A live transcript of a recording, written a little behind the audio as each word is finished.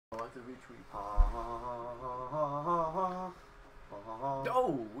about to retweet.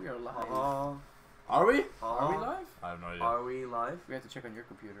 Oh, we are live. Are we? Are we live? I have no idea. Are we live? We have to check on your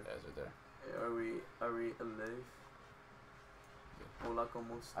computer. Yeah, it's right there. Are we alive? Hola,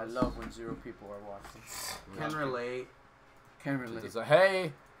 ¿cómo estás? I love when 0 people are watching. Can relate. Can relate. It's a,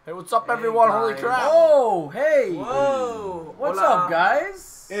 hey, what's up, Hey, everyone? Holy guys. crap! Oh, hey! Whoa! What's Hola. up,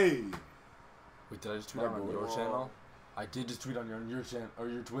 guys? Hey! Wait, did I just tweet on your channel? I did just tweet on your channel or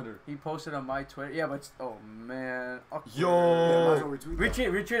your Twitter. He posted on my Twitter. Yeah, but oh man. Okay. Yo!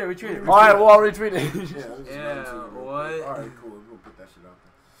 Retweet it. All right, well, I'll retweet it. Yeah, what? Alright, cool. We'll put that shit out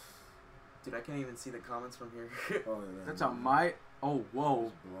there. Dude, I can't even see the comments from here. Oh, yeah, That's on my. Oh,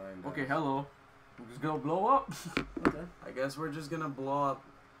 whoa. Blind Okay, eyes. hello. We're just gonna blow up. Okay. I guess we're just gonna blow up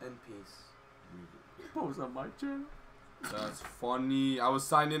in peace. Post on my channel. That's funny. I was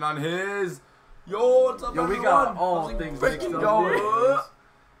signed in on his. Yo, what's up, Yo, we everyone? got all How's it things freaking mixed up. going.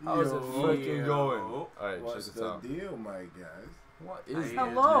 How's it Yo. freaking going? All right, check What's this the out. deal, my guys? What How is you that?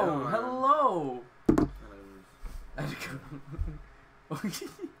 Hello, doing? hello.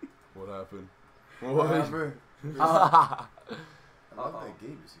 What happened? Whatever. Uh, I love Uh-oh. that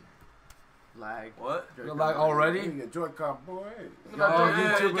game you see. Lag. What? You're like already? Hey, Joy-Con boy. Yo,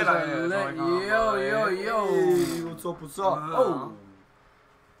 Yeah, YouTubers get are out here, lit. Joy-Con, Yo. Hey, what's up? What's up? Oh.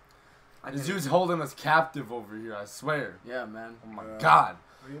 I This can't- dude's holding us captive over here. I swear. Yeah, man. Oh my god.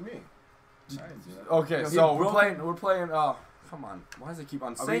 What do you mean? I didn't see that. Okay, Yo, so he we're broke- playing. Come on. Why does it keep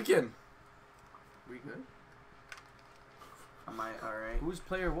on Are we- sinking? We good? Am I alright? Who's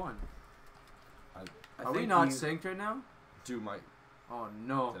player 1? I Are we think not you- synced right now? Dude, Mike. Oh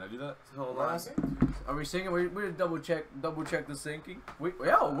no. Did I do that? Hold What I on. say? Are we syncing? We're gonna double check the syncing.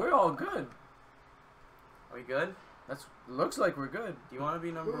 We're all good. Are we good? That's looks like we're good. Do you want to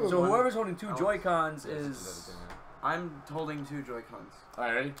be number Ooh. So one? whoever's holding 2 Oh. Joy-Cons Yeah, let's do is. that again, I'm holding 2 Joy-Cons. yeah.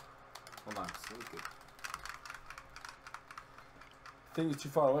 Alright, ready? Hold on. Thing is too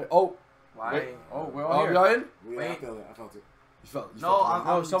far away. Oh! Why? Wait. Oh, we're Oh, all here. y'all in? Yeah, I Wait. felt it. I felt it. You felt No, it. I'm-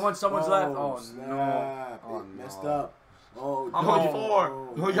 Oh, someone's left. Oh snap. no. Oh, It messed no. up. Oh, I'm no. on 4.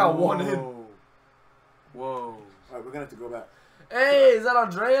 You only got one in. Whoa. Alright, we're gonna have to go back. Hey, is that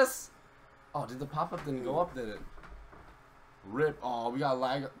Andreas? Oh, did the pop-up didn't go up, did it? Rip. Oh, we got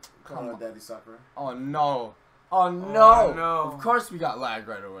lag. Come Come on, on. Daddy Sakura. Oh, no. Oh, no. Oh, no. Of course we got lag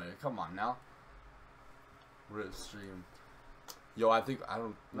right away. Come on now. Rip stream. Yo, I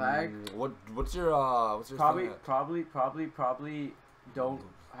don't. Lag? What's your Probably thing don't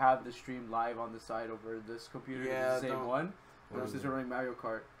have the stream live on the side over this computer. Yeah, It's the same don't. one. What is Since it? we're running Mario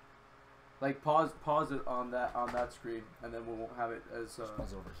Kart. Like pause it on that screen, and then we won't have it as.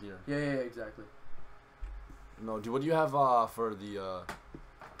 Pause over here. Yeah, exactly. No, dude. What do you have for the?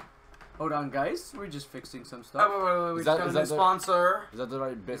 Hold on, guys. We're just fixing some Oh, stuff. wait. We Is just that- got a is new that the- sponsor. Is that the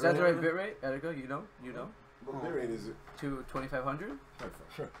right bit? Is that the right bit rate, Etika? You know. What bit rate is it? To 2500.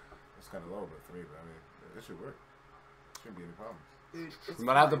 It's kind of low, but for me, but I mean, it should work. Shouldn't be any problems. Dude, it's I'm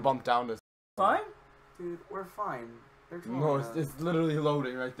gonna have to fine. bump down this. Fine. Dude, we're fine. They're No, telling us. it's literally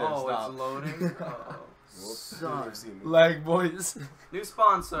loading right there. Oh, Stop. it's loading. Uh-oh. Whoops. Son. You've seen me. Lag, boys. New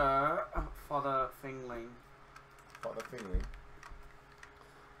sponsor for the Fingling. Father Finley.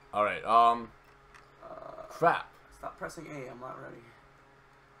 All right. Crap. Stop pressing A. I'm not ready.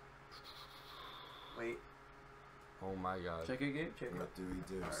 Wait. Oh my god. Check it, Gabe. Check it. What do we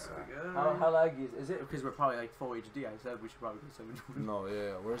do, Are son? we good? How laggy is it? Because we're probably like full HD. I said we should probably go 720. No,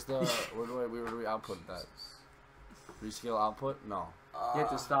 yeah. Where's the? where do we output that? Rescale output? No. You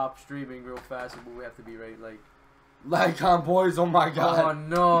have to stop streaming real fast, and we have to be right like. Lagcon boys. Oh my Oh god.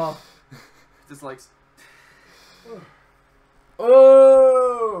 no! Just like.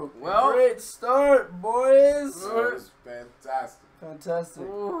 Oh. Well- Great start, boys. That was fantastic. Fantastic.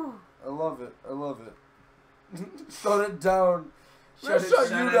 Ooh. I love it. Shut it down. Shut Shut it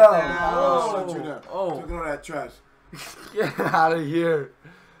you down. down. Oh, shut you down. Oh. Look at all that trash. Get out of here.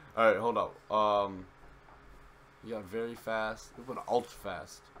 All right, hold up. You got very fast. We put ultra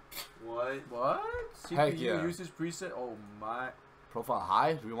fast. What? What? CPU Heck yeah. usage preset. Oh my! Profile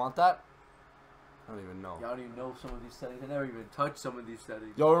high. Do we want that? I don't even know. Y'all don't even know some of these settings. I never even touched some of these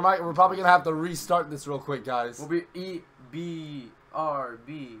settings. Yo, we're probably gonna have to restart this real quick, guys. We'll be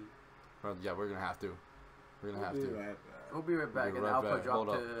EBRB. Yeah, we're gonna have to. We're gonna have to. We'll be right back, We'll be and right the output back. drop Hold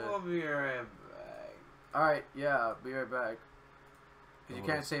up. We'll to. be right back. All right, yeah, be right back. Cause you Hold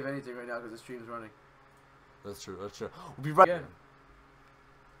can't up. save anything right now because the stream's running. That's true. That's true. We'll be right. Yeah.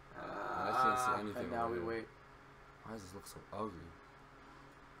 I can't see anything. And now over we here. wait. Why does this look so ugly?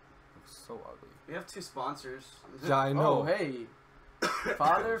 Looks so ugly. We have 2 sponsors. Yeah, I know. Oh hey,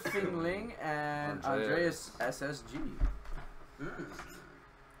 Father Fingling and Andreas. Andreas SSG. Mm.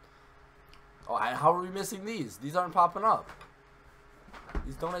 Oh, how are we missing these? These aren't popping up.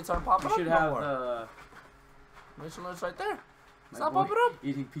 These donates aren't popping You up should no have more. the Donation alerts right there. It's my not boy popping up.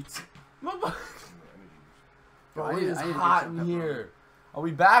 eating pizza. Bro, I it need- is I need to get hot some in pepperoni. here. Are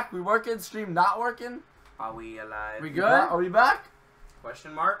we back? We working? Stream not working? Are we alive? We We good? back? Are we back?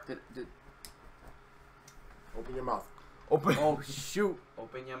 Question mark? Open your mouth. Open. Oh shoot!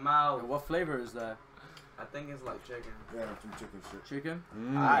 Open your mouth. What flavor is that? I think it's like chicken. Yeah, some chicken shit. Chicken?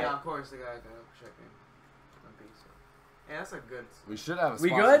 Yeah, of course the guy got chicken. On pizza. Yeah, that's a good. We should have a We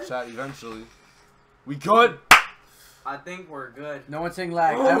sponsor good? chat eventually. We good? I think we're good. No one's saying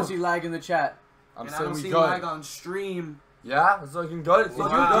lag. I don't see lag in the chat. I'm And I saying don't we see good. lag on stream. Yeah, it's looking good. It's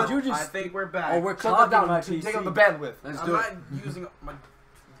looking Wow. good. Did you I just? think we're back. Oh, we're Shut that clogging down. my Take PC. out the bandwidth. Let's I'm do not it. using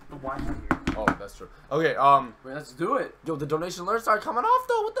the Wi-Fi here. Oh, that's true. Okay, Wait, let's do it. yo, the donation alerts are coming off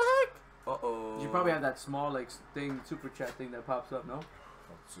though. What the heck? Uh-oh. You probably have that small like thing, super chat thing that pops up. No, Fuck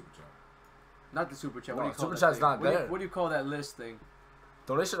the super chat. not the super chat. No, What do you call super that chat's thing? not What do you- there. What do you call that list thing?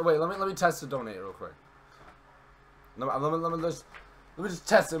 Donation. Wait, let me test the donate real quick. Let me just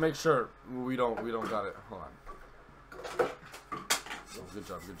test it, make sure we don't got it. Hold on. Oh, good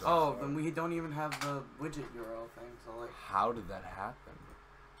job. Oh, then we don't even have the widget URL thing. So like. How did that happen?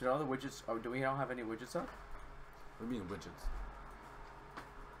 Did all the widgets? Oh, do we don't have any widgets up? What do you mean widgets?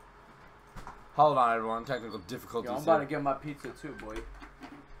 Hold on, everyone. Technical difficulties. Yo, I'm about to here. get my pizza too, boy.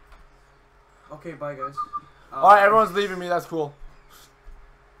 Okay, bye guys. All right, everyone's leaving me. That's cool.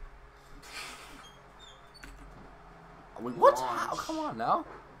 Wait, what? Launch. How? Come on now.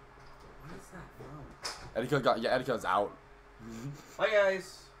 What is that from? Etika's out. Bye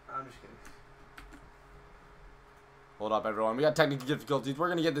guys. I'm just kidding. Hold up, everyone. We got technical difficulties. We're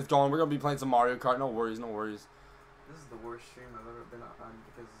gonna get this going. We're gonna be playing some Mario Kart. No worries, no worries. This is the worst stream I've ever been on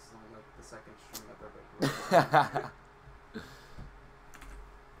because this is only like the second stream I've ever been on.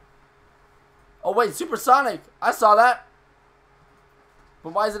 Oh wait, Supersonic. I saw that.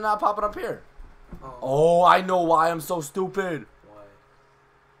 But why is it not popping up here? Oh, I know why. I'm so stupid. What?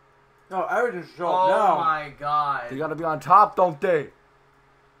 No, I would just show Oh up now. my god. They gotta be on top, don't they?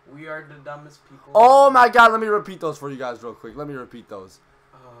 We are the dumbest people. Oh my god, let me repeat those for you guys real quick. Let me repeat those.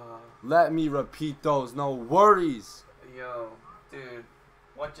 Uh, Let me repeat those. No worries. yo, dude.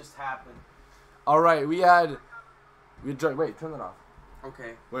 What just happened? Alright, we had wait, turn that off.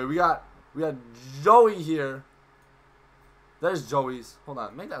 Okay. Wait, we had Joey here. There's Joey's. Hold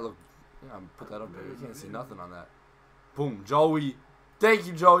on, make that look. Yeah, put that up there. You can't see nothing on that. Boom, Joey. Thank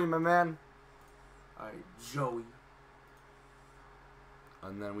you, Joey, my man. Alright, Joey.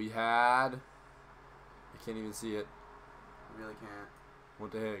 And then we had. I can't even see it. I really can't.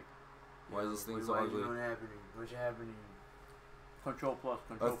 What the heck? Why is this thing so Why ugly? is it happening? What's happening? Control plus.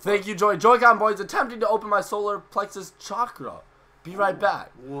 Control plus. Thank you, Joy. Joy-Con boys attempting to open my solar plexus chakra. Be right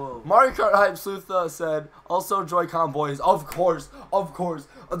back. Whoa. Mario Kart Hype Sleuth said, also Joy-Con boys, of course.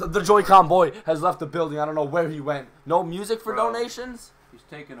 The Joy-Con boy has left the building. I don't know where he went. No music for Bro. donations? He's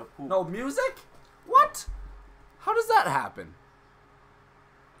taking a poop. No music? What? How does that happen?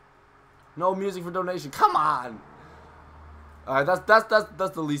 No music for donation. Come on. Alright,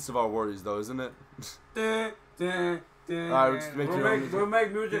 that's the least of our worries though, isn't it? Alright, we'll just make your own music. We'll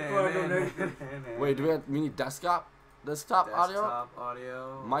make music for a donation. Wait, we need desktop audio? Desktop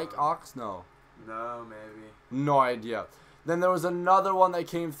audio. Mic aux? No. No, maybe. No idea. Then there was another one that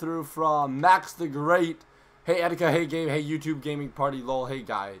came through from Max the Great. Hey Etika, hey Game, hey YouTube Gaming Party, lol, hey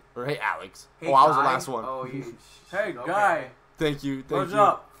Guy. Or hey Alex. Hey, I was the guy. last one. Oh, you. Hey, okay. guy. Thank you. What's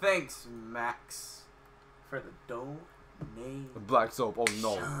up? Thanks, Max, for the donate. Black soap. Oh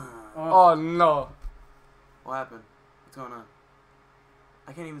no. Oh. Oh no. What happened? What's going on?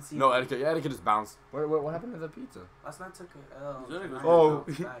 I can't even see. No, it. Etika just bounced. What happened to the pizza? Last night took a L. Is that a good- Oh.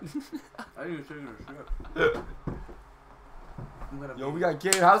 I didn't even take a shit. I'm gonna Yo, be- we got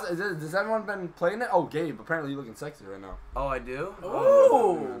Gabe. Has everyone been playing it? Oh, Gabe. Apparently, you're looking sexy right now. Oh, I do.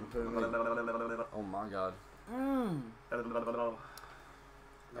 Ooh. Oh my god. Mm. All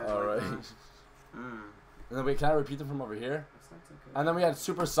right. Mm. And then wait, can I repeat them from over here? Last night took a- And then we had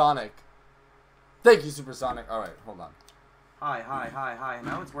Supersonic. Thank you, Supersonic. All right, hold on. Hi.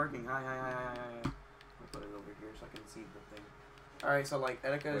 Now it's working. Hi. I'll put it over here so I can see the thing. Alright, so like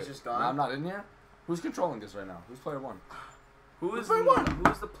Etika is just gone. I'm not in here. Who's controlling this right now? Who's player one? Who is Player the one.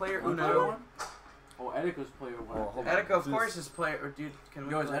 Who's the player One Uno? player one? Oh, Etika's player one. Oh, hold on. Etika, of This- course, is player. Or dude, can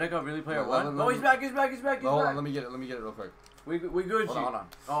we? Yo, is Etika really player No, one? let Oh, me- he's back. He's back. Hold on, let me get it real quick. We good, G. Hold on.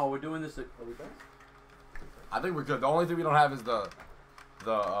 Oh, we're doing this. Are we back? I think we're good. The only thing we don't have is the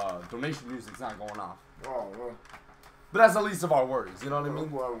donation music's not going off. Oh, well. But that's the least of our worries. You know what I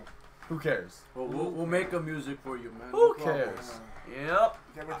mean? Well, Who cares? Well, we'll make a music for you, man. Who No problem. cares? Yep.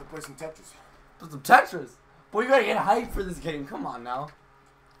 can't wait to play some Tetris. Put some Tetris. Boy, you gotta get hyped for this game. Come on now.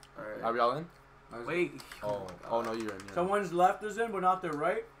 Alright. Are we all in? Wait. Oh no, you're in. Someone's left is in, but not their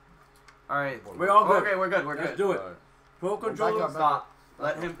right. Alright. We're all good. Okay, we're good. We're Let's good. do it. Alright. Pro back controller. up. Stop.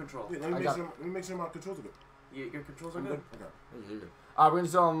 Let him control. Wait, let me make sure my controls are good. Your controls are I'm good. Okay. You're good. Alright, we're gonna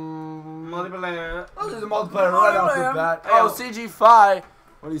do some Multiplayer. Oh, there's a multiplayer right off the bat. Hey, Oh, yo. CG5.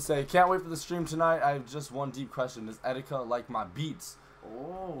 What do you say? Can't wait for the stream tonight. I have just one deep question. Does Etika like my beats?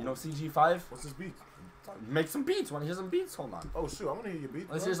 Oh. You know CG5? What's this beat? Make some beats. Want to hear some beats? Hold on. Oh shoot, I want to hear your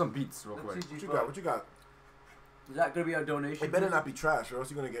beat. Let's hear some beats real quick. What you got? What you got? Is that gonna be a donation? It better not be trash, or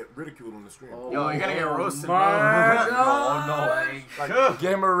else you're gonna get ridiculed on the stream. Oh, Yo, you're gonna get roasted, bro. my Oh, God. no.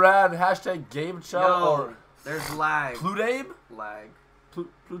 Gamer Rad, hashtag Gabe Chow Yo, or there's lag. Pluteabe? Lag.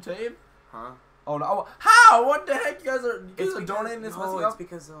 Plutabe? Huh? Oh no. Oh, how? What the heck? You guys are Because- donating this No, messing it's up?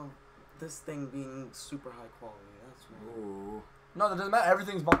 because this thing being super high quality. That's why. Ooh. No, that doesn't matter.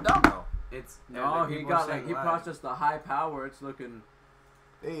 Everything's bumped down now. It's No, he people are got saying like he lag. processed the high power. It's looking.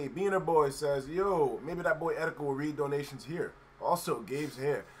 Hey, Beaner Boy says, yo, maybe that boy Etika will read donations here. Also, Gabe's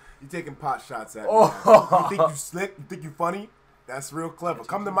here. You taking pot shots at me. Oh. You think you slick? You think you funny? That's real clever.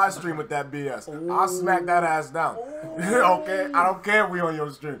 Come to my stream with that BS. I'll smack that ass down. Okay? I don't care if we on your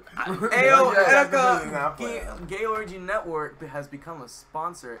stream. Ayo, Yeah, Etika, I'm Gay Origin Network has become a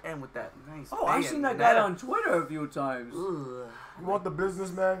sponsor, and with that nice. Oh, I've seen that guy on Twitter a few times. Ugh. You want the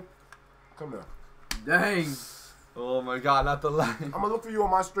business, man? Come here. Dang. Oh my god, not the line. I'm gonna look for you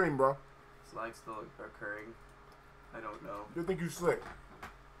on my stream, bro. Is lag still occurring? I don't know. You think you slick?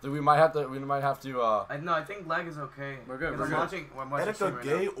 Dude, we might have to I think lag is okay. We're good, Because we're I'm good. watching stream Etika right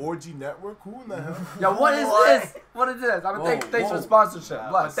Gay Orgy Network? Who in the hell? Yeah, what is this? What is this? I mean, Whoa, thanks for whoa. the sponsorship. now.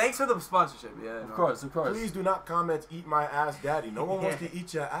 Bless. Thanks for the sponsorship. Yeah. Of course, of course. Please do not comment, eat my ass daddy. No one wants to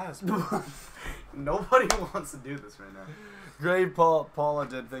eat your ass, bro. Nobody wants to do this right now. Great, Paula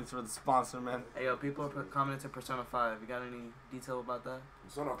did. Thanks for the sponsor, man. Hey, yo, people are commenting to Persona 5. You got any detail about that?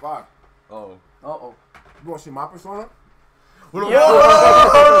 Persona 5. Oh. Uh-oh. You want to see my persona?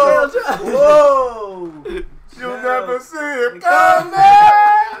 Whoa! Whoa! You'll never see it Coming!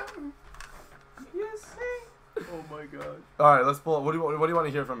 coming! You see? Oh my god. All right, let's pull. What do you want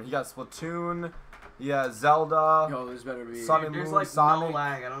to hear from him? He got Splatoon. He has Zelda. Yo, this better be. Sun and There's Moon, like Sonic. no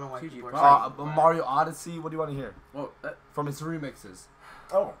lag. I don't know why CG people are Prime. saying lag. Mario Odyssey. What do you want to hear Oh, from his remixes?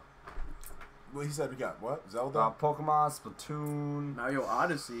 Oh. Well, he said we got what? Zelda? Pokemon, Splatoon. Mario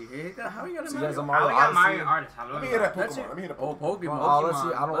Odyssey. Hey, how you got a So he has a Mario? Mario I got Odyssey. Mario Artist. How do Let I me hear that That's Pokemon. it. Let me hear that Oh, Pokemon. Pokemon. Let's see.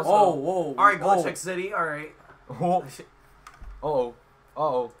 I don't. Let's know. Oh, whoa. Alright, whoa. Glitch City. Alright. Oh. Oh.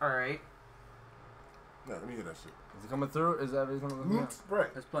 Oh. Alright. Yeah, let me hear that shit. Is it coming through? Is everything? Loot Spray.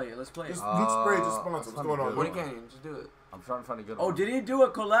 Let's play it. Let's play it. Just Loot Spray just that's sponsored. What's not going on? good. What can you just do it? I'm trying to find a good Oh, one. did he do a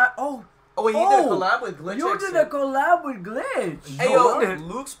collab? Oh, Oh, wait, he Oh, did a collab with Glitch. you did a collab with Glitch. Hey, No, yo, I didn't.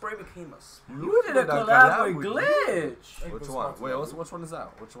 Luke Spray became a sponsor. You did a collab with Glitch. Which one? Wait, which one is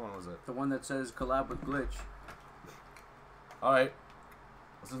that? Which one was it? The one that says collab with Glitch. All right.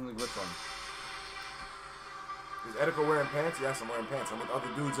 Let's listen to the Glitch one. Is Etika wearing pants? Yes, I'm wearing pants. I'm with other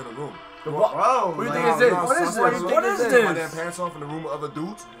dudes in the room. What? Bro, Who do you like- think is this? No, What is son, this? son, What is son, this? My damn pants off in the room with other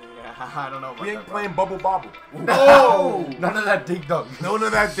dudes. Yeah, I don't know about We ain't that, bro. playing Bubble Bobble. Oh! None of that dig dug. None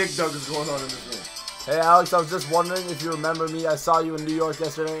of that dick dug is going on in this room. Hey Alex, I was just wondering if you remember me. I saw you in New York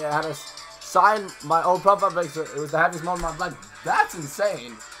yesterday. I had to sign my own profile picture. It was the happiest moment of my life. That's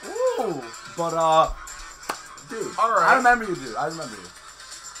insane. Ooh. But dude, Alright. I remember you, dude. I remember you.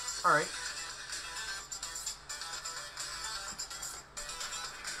 Alright.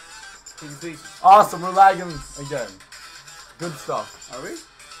 Please. Awesome, we're lagging again. Good stuff. Are we?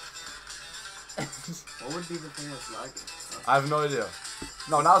 What would be the thing that's lagging? I have no idea.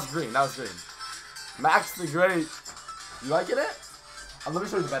 No, now it's green. Now it's green. Max the Great. You liking it? Let me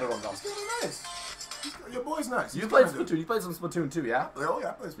show you the better one, though. It's kinda nice. Your boy's nice. You He's played kinda Splatoon. You played some Splatoon 2, yeah? good. Oh yeah,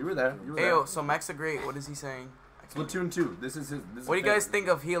 I played You were there. You were Hey, there. yo, so Max the Great, what is he saying? Splatoon 2. This is his. This is What do you his guys favorite. think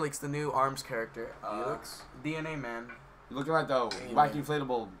of Helix, the new ARMS character? Helix? DNA man. You're looking like the wacky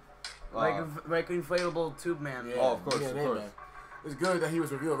inflatable. Like inflatable tube man. Yeah, Oh, of course, DNA, of course. man. It's good that he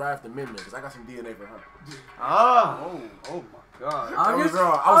was revealed right after Min because I got some DNA for him. Oh my god. I'm I was just-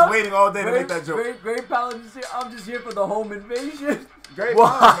 wrong. I was waiting all day to make that joke. Great Paladin is here. I'm just here for the home invasion. Great, man.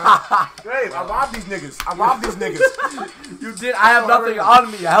 Great. I robbed these niggas. I robbed these niggas. You did. I have nothing on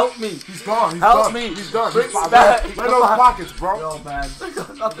me. Help me. He's gone. He's Help done. me. He's done. Bring He's me fine. back. Run Come those on. pockets, bro. Yo, man. It's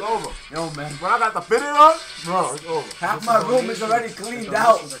over. Yo, man. When I got the fitting on, bro, it's over. Half my room is already cleaned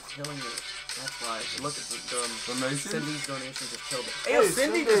out. Donations are killing it. That's why. Look at the Donation? Cindy's donations just killed it. Hey, yo,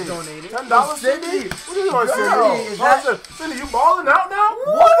 Cindy just donated. $10, Cindy? What are you doing, Girl, Cindy? is that- Cindy, you balling out now?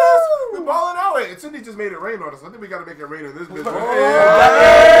 What is? We balling out. Wait, Cindy just made it rain on us. I think we gotta make it rain in this bitch.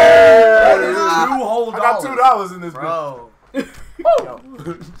 That $100 in this Bro. bitch.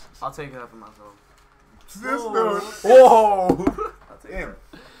 Yo, I'll take it up for myself. This dude. Whoa. I'll take Damn. it.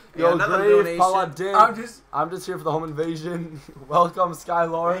 Yo, Yeah, another Grave, donation. Paladin. I'm just here for the home invasion. Welcome,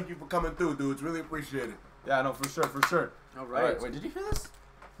 Skylord. Thank you for coming through, dudes. Really appreciate it. Yeah, no, for sure, for sure. All right. Alright, wait, did you hear this?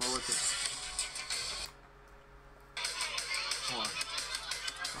 What was it? Hold on.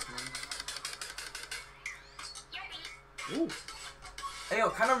 Ooh. Hey, yo,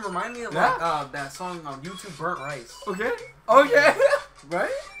 kind of remind me of Yeah? like that song on YouTube, Burnt Rice. Okay. Okay.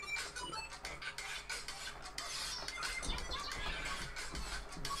 Right?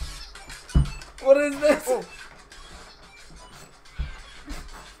 What is this?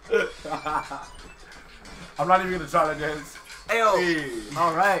 I'm not even gonna try to dance. Hey, yo,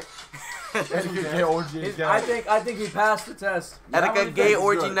 All right. I I think he passed the test. Etika Gay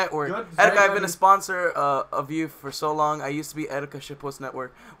Orgy Network. Good. Etika, I've been Good. a sponsor of you for so long. I used to be Etika Shitpost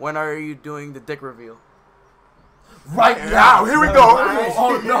Network. When are you doing the dick reveal? right Now, here we go.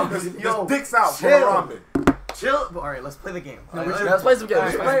 Oh no. Yo, dicks out for chill. Harambe. Chill. All right, let's play the game. Let's play some games.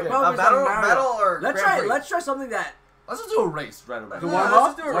 Let's play some games. Battle or Let's Grand try. Prix? Let's try something that. Let's just do a race right away. The Yeah, warm let's up.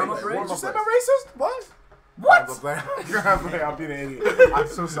 just do a Warm race. up race. Warm You up said race. I'm racist? What? What? I'm playing. I'm being an idiot. I'm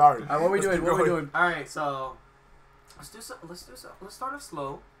so sorry. What are we doing? What are we doing? All right, so let's start off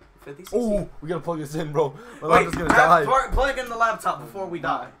slow. 50 cc. Ooh, we gotta plug this in, bro. My Wait, laptop's gonna die. plug in the laptop before we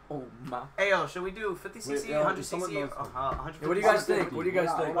die. Oh my. Hey, yo, should we do 50 cc, Wait, yo, 100 someone cc, knows. 150? What do you guys think? What do you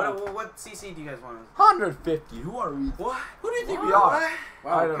guys think? What cc do you guys want? 150. Who are we? What? Who do you think we What? are? I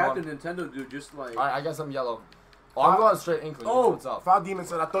Wow, don't Captain Nintendo dude, just like. Alright, I guess I'm yellow. Oh, I'm going straight Inkling. Oh. What's up? Foul Demon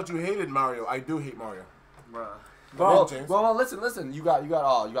said, I thought you hated Mario. I do hate Mario. Bruh. Well, James. well, listen. You got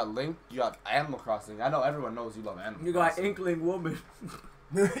Link. You got Animal Crossing. I know everyone knows you love Animal You got Crossing. Inkling Woman.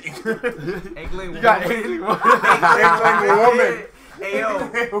 Inkling You got woman. Inkling Woman. Hey, yo.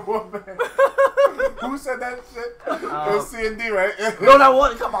 Who said that shit? It was C&D, right? No, that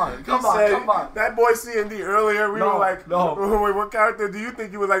one. Come on. He Come on. said, Come on. That boy C&D earlier, we No, were like, no. Wait, what character do you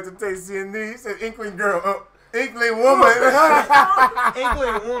think you would like to take C&D? He said Inkling Girl. Inkling Woman.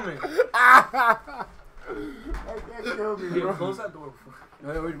 Inkling woman. That killed me, Yo, bro. close that door before.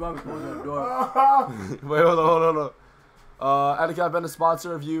 No, wait, Bobby, close that door. Wait, hold on. Etika, I've been a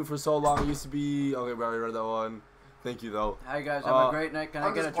sponsor of you for so long. It used to be. Okay, we already read that one. Thank you, though. Hi guys, have a great night. Can I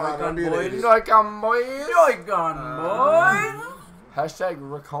I'm get a just playing, Joy-Con I'm being an boys? idiot. Joy-Con boys. Joy-Con boys. Hashtag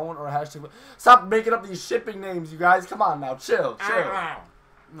Racone or hashtag. Stop making up these shipping names, you guys. Come on now, chill.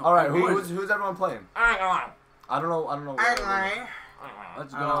 No, All right, I mean, who's everyone playing? I don't know.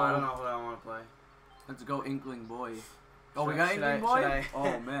 Let's I go. don't know who I want to play. Let's go, Inkling boy. Oh, we Should got I- Inkling should boy. I-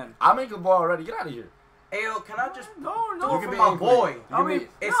 Oh man. I'm Inkling boy already. Get out of here. Hey, yo, can I just No, do no. it can for be my Inkling. boy? You I'll can be.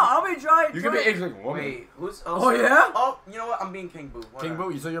 be. No, I'll be trying. You can be Inkling woman. Wait, who's? Oh yeah. Oh, you know what? I'm being King Boo. King Whatever.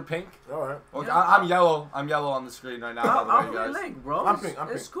 Boo. So you're pink. All right. Okay, Yeah. I'm yellow. I'm yellow on the screen right now. I'll By the be way, guys. Link, bro. I'm It's- pink, I'm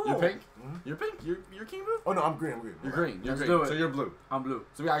It's pink. cool. You're pink. Mhm. You're pink. You're King Boo. Oh, no, I'm green. You're green. You're Let's green. do it. So you're blue. I'm blue.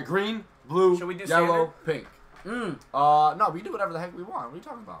 So we got green, blue, Should we do yellow, pink. Mm. No, we do whatever the heck we want. What are you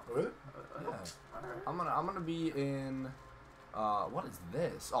talking about? Really? Yeah. I'm gonna be in. What is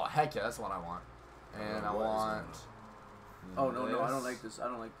this? Oh heck yeah, that's the one I want. And I What is want. Oh no, I don't this. like this. I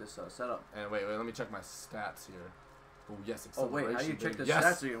don't like this setup. And wait, let me check my stats here. Oh yes, Oh wait, how do you acceleration, check the baby. Yes.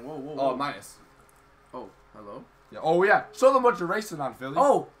 stats again? Whoa, whoa, Oh whoa. minus. Oh, hello. Yeah. Oh yeah. Show them what you're racing on, Philly.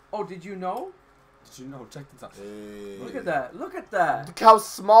 Oh, did you know? Did you know? Check this out. Hey. Look at that. Look at that. Look how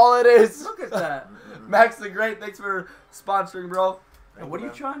small it is. Look at that. Max the Great, thanks for sponsoring, bro. Hey, what are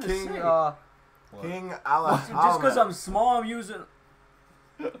you trying to King, say? what? King Allah. Just because I'm small, I'm using.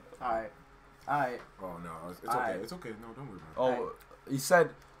 Alright. Alright. Oh, no. It's Alright. okay. It's okay. No, don't worry about it. Oh,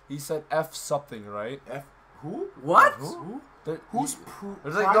 he said F something, right? F. Who? What? Who? There- Who's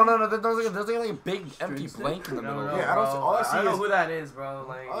There's like no. There's like a big empty String blank in the stick? middle. No, Yeah, I don't see- all I see don't know is- who that is, bro.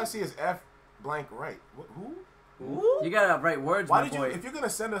 Like, All I see is F blank right. Who? You gotta write words, Why my did you? boy. If you're gonna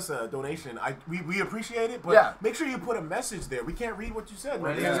send us a donation, we appreciate it, but Yeah. make sure you put a message there. We can't read what you said.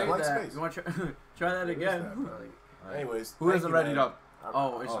 Where Man. do It's you blank read that? space. You want to try that What is again? that, bro? Anyways, Who thank hasn't you, readied man. up?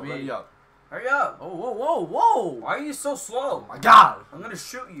 Oh, it's me. Ready up. hurry up. Oh, whoa. Why are you so slow? My God. I'm gonna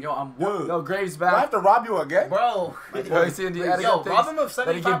shoot you. Yo, I'm. Dude, Yo, Graves do I have back. to rob you again? Bro. Yo, he's seeing the Yo, Etika rob him thinks of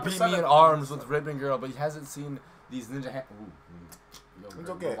that he can beat 75% me in of- arms with Ribbon Girl, but he hasn't seen these ninja hands. It's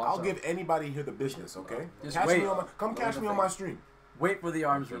okay. I'll give anybody here the business. Okay. Just Catch wait. me on my, come catch me on my stream. Wait for the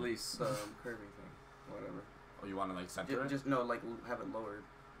arms release. Curvy thing. Whatever. Oh, you want to like center it? Just no, like have it lowered.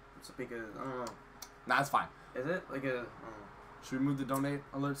 So because I don't know. Nah, it's fine. Is it like a? I don't know. Should we move the donate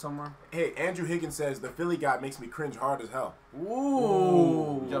alert somewhere? Hey, Andrew Higgins says the Philly guy makes me cringe hard as hell.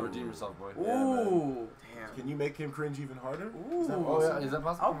 Ooh. You gotta redeem yourself, boy. Ooh. Damn. Can you make him cringe even harder? Ooh. Is that Oh possible? yeah, is that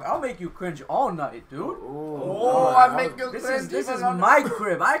possible? I'll make you cringe all night, dude. Oh, I make you This cringe. is even on the- my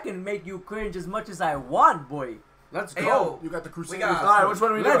crib. I can make you cringe as much as I want, boy. Let's Hey, go. yo. You got the Crusaders. got- All right, which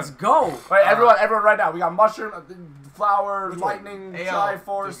one are we doing? Let's go. Wait, everyone, right now. We got mushroom, flower, Which one? lightning, Hey, yo.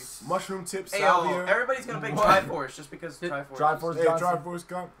 Triforce. Mushroom tip, Hey, yo, salvia. everybody's gonna pick What? Triforce just because Triforce. Triforce. Hey, Johnson. Triforce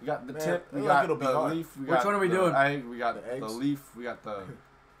come. We got the Man, tip. it We look got like it'll be the hard. leaf. We Which got one are we the doing? Egg. We got The the eggs. leaf. We got the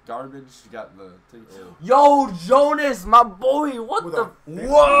garbage. We got the thing. Oh. Yo, Jonas, my boy. What With the? a big-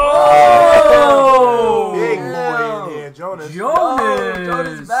 Whoa! Big boy in here, Jonas. Jonas.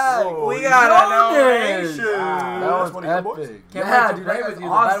 Jonas back. Whoa, We yeah. got a Jonas. donation. That That's was one of your boys? epic. Can't Yeah, wait to dude, play that with was you. The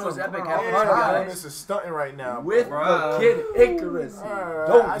battle awesome. was epic. Come Have on, fun, guys. Jonas is stunting right now. With Bro. the kid Icarus.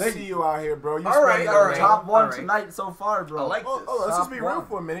 I see you out here, bro. You All spread right, that all around. right. Top one Alright. tonight so far, bro. I like Oh, this. let's just Top be real one.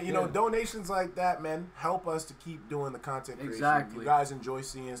 for a minute. You know, Yeah. donations like that, man, help us to keep doing the content creation. Exactly. You guys enjoy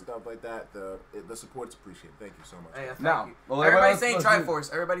seeing stuff like that. The support's appreciated. Thank you so much. Hey, thank Now, you. well, Everybody's let's- saying let's do-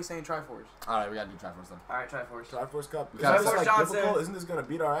 Triforce. Everybody's saying Triforce. All right, we gotta do Triforce then. All right, Triforce. Triforce Cup. We got Is this like Johnson. difficult? Isn't this gonna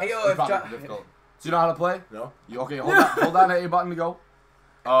beat our ass? Hey, yo, It's if probably Jo- difficult. Do you know how to play? No. You okay? Hold down the A button to go.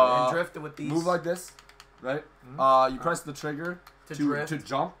 and drift with these. Move like this, right? Mm-hmm. You press the trigger To to drift.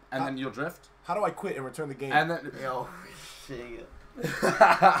 jump, and then you'll drift, How do I quit and return the game? and then Yo, shit. good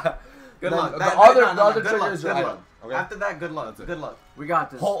Good luck. The That- other, no, the other good trigger luck, is your good item. luck. Okay. After that, good luck. That's it. Good luck. We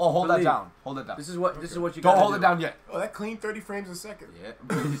got this. Hold that Believe. down. Hold it down. This is what you Don't gotta hold do. it down yet. Oh, that clean 30 frames a second. Yeah.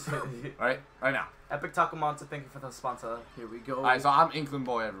 right now. Epic Taco Monster, thank you for the sponsor. Here we go. All right, so I'm Inkling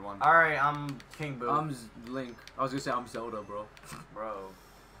Boy, everyone. All right, I'm King Boo. I'm Link. I was gonna say I'm Zelda, bro. Bro,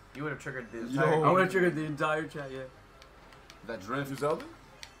 you would have triggered the Yo. entire I would have game. triggered the entire chat. Yeah. That You drift. Zelda?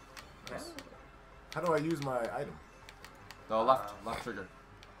 Yeah. How do I use my item? The left trigger.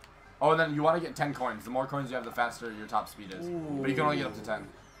 Oh, and then you want to get 10 coins. The more coins you have, the faster your top speed is. But you can only get up to 10.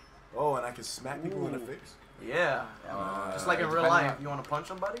 Oh, and I can smack people in the face? Yeah. Just like in real depending life, on- you want to punch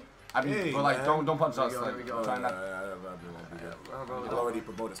somebody? I mean, Hey, but like, man. don't punch us. Here we Like, go, here we go. try not. I've already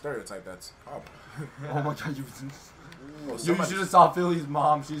promoted a stereotype that's horrible. Oh my god, you. Oh, You somebody- should have saw Philly's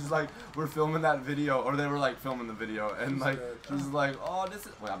mom. She's like, we're filming that video, or they were like filming the video, and like, she's like, oh, this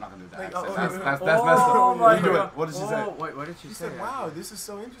is. Wait, I'm not gonna do that. Like, accent. oh, That's oh, messed Oh up. my You do God. it. What did she say? Wait, what did she She say? said, wow, this is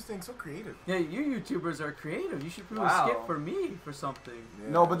so interesting, so creative. Yeah, you YouTubers are creative. You should do a Wow. skit for me for something. Yeah.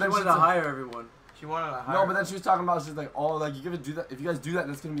 No, but She then wanted she's to hire everyone. She wanted to hire. no, but then she was talking about she's like, oh, like you gotta do that. If you guys do that,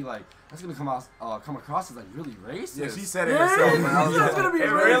 that's gonna be like, that's gonna come across as like really racist. Yeah, she said it Yeah, herself, man. I was that's like, gonna be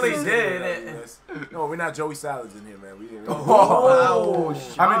It really racist. did. No, we're not Joey Salads in here, man. We didn't. Oh,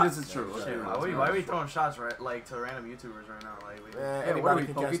 shit. I mean, this is true. Shit, Okay, Why are we throwing shots like to random YouTubers right now? Like, we, Man, Hey, what are anybody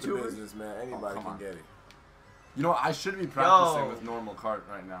we, can catch the PokeTubers? business, man. Anybody come can on. get it. You know what? I should be practicing Yo. with normal cart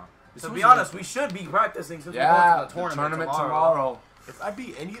right now. to be honest, we should be practicing since Yeah, we're going to the tournament, tomorrow. If I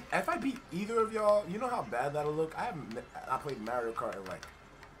beat either of y'all, you know how bad that'll look. I played Mario Kart in like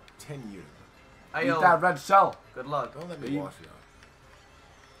 10 years. Hey, Eat yo, that red shell. good luck. Don't let me Babe. wash y'all.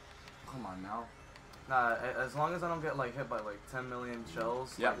 Come on now. Nah, as long as I don't get like hit by like 10 million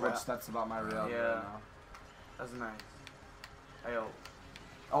shells. Yeah, like, which that's about my reality Yeah. right now. that's nice. Hey, yo,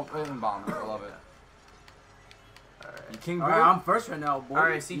 Oh, and bomb. I love it. alright. You king Alright, Boo? I'm first right now, boy.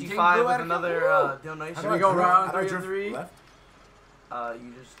 Alright, You can't CG5 do with it. another How donation. do we I go drift? round How do I 3 and drift 3? left?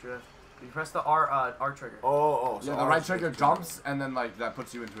 You just drift. You press the R trigger. Oh, so Yeah, the right trigger jumps, and then like that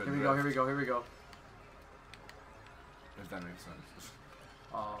puts you into it. Here we go, here we go, here we go. If that makes sense.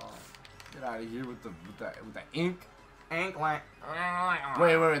 Oh. Get out of here with the ink. Ink like.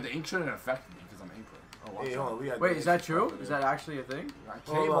 Wait. The ink shouldn't affect me because I'm Inkling. Oh, watch Hey, out. hold on, we got Wait, is that donations true? popping Is in. that actually a thing? Got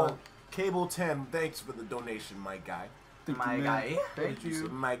Hold cable. on. Cable 10, thanks for the donation, my guy. Thank you, My man. guy. Thank Did you say you.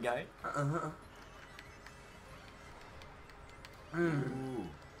 my guy? Uh-huh. Ooh.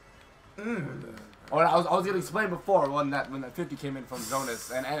 Oh, I was gonna explain before when that 50 came in from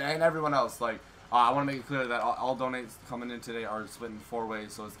Jonas and everyone else. Like, I want to make it clear that all donates coming in today are split in 4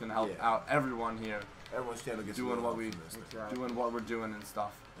 ways, so it's gonna help Yeah. out everyone here Everyone's channel gets doing more what love we from this. Exactly. doing what we're doing and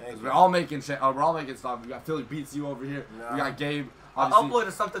stuff. Thank 'Cause you. we're all making shit. We're all making stuff. We got Philly Beats you over here. Nah. We got Gabe. I Obviously.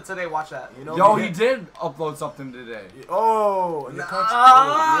 uploaded something today. Watch that. You know, Yo, we he did upload something today. Oh, and your country.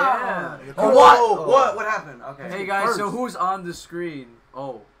 Yeah. Your Oh, country- what? What happened? Okay. Hey guys, so First. who's on the screen?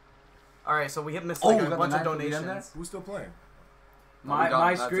 Oh, Alright, so we hit missed Oh, like we a got bunch the of 950 in there? donations. Who's still playing? No, we my don't.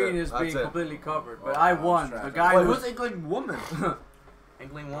 That's screen it. is That's being it. completely covered, but Oh, I wow, won. trash. The guy Wait, was who's Inkling Woman?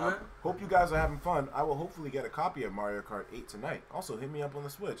 Inkling woman. Hope you guys are having fun. I will hopefully get a copy of Mario Kart 8 tonight. Also, hit me up on the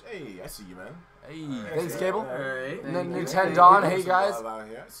Switch. Hey, I see you, man. Hey, thanks, Cable. Alright. Thank you. Nintendo, hey Some guys. love out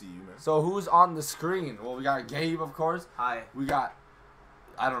here. I see you, man. So who's on the screen? Well, we got Gabe, of course. Hi. We got,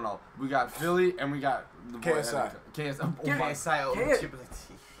 I don't know. We got Philly, and we got the boy KSI. KSI. Oh, Okay, my- Sayo. Hey.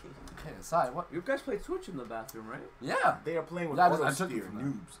 Okay, aside, what? You guys played Switch in the bathroom, right? Yeah. They are playing with Yeah, auto I took it steer from that.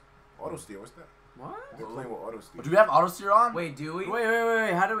 noobs. Auto steer, what's that? What? They're playing with auto steer. Do we have auto steer on? Wait, do we?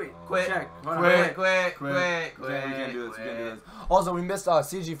 Wait. How do we Quit. check? Hold on, Quit. wait. Quit. Yeah, we can't do this. We can't do this. Also, we missed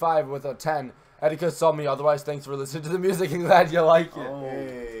CG5 with a 10. Etika saw me. Otherwise, thanks for listening to the music and glad you like it. Oh.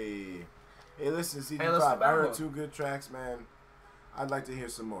 Hey, listen, CG5. listen to I heard Bambo. 2 good tracks, man. I'd like to hear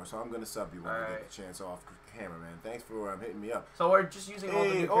some more, so I'm gonna sub you when I Alright. get the chance off camera, man. Thanks for hitting me up. So we're just using all the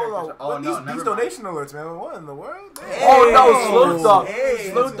Hey, new hold characters. on. Oh, What, no, these never mind. donation alerts, man. What in the world? Damn. Hey. Oh no, Slutha! Hey.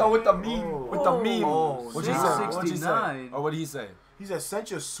 Slutha with the meme. With the meme. Oh, What'd you say? What'd you say? 669. Or what'd he say? He said,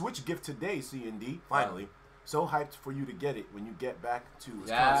 sent your Switch gift today, C&D. Finally. So hyped for you to get it when you get back to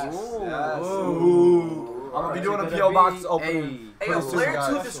Wisconsin. Yes. Ooh. I'm gonna be doing a Better P.O. be box opening. Hey, pretty yo, soon, player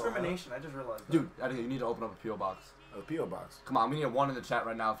guys. 2 discrimination. I just realized. that. Dude, Etika, you need to open up a P.O. box. A P.O. box. Come on, we need a 1 in the chat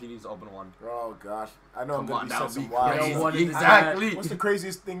right now if he needs to open one. Oh, gosh. I know I'm Come going on, to that be would sent be some wild crazy. Yeah, one in the Exactly. What's the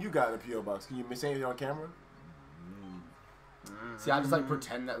craziest thing you got in a P.O. box? Can you say it on camera? See, I just like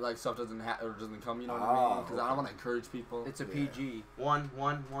pretend that like stuff doesn't or doesn't come. You know what I mean? Because I don't want to encourage people. It's a Yeah. PG. One.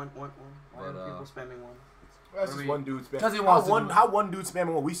 Why But, are people spamming one? Well, that's just one dude spamming. 'Cause he wants to do it. How one dude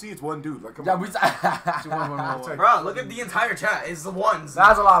spamming one? We see it's one dude. Like, come Yeah, on. we. It's one. Bro, look at the entire chat. It's the ones.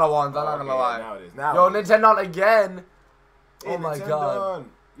 That's a lot of ones. I'm not Okay, gonna lie. Now it is. Now Yo, it is. Nintendo again. Hey, Oh my Nintendo. god.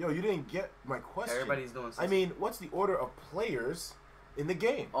 Yo, you didn't get my question. Everybody's doing. I mean, what's the order of players in the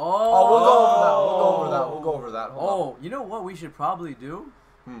game? Oh, we'll go over that. We'll go over that. Hold on. Oh, you know what we should probably do?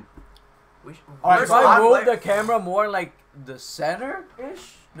 We should, All right, If so I I'm move like- the camera more like the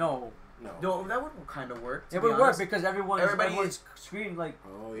center-ish? No. No. no, that would kind of work. to It be would work honest. because Everybody everyone's screen like.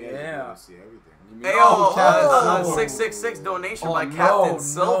 Oh yeah. Yeah. You see everything. You mean- Hey, Oh, yo, Captain 666 donation Oh, by no, Captain no.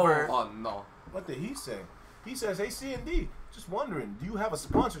 Silver. Oh no. What did he say? He says, "Hey C&D, just wondering, do you have a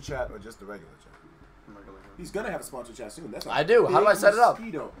sponsor chat or just the regular chat?" He's gonna have a sponsor chat soon. That's a I do. How do I big set it up?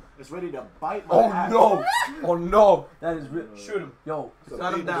 Mosquito that's ready to bite my Oh ass. no. Oh no. That is real. Shoot him. Yo. It's a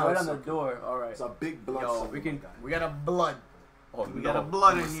Cut him big down. Right on the bloodsucker. door. Alright. It's a big blood. Yo, sucker, we can- my guy. We got a blood. Oh We no. got a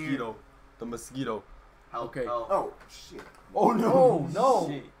blood the in here. mosquito. The mosquito. Okay. Oh. Oh shit. Oh no. Oh, no.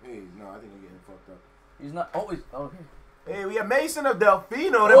 Shit. Hey, no, I think I'm getting fucked up. He's not. Oh, he's. Okay. Hey, we have Mason of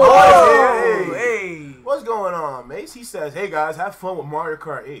Delfino. Oh, Hey, hey. what's going on, Mace? He says, "Hey guys, have fun with Mario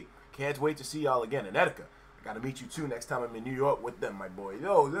Kart 8. Can't wait to see y'all again in Etika. I gotta meet you too next time I'm in New York with them, my boy.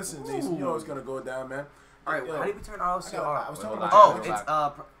 Yo, listen, Mason, you know it's gonna go down, man. All right, Yo, how do we turn ROC I off? was Wait, talking hold about on. Oh, Go it's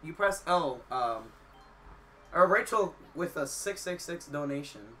back. you press L. Or Rachel with a 666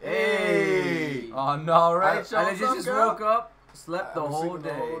 donation. Hey. Oh no, Rachel. And I just woke up, slept the I was whole sleeping day.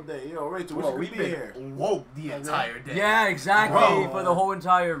 The whole day. Yo, Rachel, Whoa, what we you be been here? Woke the entire day. Yeah, exactly. Bro. For the whole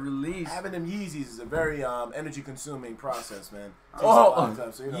entire release. Having them Yeezys is a very energy-consuming process, man. Takes Oh. a lot of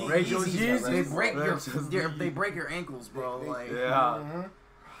time, so, you know, Rachel's Yeezys, they Yeezys. break your, Rachel's they break your ankles, bro. Like, Yeah. Mhm.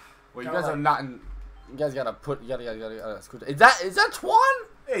 Well, you guys are not in. You guys gotta put. You gotta. Scoot. Is that Twan?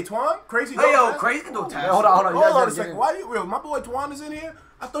 Hey, Twan, crazy. hey, yo, Dog, crazy no Hey, hold on, hold on. You Hold guys on a gotta second. get Why you real? My boy Twan is in here.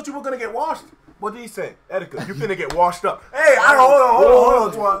 I thought you were gonna get washed. What did he say? Etika, you finna get washed up. Hey,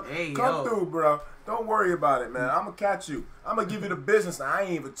 hold on, Twan. Hey, Come yo. through, bro. Don't worry about it, man. I'm gonna catch you. I'm gonna give you the business. I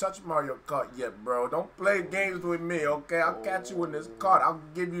ain't even touched Mario Kart yet, bro. Don't play games with me, okay? I'll catch you in this kart. I'll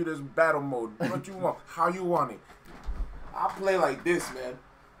give you this battle mode. What you want? How you want it? I'll play like this, man.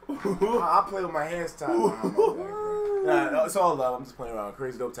 I'll play with my hands tied behind my back, bro. Nah, it's all love. I'm just playing around.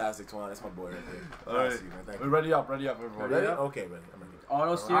 Crazy Dope Tastic Twan. That's my boy right there. All right. Nice, man. Thank We're you. ready up, everyone. Ready? Okay, ready. I'm ready.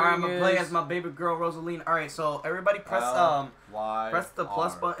 Auto all steering right, I'm gonna play is- as my baby girl Rosaline. All right, so everybody press Y, press the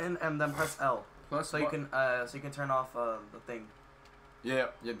plus R. button and then press L, Plus so you can turn off the thing. Yeah.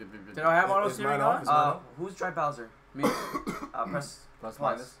 Did I have auto Is steering mine off? on? Is mine off? Who's Dry Bowser? Me. Press Plus, plus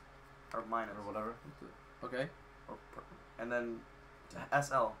minus, or minus, or whatever. Okay. and then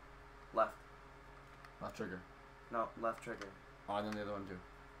SL, left. Left trigger. No, left trigger. Oh, and then the other one too.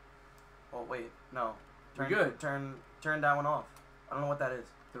 Oh wait, no. We're good. Turn that one off. I don't know what that is.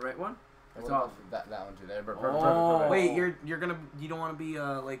 The right one? It's What about off. That one too. There. Oh. Wait, you don't want to be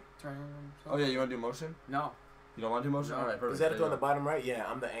like turning. Oh yeah, you want to do motion? No. You don't want to do motion? No. All right, perfect. Is that There it on you the bottom right? Yeah,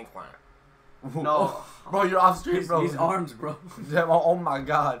 I'm the incline. go. No. Bro, you're off street, bro. He's arms, bro. Damn, oh my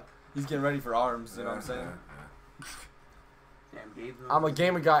god. He's getting ready for arms, you know what I'm saying? Damn, Gabe. I'm a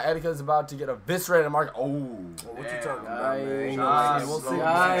gamer guy. Etika's about to get eviscerated. Mark. Oh. Well, what you Damn, talking about, man? Ain't no guys. shit We'll slow, see. man.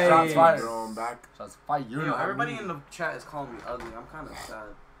 Guys. Shots fired. Thrown back. Shots fired. Yo, everybody in the chat is calling me ugly. I'm kind of sad.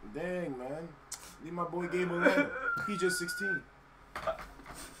 Dang, man. Leave my boy Gabe alone. He's just 16.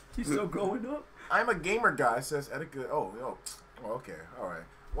 He's still growing up. I'm a gamer guy, says Etika. Oh, okay, all right.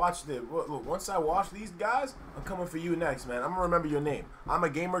 Watch this. Look, once I watch these guys, I'm coming for you next, man. I'm gonna remember your name. I'm a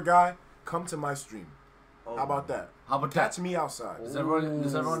gamer guy. Come to my stream. Oh. How about that? How about that? Catch me outside. Is everyone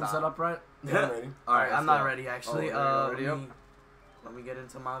Stop. set up right? Yeah, I'm ready. All right, let's I'm not go. ready actually. Oh, ready up? Let me get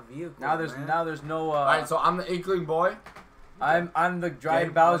into my vehicle. Now there's no. All right, so I'm the Inkling boy. I'm the dry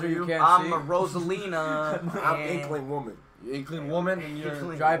Gabe, Bowser what are you you? can't I'm see. a Rosalina. I'm and- Inkling woman. You Inkling woman and you're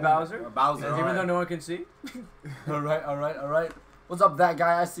Inkling Dry woman. Bowser. Bowser. Even Alright. though no one can see. All right. What's up, that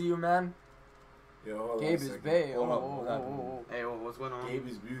guy? I see you, man. Yo, hold on Gabe a is second. bae. Hold up, Oh, what oh, happened? oh, Hey, what's going on? Gabe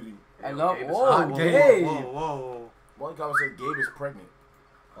is beauty. I Yo, love- Gabe is oh, hot. Whoa, Gabe. Whoa, whoa, whoa. One guy said Gabe is pregnant.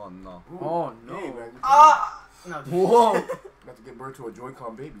 Oh no. Ooh, Oh, no. Gabe, man. Ah! No, Whoa. About to give birth to a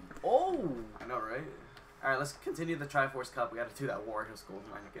Joy-Con baby. Oh. I know, right? All right, let's continue the Triforce Cup. We got to do that Warrior School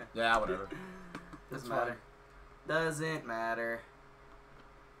line again. Yeah, whatever. Doesn't That's matter. Doesn't matter.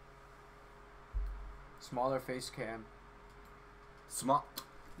 Smaller face cam. Small.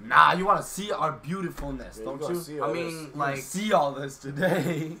 Nah, you want to see our beautifulness, Yeah, don't gotta you? see I all mean, this. You wanna like, see all this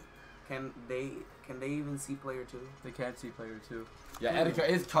today. can they even see player 2? They can't see player 2. Yeah, Etika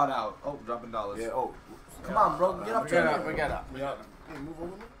is cut out. Oh, dropping dollars. Yeah, oh. Come on, bro. Get up We to get me. up. We get up. Yeah. Hey, move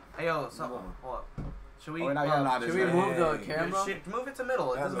over. Hey, yo, so, hold up. Should we? Oh, now you're not Should as we bad. move the Hey, camera? Shit, move it to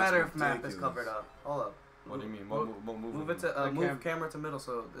middle. It That doesn't looks matter if map is ridiculous. covered up. Hold up. What do you mean? Move it to The move camera to middle,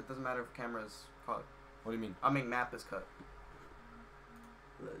 so it doesn't matter if camera is cut. What do you mean? I mean map is cut.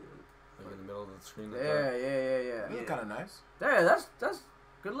 Like in the middle of the screen? Like Yeah, that? yeah. That's kind of nice. There, that's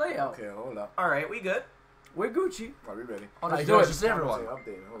good layout. Okay, hold up. All right, we good. We're Gucci. Are we ready? Oh, no, Let's you do do it. it. Just everyone.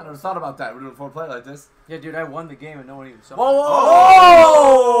 Update. Hold I on. never thought about that. We're doing 4 play like this. Yeah, dude, I won the game and no one even saw. Whoa,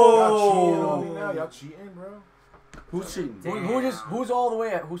 Y'all cheating whoa, on me now? Y'all cheating, bro? Who's cheating? Who's all the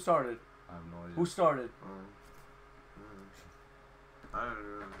way at? Who started? I have no idea. Who started? I don't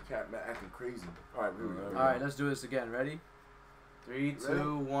know. Cat man acting crazy. All right, here we go. All right, let's do this again. Ready? 3, 2, Ready?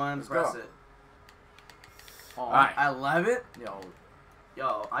 1, Let's press go. it. Oh, Alright. I love it. Yo,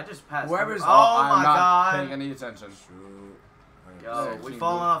 Yo, I just passed. Whoever's- Oh I'm my not god. paying any attention. Shoot. Yo, Yeah, we King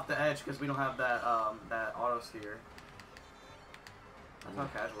falling Blue. off the edge because we don't have that that auto steer. That's how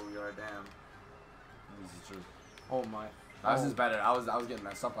casual we are. Damn. This is true. oh my. Ours is better. I was getting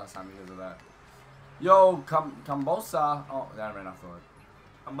messed up last time because of that. Yo, Kambosa. Oh, that ran off the road.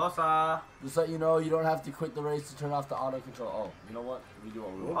 Ambosa. Just let you know, you don't have to quit the race to turn off the auto control. Oh, you know what? We do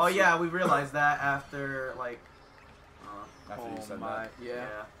what we want. Oh yeah, we realized that after like. After you Oh said my. that. Yeah.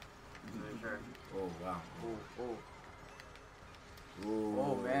 Sure. Oh, wow. Oh, oh. Ooh.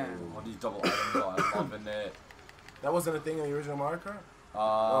 Oh, man. All these double items, oh, I'm loving it. That wasn't a thing in the original Mario Kart?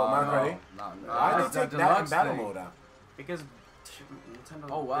 no, Mario Kart 8? not Why that's did they take the that in deluxe battle thing. mode out? Because Nintendo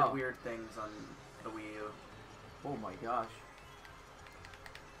Oh, wow. did weird things on the Wii U. Oh my gosh.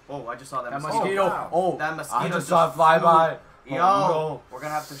 Oh, I just saw that That mosquito. mosquito. wow. Oh. That mosquito I just saw it fly flew. by. Yo, no. we're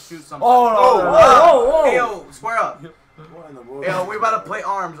gonna have to shoot something. Oh, no, Oh, no, no. whoa, whoa. Hey, yo, square up. What in the world? Yo, we about to play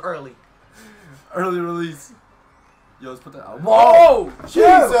arms early. Early release. Yo, let's put that out. Whoa!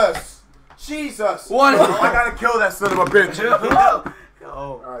 Jesus! Jesus! One. Oh, I gotta kill that son of a bitch. Yo.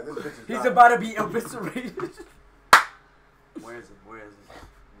 Alright, this bitch is He's dying. about to be eviscerated. Where is it? Where is it?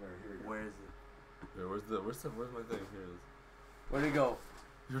 Here we go. Where is it? Here, where's my thing? Here it is. Where'd he go?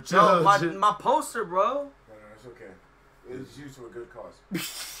 You're Yo, my poster, bro. No, it's okay. It's used to a good cause.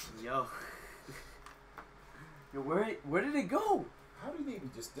 Yo. Yo, where did he go? How did he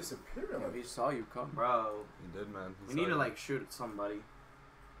just disappear? Yo, he saw you come. Bro. He did, man. We need to like shoot at somebody.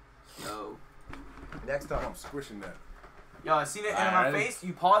 Yo. Next time I'm squishing that. Yo, I seen it in Alright, my ready? face.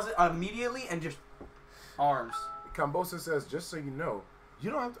 You pause it immediately and just arms. Kambosa says, just so you know,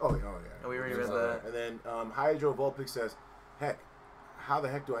 you don't have to. Oh, yeah. Oh, we already read And that. then Hydro Volpic says, heck, how the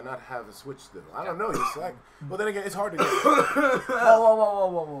heck do I not have a Switch still? I don't know. It's like, well, then again, it's hard to get.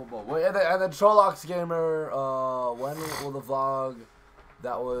 Whoa. Wait, and then Trollocs Gamer, when will the vlog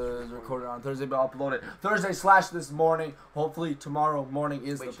that was recorded on Thursday be uploaded? Thursday / this morning. Hopefully tomorrow morning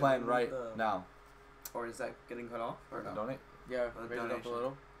is Wait, the should plan we right move the- now. Or is that getting cut off? Or no? Donate. Yeah, A raise it up a donation.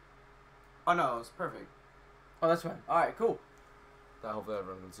 little. Oh no, it's perfect. Oh, that's fine. All right, cool. Hopefully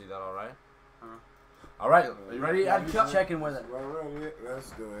everyone can see that all right. Uh-huh. All right, are you ready? Yeah, Ed? I'm just checking with it.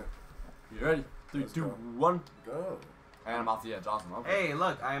 Let's do it. You ready? 3, Let's 2, go. 1. Go. And I'm off the edge. Awesome. Okay. Hey,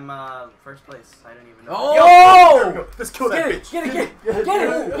 look, I'm first place. I didn't even know. Oh! Let's kill Get that it! bitch. Get it! Get it! Get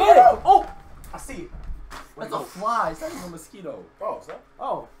it! Get it! Oh! I see it. That's a fly. It's not even a mosquito. Oh, is that?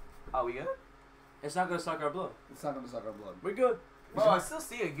 Oh! Are we good? It's not gonna suck our blood. It's not gonna suck our blood. We're good. Bro, I still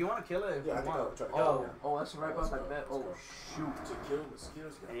see it. You want to kill it if Yeah, I you think want. I'll try to Oh, kill it. oh, that's right by my Let's go, bed. let's Oh, go. shoot. To kill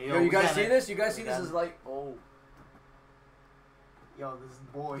mosquitoes. Hey, Yo, you guys got see it. this? You guys see We this? got Is it. like, oh. Yo, this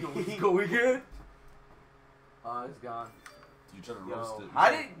boy. Go, we good? Oh, it's gone. You try to roast Yo, it.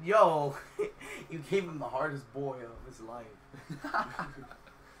 I didn't. Yo, you gave him the hardest boy of his life.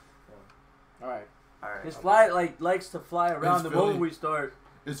 All right. Alright. His fly likes to fly around the Philly. moment we start.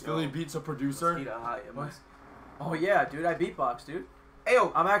 Is Philly Beats a producer? Mosquito high. Oh yeah, dude, I beatbox, dude.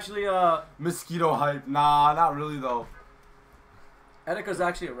 Ayo. I'm actually Mosquito hype. Nah, not really though. Etika's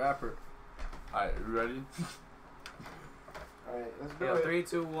actually a rapper. Alright, you ready? Alright, let's do Yo, it. 3,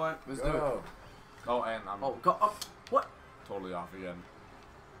 2, 1. Let's do it. Go. Oh, and I'm Oh, go up. What? totally off again.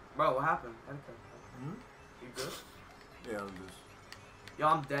 Bro, what happened? Etika. Hmm? You good? Yeah, I'm just Yo,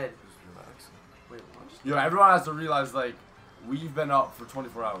 I'm dead. relaxing. Wait, what? Yo, everyone has to realize like we've been up for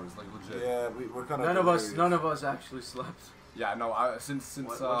 24 hours, like legit. Yeah, we're kind of. None of us actually slept. Yeah, no, since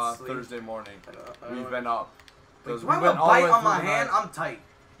What's sleep? Thursday morning, I we've don't been know. up. Wait, 'Cause do we I have went a all the bite way on through my the hand? night. I'm tight.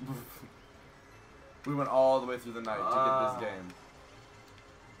 We went all the way through the night to get this game.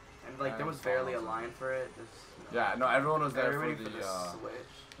 And like there was barely a line for it. Just, you know, Yeah, no, everyone was there everybody for the Switch.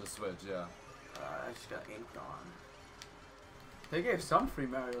 the Switch. Yeah. I just got inked on. They gave some free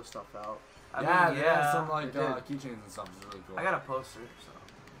Mario stuff out. I yeah, mean, they had some they like did. keychains and stuff. It's really cool. I got a poster, so.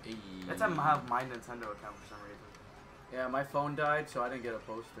 Hey. That time I have my Nintendo account for some reason. Yeah, my phone died, so I didn't get a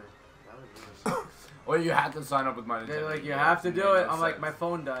poster. That was weird. Well, you have to sign up with my Nintendo. They're like, you Yeah, have to it do made it. no I'm like, sense. my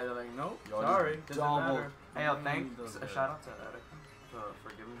phone died. They're like, nope, Yo, sorry, just doesn't double- matter. Hey, yo, thanks. Does A it. shout out to Etika for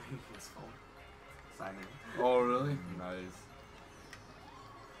giving me his phone. Signing. Oh, really? Nice.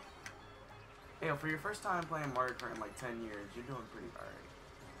 Hey, yo, for your first time playing Mario Kart in like 10 years, you're doing pretty alright.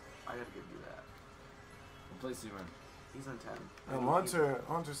 I gotta give you that. What place you in? He's in 10.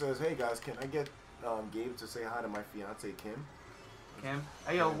 Hunter says, "Hey guys, can I get Gabe to say hi to my fiance Kim?" Kim?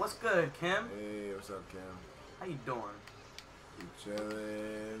 Hey, yo, what's good, Kim? Hey, what's up, Kim? How you doing? We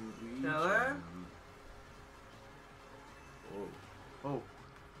chillin'. We Chillin'? Whoa. Oh,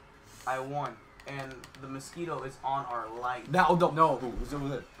 I won. And the mosquito is on our light. No, no, No. Who? Who's over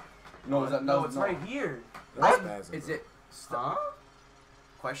there? No, is that no, no? it's no. right here. That's what? spasm, Is bro. it? Huh?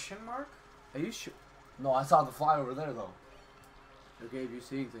 Question mark? Are you sure? No, I saw the fly over there though. Okay, you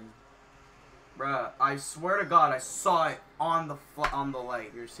seeing things. Bruh, I swear to God, I saw it on the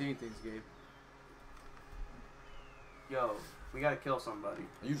light. You're seeing things, Gabe. Yo, we gotta kill somebody.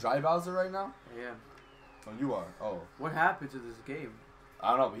 Are you dry Bowser right now? I am. Oh, you are. Oh, What happened to this game?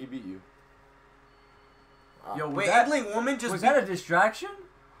 I don't know, but he beat you. Yo, Wait, that, Inkling Woman just was beat, that a distraction?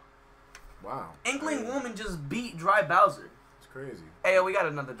 Wow. Inkling Yeah, Woman just beat Dry Bowser. It's crazy. Hey, yo, we got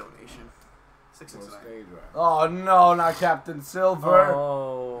another donation. Well, 669. stay dry. Oh no, not Captain Silver.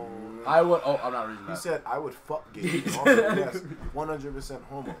 Oh. I would. Oh, I'm not reading He that. said, "I would fuck Gabe." Also, yes, 100%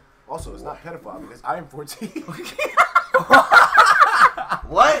 homo. Also, it's not pedophile because I am 14.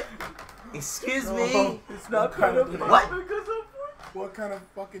 What? Excuse me? It's not kind of What? What kind of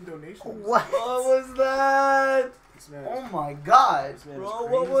fucking donation? What? was that? This man Oh is, my God. this man Bro,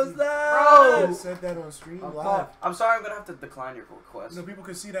 is what was crazy. that? He said that on stream I'm live. fucked. I'm sorry, I'm gonna have to decline your request. You know, people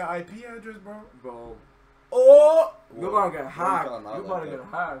can see that IP address, bro. Bro. Oh! You about to get Whoa, hacked. don't call him You out about like to that.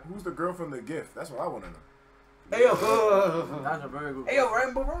 get hacked. Who's the girl from the gift? That's what I want to know. Hey, yo. That's a very good Hey, yo,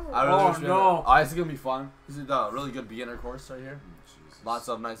 Rainbow Road. I really Oh, wish we had no. that. Oh, it's gonna be fun. This is a really good beginner course right here. Jesus. Lots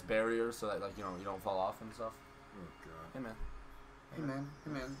of nice barriers so that like you don't fall off and stuff. Oh god. Hey man, Hey, man.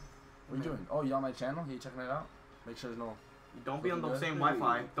 Hey, man. what are you doing? Oh, you on my channel? You checking it out? Make sure there's no. Don't be on the Good. same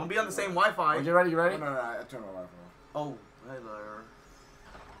Wi-Fi. Don't be on the same Oh, Wi-Fi. you ready? You ready? No, I turned my life off. Oh, hey there.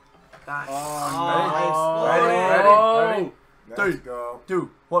 God. Oh, I Ready? exploded. Ready? Ready? Let's Three. go. Two.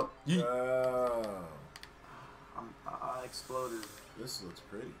 What? Yeet. I exploded. This looks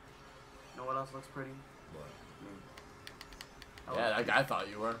pretty. You know what else looks pretty? What? Me. Yeah, that guy thought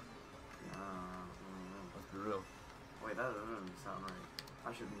you were. Yeah, Let's be real. wait, that doesn't sound right.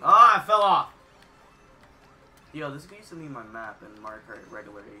 I should. Ah, I fell off. Yo, this used to be my map in Mario Kart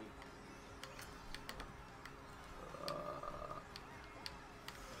regular E.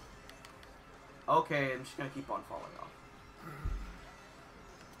 Okay, I'm just gonna keep on falling off.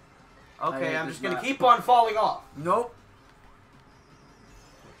 Okay, hate I'm this just gonna map. keep on falling off. Nope.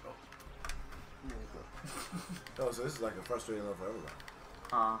 Oh, so this is like a frustrating level for everybody.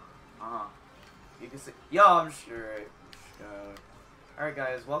 You can see. Yo, I'm sure. Alright,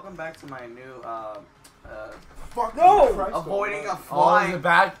 guys, welcome back to my new Fuck No! Christ, avoiding a Oh, fly. is it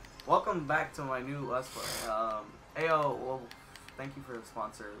back? Welcome back to my new Let's Play. Ayo, well, thank you for the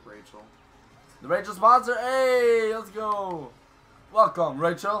sponsor, Rachel. The Rachel sponsor. Hey, let's go. Welcome,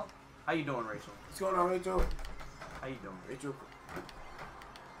 Rachel. How you doing, Rachel? What's going on, Rachel? How you doing? Rachel.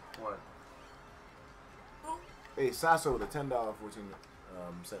 What? Hey, Sasso with a $10 14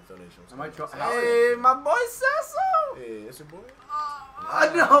 cent donation. What's Am I going on? Hey, my boy Sasso. Hey, it's your boy.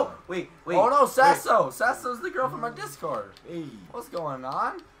 No! Wait. Oh no, Sasso. Sasso's the girl from my Discord. Hey. What's going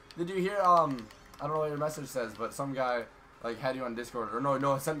on? Did you hear? I don't know what your message says, but some guy like had you on Discord or no,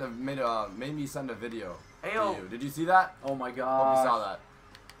 made me send a video to Ayo. you. Did you see that? Oh my Hope you god. saw that.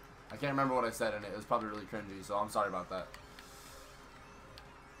 I can't remember what I said in it. It was probably really cringy, so I'm sorry about that.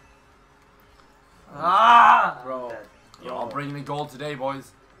 Ah, Bro. I'm dead. Yo, I'm bringing in gold today,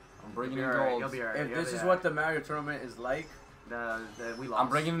 boys. I'm bringing in gold. You'll be alright. If this is what the Mario tournament is like, we lost. I'm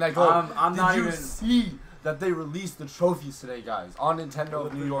bringing in that gold. I'm not Did you even. see that they released the trophies today, guys, on Nintendo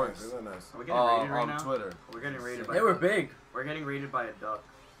of New York? Really nice. Are we getting rated right on now? Twitter. We're getting rated by. They were big. We're getting rated by a duck.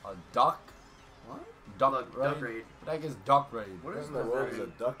 A duck? What? Duck Look, raid? duck raid. What the heck is duck raid? What is What in the this? world is a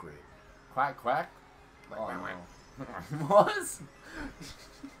duck raid? Quack quack? Like, Oh, whack, no. What?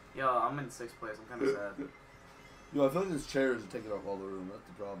 Yo, I'm in 6th place. I'm kind of sad. Yo, I feel like this chair is taking up all the room. That's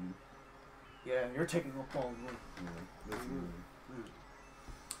the problem. Yeah, you're taking up all the room.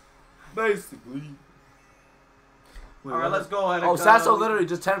 Basically. All right, let's go ahead. Oh, Sasso literally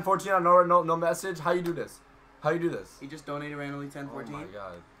just 1014 on no message. How you do this? How you do this? He just donated randomly 1014. Oh my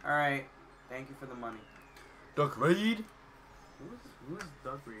god. All right, thank you for the money. Duck raid? Who is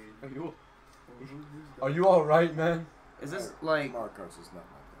Duck Reed? Are you alright, man? Is this like? Mario Kart's just not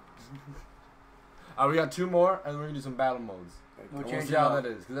my thing. Alright, we got 2 more, and we're gonna do some battle modes. Thank We'll you. We'll change see it how up. that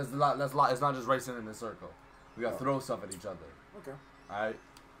is, because that's a lot. It's not just racing in a circle. We got to Oh. throw stuff at each other. Okay. Alright?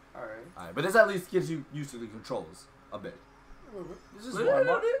 All right. Alright, but this at least gets you used to the controls a bit. A little bit. This is warm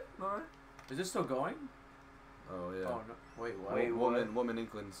up. Alright. Is this still going? Oh, yeah. Oh no. Wait, what? Wait. Woman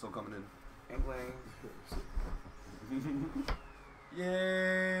Inkling still coming in. Inkling.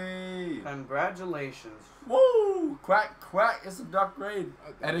 Yay! Congratulations. Woo! Quack, quack, it's a duck raid.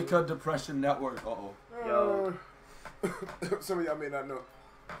 Etika Depression Network. Uh-oh. Yo. Some of y'all may not know.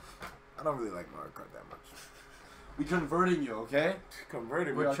 I don't really like Mario Kart that much. We converting you, okay?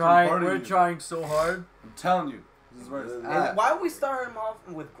 Converted me. We're We're trying- trying. converting We're you. trying so hard. I'm telling you. This is where it's And at. why would we start him off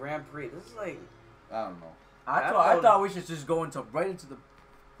with Grand Prix? This is like. I don't know. I thought we should just go into right into the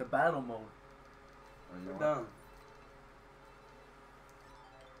battle mode. Oh, you know We're what? done.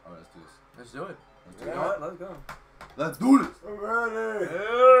 Oh, let's do this. Let's do it. Let's do You it. know what? Let's go. Let's do this.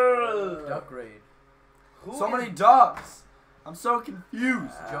 Ready. Duck raid. Who So is- many ducks. I'm so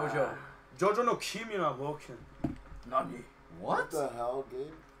confused. Jojo. Jojo no Kimi na Woken. Nani. What? What the hell,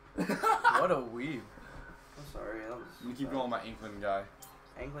 Gabe? What a weave. I'm sorry. That was. Let me keep going with my Inkling guy.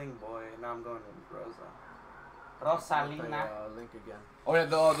 Angling boy. Now I'm going with Rosa. With the, Rosalina. link again. Oh yeah,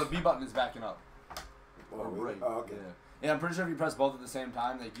 the B button is backing up. Oh, Or really? right. Oh, okay. Yeah. Yeah, I'm pretty sure if you press both at the same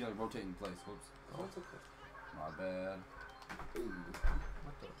time, they you like rotate in place. Whoops. Oh, it's okay. My bad. Ooh.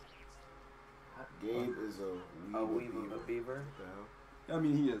 What the? Gabe is a A weaver. weaver, a beaver. What the hell? I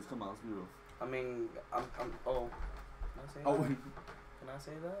mean, he is. Come on, let's be real. I mean, I'm. Oh. Can I say Oh, that? Can I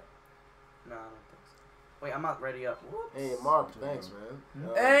say that? No, I don't think so. Wait, I'm not ready up. Whoops. Hey, Mark, thanks, man.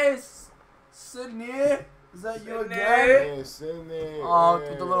 hey, Sydney, is that you Sydney. again? Hey, Sydney. Oh, hey.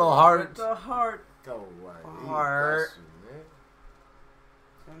 with the little heart. With the heart. Kawaii. Heart.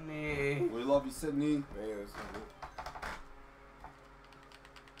 That's Sydney. We love you, Sydney. it, man. Yeah, Sydney.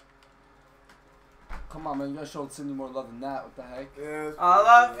 Come on, man. You gotta show Sydney more love than that. What the heck? Yes, I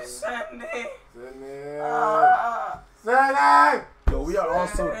love you, Sydney. Sydney. Ah, Sydney! Yo, we are all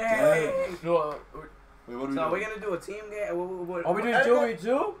so dead. No, Wait, what are we So are we doing? gonna do a team game? are we doing Joey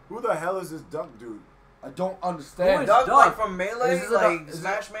too? Who the hell is this duck dude? I don't Who understand. is Duck, Duck? like from Melee, Is this like is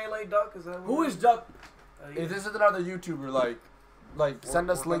Smash Melee Duck. Is that Who is Duck? If this is another YouTuber, like send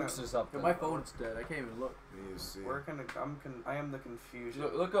us we're links gonna- or something. My phone's dead. I can't even look. Let me see. I am the confusion.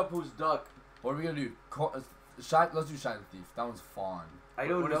 Look up who's Duck. What are we gonna do? Let's do Shine Thief. That one's fun. I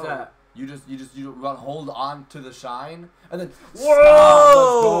don't What know. is that? You gotta hold on to the shine and then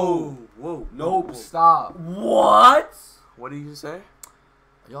Whoa! Whoa! Nope, stop. What? What did you say?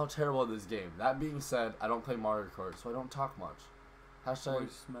 Y'all terrible at this game. That being said, I don't play Mario Kart, so I don't talk much. Hashtag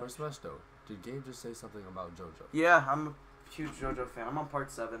Voice First Resto. Did Gabe just say something about JoJo? Yeah, I'm a huge JoJo fan. I'm on part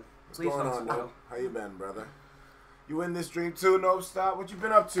 7. What's Please going don't on, spoil. dude? How you been, brother? You in this dream too? No stop. What you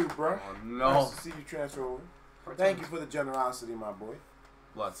been up to, bro? Oh Nice to see you transfer over. Part Thank 7. you for the generosity, my boy.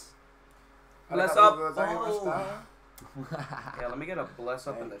 Let's. Bless up. Yeah, let me get a bless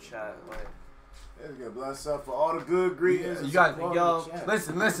up in the chat. Wait. Let's get bless up for all the good greetings. You and guys- support yo, in the chat.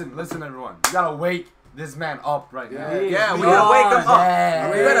 Listen, everyone. You gotta wake this man up right now. Yeah, we Come gotta wake him on, up.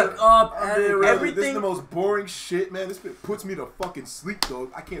 man. We Wake gotta up I'm being and real. This is everything- the most boring shit, man. This puts me to fucking sleep, though.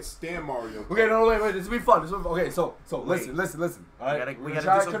 I can't stand Mario. Okay, no, wait. This will be fun. Okay, so Wait. listen. All right, We we're gotta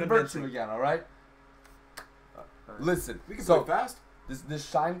trying do to some convert convincing. you again. All right. Listen. We can So play fast. this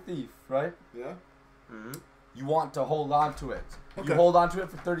Shine Thief, right? Yeah. Mhm. You want to hold on to it. Okay. You hold on to it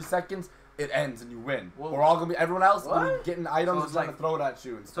for 30 seconds. it ends and you win. Whoa. We're all gonna be everyone else What? gonna be getting items So and it's trying like- to throw it at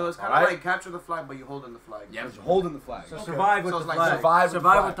you. And So stuff, it's kind of alright? like capture the flag, but you holding the flag. Yeah, but you're holding the flag. So Okay. survive with So the it's like flag. survive with the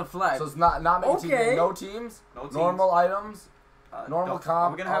Survive flag. with the flag. So it's not many Okay. teams, no teams, No teams. normal items, normal Are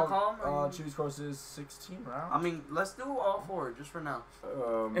comp. we gonna have calm? Choose courses 16 rounds. I mean, let's do all 4 just for now.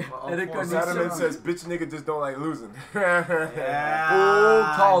 Um, Well, all Etika 4. needs Saturday some- says, "Bitch, nigga just don't like losing."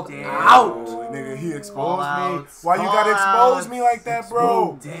 Yeah. called damn. out. Oh, nigga, he exposed Call me. outs. Why you gotta Call expose me like that,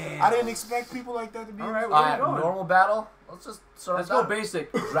 bro? Damn. I didn't expect people like that to be. All right, All where right, are we going? normal battle. Let's just start. Let's go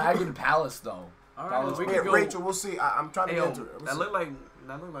basic. Dragon Palace though. All That right, was we Yeah, can go. Rachel, we'll see. I'm trying to Hey, get yo, into it. We'll that see. looked like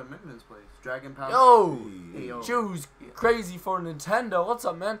Midman's place. Dragon Palace. Yo, Hey, yo. choose crazy for Nintendo. What's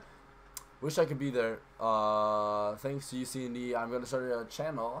up, man? Wish I could be there. Thanks to UCND, I'm gonna start a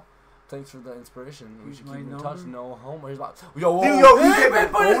channel. Thanks for the inspiration. We Here's should my keep in number. touch. No home. Here's my yo. Whoa. Yo, you Hey, get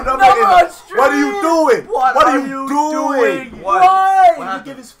man, my put his phone number number in on the- What are you stream. doing? What are you doing? What? Why? What You happened?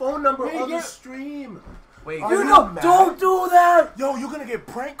 give his phone number You on the get- stream. Wait, Are You you know, mad? don't do that. Yo, you're gonna get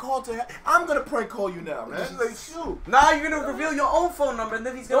prank called to. I'm gonna prank call you now, man. Like, shoot. Nah, you're gonna reveal your own phone number and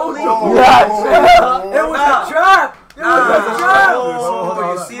then he's gonna Don't leave. do Yeah, It was Nah. a trap. It Nah. was a trap.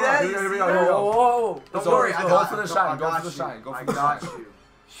 Oh, you see that? Here You we see go, that? here we go. Whoa. Don't So, worry, go I got for the I shine, go got for the you. shine, go for I the got shine. you.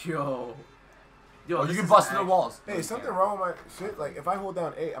 Yo. Yo, Oh, this you can is bust through the act- walls. Hey, something wrong with my shit? Like, if I hold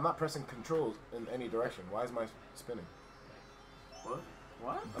down A, I'm not pressing controls in any direction. Why is my spinning? What?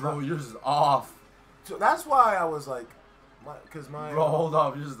 What? Bro, yours is off. So that's why I was like, because my. Bro, hold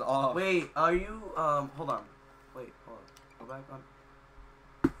up, yours is off. Wait, are you hold on. Wait, hold on. Go back on.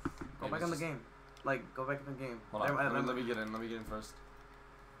 Go back on the game. Like, go back in the game. Hold on, There- let me get in. Let me get in first.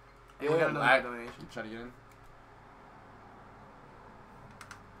 Hey, we got another Alright. donation. You try to get in.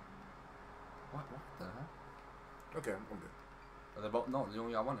 What the heck? Okay, I'm good. Are they both? No, you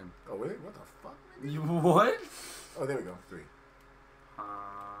only got one in. Oh, wait, what the fuck? You what? Oh, there we go. 3.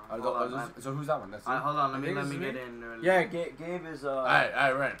 Hold on, So who's that one? That's you? hold on, let think me it's get me. in. Yeah, Gabe is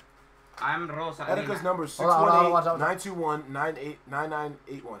Alright, right. I'm Rosa. Etika's number is Hold on, watch out.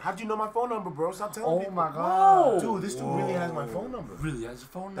 618-921-9981. How'd you know my phone number, bro? Stop telling Oh people. my god. Dude, this dude really has my phone number. Really has your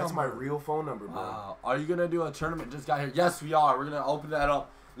phone number. That's my real phone number, bro. Wow. Are you gonna do a tournament? Just got here. Yes, we are. We're gonna open that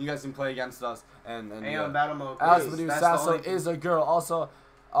up. You guys can play against us and Hey, on battle mode. Alex please. Badu That's the Sasso only- is a girl.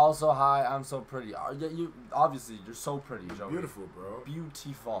 Also, hi. I'm so pretty. You obviously you're so pretty, Joey. Beautiful, bro.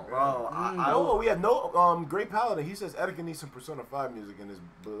 Beautiful. Bro, I Oh, we have no Great Paladin. He says Etika needs some Persona 5 music in his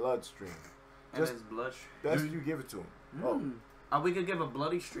bloodstream. and Just his blush. best you give it to him. Mm. We could give a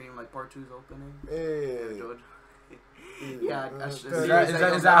bloody stream like part 2's opening. Hey. George. Yeah, Uh, that's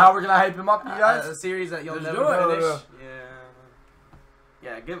Is that how we're gonna hype him up, you guys? A series that you'll Let's never do it. finish.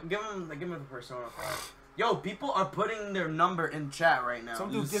 Yeah. Give him the Persona 5. Yo, people are putting their number in chat right now.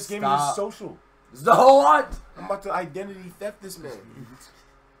 Some You dude just gave me his stop. social. The what? I'm about to identity theft this man.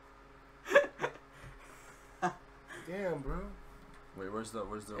 Damn, bro. Wait, where's the?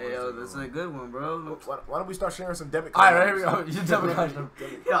 Hey, yo, this is a good one, bro. Why don't we start sharing some debit All cards? right, here we go. You tell me.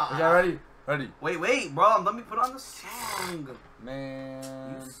 Yeah. Okay, ready. Wait, bro. Let me put on the song.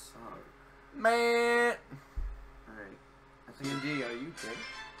 Man. You suck. Man. Alright. CMD, are you kidding?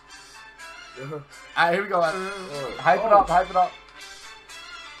 Alright, here we go. Hype it up.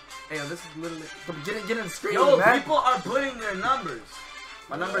 Hey, yo, this is literally. Get in the screen, Yo, man. people are putting their numbers.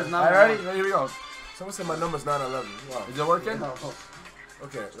 My number is not. Alright, ready? Here we go. Someone said my number's 911. Wow. Is it working?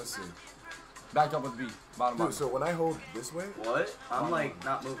 Okay, let's see. Back up with B. Bottom Dude, up. so when I hold this way, What? I'm like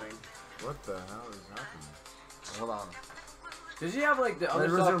not moving. what the hell is happening? Hold on. Does he have like the other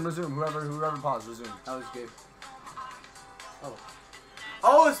Resume. Whoever paused, resume. That was Gabe.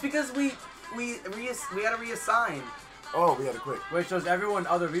 Oh, it's because we had to reassign. Oh, we had to quit. Wait, so is everyone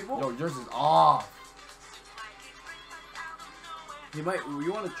other people? Yo, yours is off. You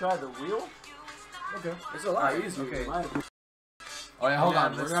want to try the wheel? Okay. It's a lot Alright, easier. okay. in my opinion. Oh yeah, hold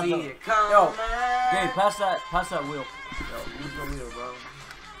on. Let's We're gonna see have to. it come. Yo, Gabe, pass that wheel. Yo, use the wheel, bro.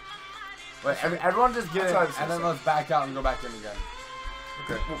 Wait, everyone just get I'll try in, this and then one. let's back out and go back in again.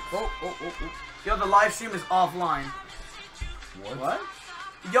 Okay. Oh. Yo, the live stream is offline. What?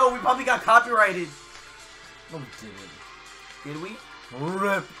 Yo, we probably got copyrighted. No, we didn't. Did we?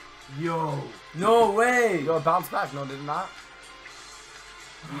 Rip. Yo. No way. Yo, it bounced back. No, did it not?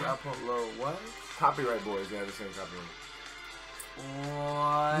 We upload low. What? Copyright boys, they have the same copyright.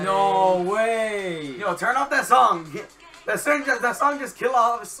 What? No way. Yo, turn off that song. That song just killed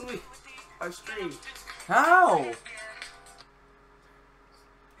all of our stream. How?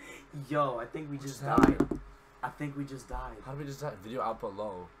 Yo, I think we just What died. happened? I think we just died. How did we just have video output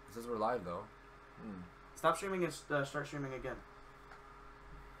low? It says we're live though. Stop streaming and start streaming again.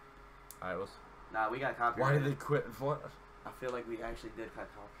 Alright, let's. Nah, we got Why copyrighted. did they quit? What? I feel like we actually did cut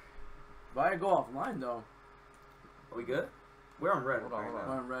copyright. Why I go offline though? Are we good? We're on red. Hold on, right hold now.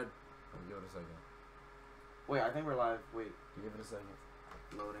 We're on red. Give it a second. Wait, I think we're live. Wait, Give it a second.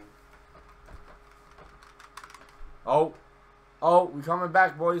 loading. Oh, we coming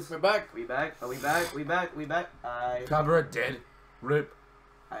back, boys. We're back. We back? Are we back? We back? We back? Copyright dead. Rip.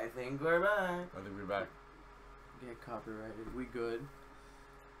 I think we're back. I think we're back. Get copyrighted. We good.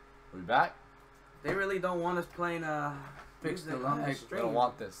 We back? They really don't want us playing Fix the music on the lag. I stream. don't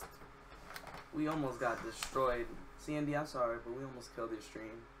want this. We almost got destroyed. CND, I'm sorry, but we almost killed your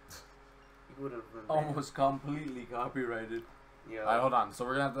stream. You would have been Almost completely copyrighted. Yeah. Alright, hold on. So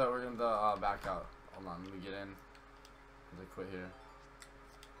we're gonna have to back out. Hold on, let me get in. Let me quit here.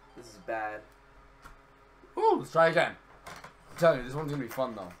 This is bad. Woo! Let's try again. I'm telling you, this one's gonna be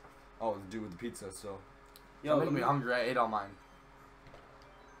fun though. Oh, it's due with the pizza, so. Yo, Make me hungry. I ate all mine.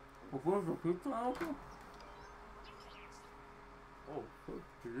 Where's the pizza open? Oh, fuck,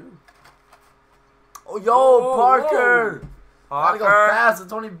 you do. Oh, yo, Parker! Gotta go fast.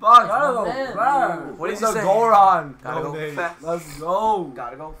 It's $20. Gotta go man. fast. What did What's he the say? Goron? Gotta go Donate. fast. Let's go.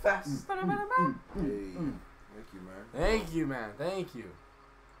 Gotta go fast. Hey, thank you, man. Thank you, man. Thank you.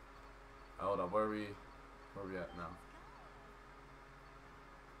 Hold up. Where are we at now?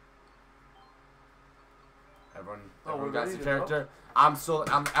 Everyone we're got ready the to character. I'm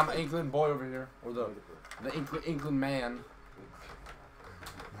an England boy over here, or the England man.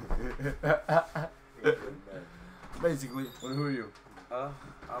 Basically, who are you?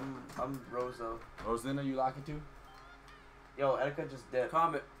 I'm Roso. Roslyn, are you lucky too? Yo, Etika just dipped.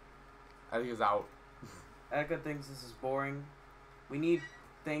 Comment. I think it's out. Etika thinks this is boring. We need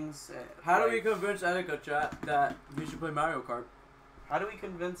things. How do we like- convince Etika chat that we should play Mario Kart? How do we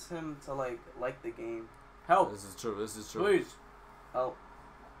convince him to like the game? Help, This is true. This is true. please. Oh,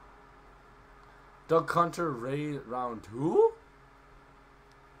 Duck Hunter raid round 2?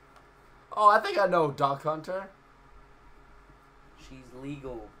 Oh, I think I know Duck Hunter. she's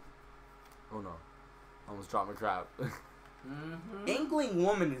legal. Oh no, almost dropped my crap. Mm-hmm. Angling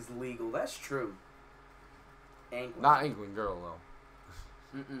woman is legal. That's true. Angling. Not England girl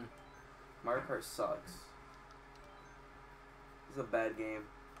though. Mm-mm. Mario Kart sucks. This is a bad game.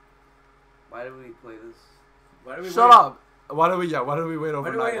 Why did we play this? Why do we Shut wait? up. Why do we wait do we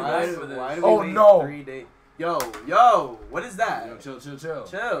overnight? wait? Why, Why do why we do we Oh, wait no. 3 days? Yo, what is that? Yo, chill.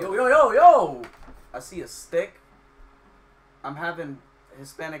 Chill. Yo! I see a stick. I'm having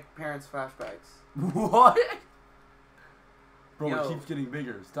Hispanic parents flashbacks. What? Bro, Yo. it keeps getting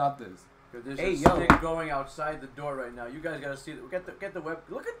bigger. Stop this. There's Hey, a yo. stick going outside the door right now. You guys gotta see it. Get the web.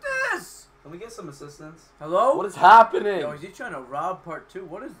 Look at this. Can we get some assistance? Hello? What is happening? Yo, is he trying to rob part 2?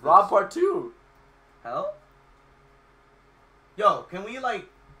 What is this? Rob part 2. Hell? Yo, can we like...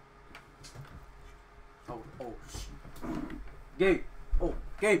 Oh, shit. Gabe. Oh,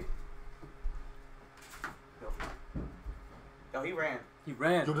 Gabe. Yo, he ran. He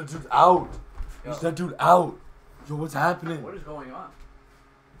ran. Yo, that dude's out. Yo. That dude out. Yo, what's happening? What is going on?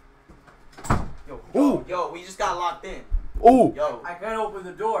 Yo, we just got locked in. Oh. Yo, I can't open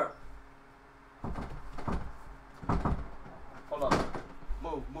the door. hold on.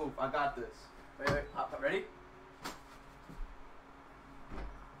 Move. I got this. Wait. Ready?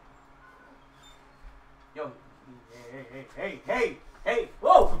 Yo. Hey.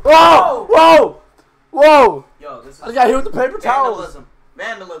 Whoa! Yo, this is I got hit with the paper towels.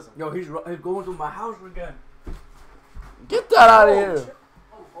 Vandalism. Yo, he's going through my house again. Get that out of here.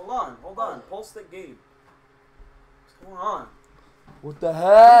 Oh, hold on. Pulse stick Gabe. What's going on? What the What's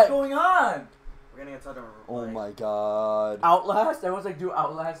heck? going on? We're gonna get touched. Oh my god. Outlast? Everyone's like, do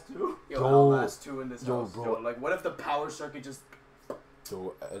Outlast too? Yo, Yo. Outlast 2 in this Yo, house. bro. Yo, like, what if the power circuit just...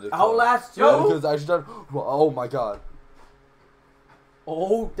 So, Outlast 2? Because I actually done. Oh my god.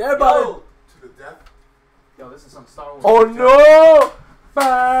 Oh, they're about To the death. Yo, this is some Star Wars. Oh no!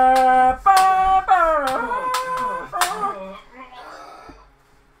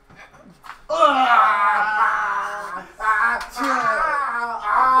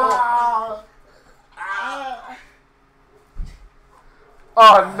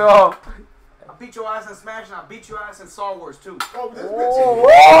 Oh no! I beat your ass in Smash and I beat your ass in Star Wars too. Oh, this bitch.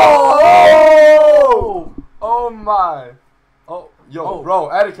 Oh! Oh my! Oh, yo, Oh. bro,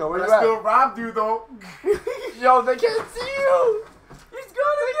 Etika, where I you at? still robbed you though. Yo, they can't see you! He's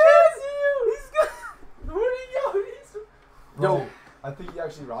gonna kiss you! He's gonna... Where'd he go? Bro, Yo. I think he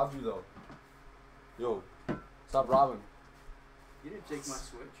actually robbed you though. Yo, stop robbing. You didn't take my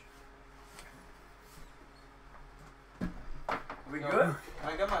Switch. We Yo, good? Can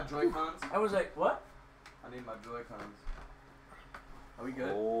I get my Joy-Cons? I was like, what? I need my Joy-Cons. Are we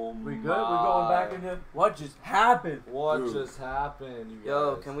good? Oh We good? We're going back into what just happened? What Dude. just happened, you guys?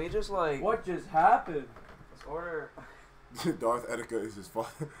 Yo, can we just like What just happened? let's order? Darth Etika is his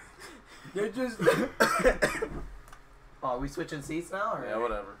father. They just Oh, are we switching seats now? Or? Yeah,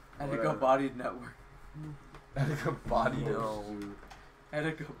 whatever. Etika Bodied Network. Etika body. No.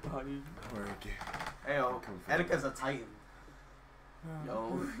 Etika Bodied. Hey, yo, Etika's a titan.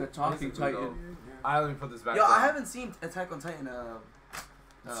 Yo, The talking Basically, titan. Let me put this back. yo, down. I haven't seen Attack on Titan.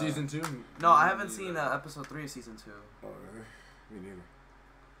 Season 2? No, I haven't seen episode 3 of season 2. Oh, really? Me neither.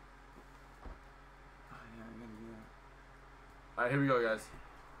 Oh, yeah. Alright, here we go, guys.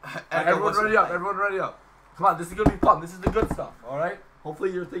 Etika Everyone wants to ready up. fight. Everyone ready up. Come on, this is gonna be fun. This is the good stuff. All right.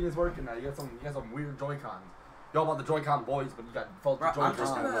 Hopefully your thing is working now. You got some weird Joy-Cons. Y'all about the Joy-Con boys, but you got faulty Bro, I'm Joy-Cons.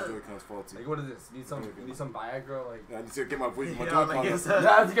 just gonna- My Joy-Con's faulty. Like, what is this? You need some Viagra, like. I need to get my voice, my Yeah, Joy-Con. like up. it's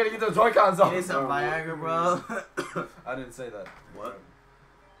Yeah, you gotta get those Joy-Cons You off. need some Viagra, bro. I didn't say that. What?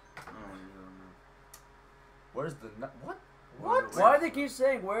 Where's the what? What? Why do they keep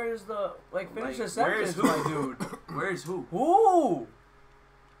saying where's the finish the Where's sentence, who? my dude? Where's who? Who?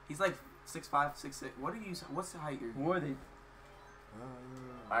 He's like 6'5", 6'6". What are you? What's the height you're? Who are they?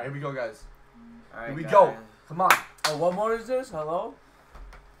 All right, here we go, guys. All right, Here we guys. go. Come on, Oh, what mode is this? Hello?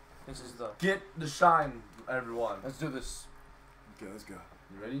 This is the. get the shine, everyone. Let's do this. Okay, let's go.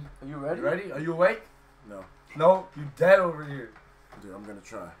 You ready? Are you ready? You ready? Are you awake? No. No, you dead over here. Dude, I'm gonna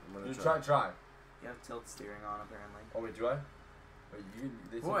try. You try. You have tilt steering on apparently. Oh wait, do I? Wait,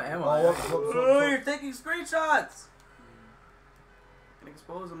 they Who said- am oh, I? Oh, you're taking screenshots. Can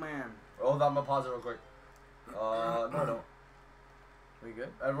expose a man. Hold on, I'm gonna pause it real quick. No. We good?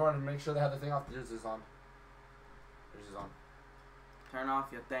 Everyone, make sure they have the thing off. Yours is on. Yours is on. Turn off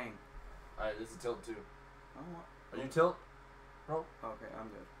your thing. Alright, this is tilt too. Oh, Are you tilt? okay, I'm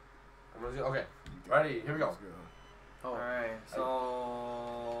good. Everyone's good? Okay. Ready, here we go. Let's go. Oh, All right,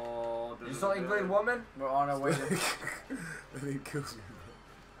 so. You saw England woman? we're on our way to. That thing kills me,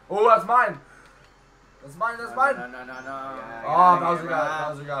 Oh, that's mine. That's mine. No. Yeah. Oh, Bowser got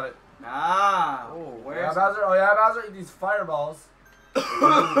it. Bowser got it. Nah. Oh, Yeah, Where's? Bowser. Oh yeah, Bowser. Eat these fireballs.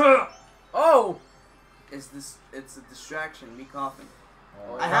 Oh! Is this? It's a distraction. Me coughing.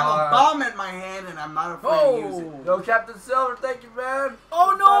 Oh, I have a bomb in my hand and I'm not afraid to use it. Oh! Yo, Captain Silver, thank you, man.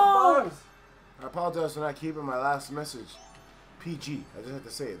 Oh no! $5. I apologize for not keeping my last message PG. I just had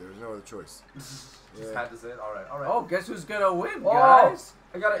to say it. There was no other choice. Just had to say it. All right. Oh, guess who's gonna win, Oh, guys?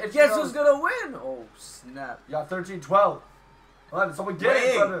 I got it. Guess who's gonna win? Oh, snap. You got 13-12. Well, someone get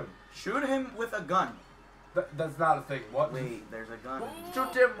it from him. Shoot him with a gun. That's not a thing. What? Wait, there's a gun.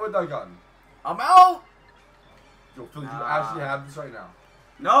 Shoot him with a gun. I'm out! Yo, Phil, you Nah. actually have this right now.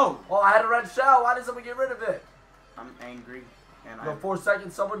 No. Oh, I had a red shell. Why did someone get rid of it? I'm angry, and Yo, I'm. 4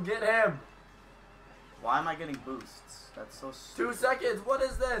 seconds. Someone get him. Why am I getting boosts? That's so 2 stupid. seconds. What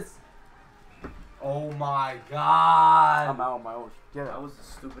is this? Oh my god. I'm out on my own. Get That out. was the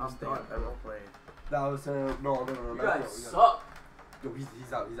stupidest I'm thing done, I've ever bro. played. That was terrible. No. You we guys got suck. Yo,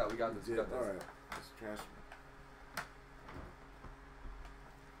 he's out. We got this. We got this. Alright. Let's trash me.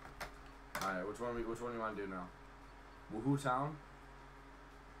 Alright, which one do you want to do now? Woohoo Town?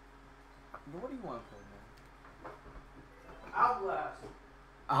 What do you want to play, man? Outlast.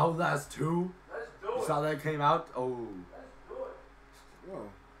 Outlast 2? Let's do You it. saw that came out? Oh. Let's do it. Whoa.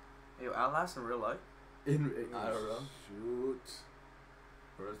 Hey, yo, Outlast in real life? I don't know. Shoot.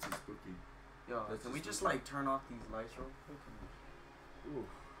 Or is it spooky? Yo, That's can we just just stupid. like turn off these lights real quick? Ooh.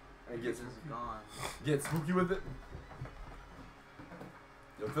 And This get is gone. Get spooky with it.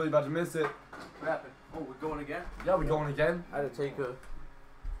 Yo, Philly about to miss it. What happened? Oh, we're going again? Yeah, we going again? I had to take a.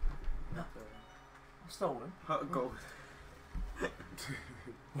 Stolen. Go.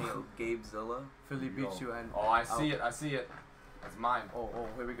 Yo, Gabezilla. Philly beats you and. Oh, I see it. That's mine. Oh,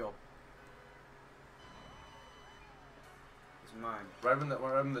 here we go. It's mine.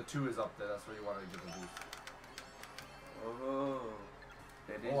 Wherever the 2 is up there, that's where you want to get the boost. Oh.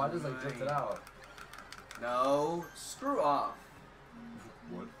 That is Oh, I just like drifted mine. out. No. Screw off.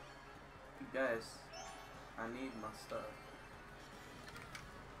 What? You guys, I need my stuff.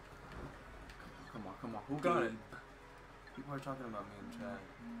 Come on. Who got it? People are talking about me in chat.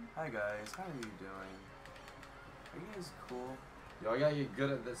 Hi guys, how are you doing? Are you guys cool? Yo, I gotta get good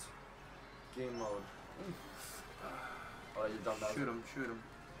at this game mode. Oh, you jumped out. Shoot him.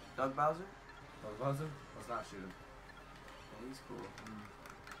 Doug Bowser? Doug Bowser? Let's not shoot him. Yeah, he's cool.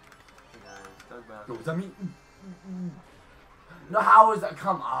 Hey guys, Doug Bowser. Yo, is that me? No, how is that?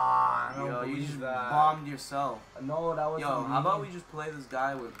 Come on. I don't Yo, you believe just that. bombed yourself. No, that was Yo, how about we just play this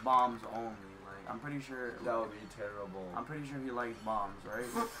guy with bombs only? Like, I'm pretty sure. That would be terrible. I'm pretty sure he likes bombs, right?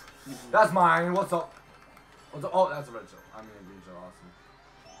 That's mine. What's up? Oh, that's a red shell. I mean a green shell. Awesome.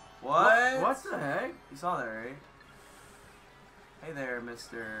 What? What the heck? You saw that, right? Hey there,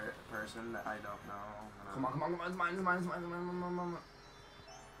 Mr. Person that I don't know. Come on, come on, come on. It's mine, it's mine, it's mine, it's mine, it's mine.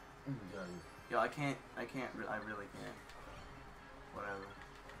 Yo, I really can't. Whatever.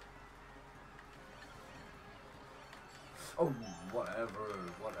 Oh, whatever,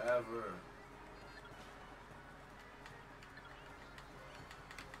 whatever.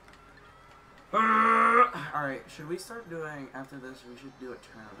 Alright, should we start doing, after this, we should do a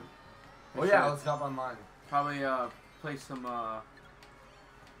tournament. Oh yeah, let's hop online. Probably play some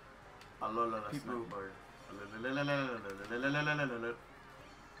people.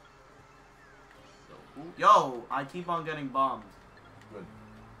 Yo, I keep on getting bombed. Good.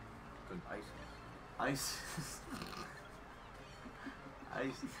 Good. Ice.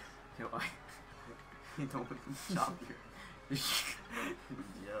 Ice. Yo, You don't stop here.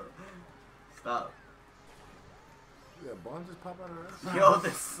 Yo. Stop. Yeah, bombs just pop out of her. Yo,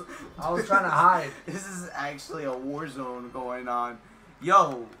 this. I was trying to hide. This is actually a war zone going on.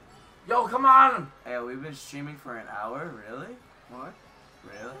 Yo. Yo, come on! Hey, we've been streaming for an hour? Really? What?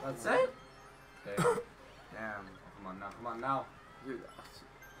 Really? That's it? Okay. Damn. Come on now, come on now. Dude,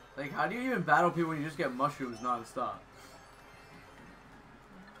 like, how do you even battle people when you just get mushrooms non-stop?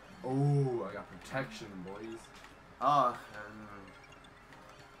 Oh, I got protection, boys. Oh.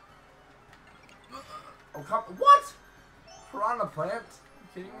 Oh, come. What? Piranha plant?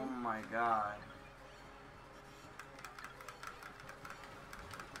 You kidding Oh me? my god.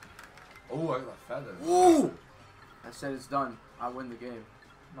 Oh, I got a feather. Ooh! I said it's done. I win the game.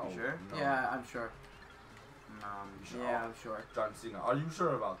 No, You sure? No. Yeah, I'm sure. You sure? Yeah, I'm sure. John Cena. Are you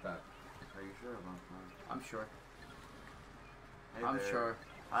sure about that? Are you sure about that? I'm sure. Hey I'm there. sure.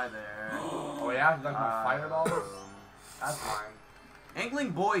 Hi there. Oh yeah? You like my fireballs? Um, That's fine.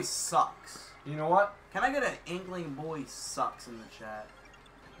 Angling boy sucks. You know what? Can I get an Angling boy sucks in the chat?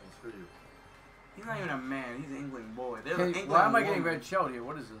 It's for you. He's not even a man. He's an Angling boy. They're Okay, an Angling why am I getting woman. red shelled here?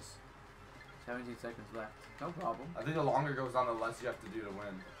 What is this? 17 seconds left. No problem. I think the longer it goes on, the less you have to do to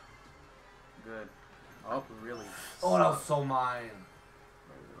win. Good. Oh, really? Oh, that was so mine.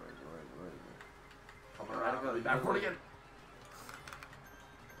 Come Alright, around. go. I'll be back for it again.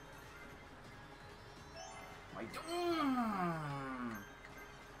 My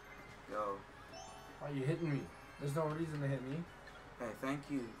Yo. Why are you hitting me? There's no reason to hit me. Hey, thank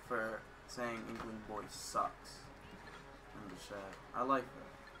you for saying Angling boy sucks in the chat. I like that.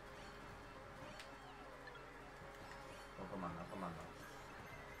 Oh, come on now, come on now.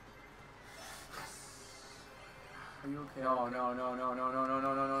 Are you okay? No, no, no, no, no, no, no,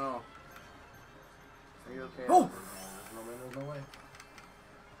 no, no, no. Are you okay? Oh! There's no way, there's no way.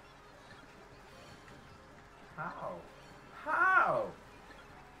 How? How?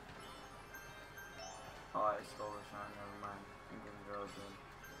 Oh, I stole the shine. Never mind. Angling girls in.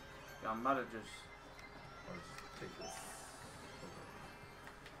 Yeah, I'm about to just. Or just take this.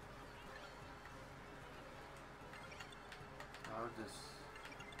 How is this?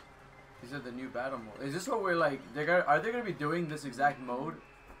 These are the new battle mode. Is this what we're like? Are they gonna be doing this exact mode?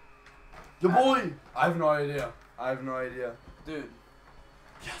 The boy! I have no idea. I have no idea. Dude,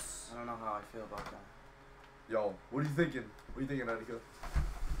 Yes! I don't know how I feel about that. Yo, what are you thinking? What are you thinking, Etika?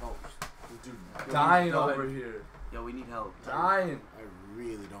 Oh, Dude, Yo, dying go over ahead. here. yo, we need help. Dying. I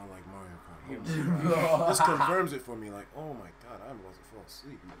really don't like Mario Kart. This confirms it for me. Like, oh my god, I'm about to fall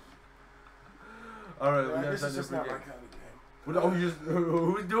asleep. Alright, we Yeah, gotta this start is this just not again. my kind of game. What, oh, you just,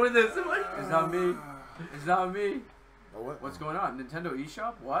 who's doing this? It's not me. It's not me. Oh, what? What's going on? Nintendo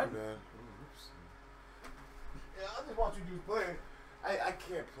eShop? What? Man. Oops. Yeah, I just watch you dudes play. I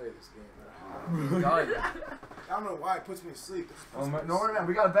can't play this game, man. God. I don't know why it puts me to sleep. It just Oh, puts me my, to no, sleep. man,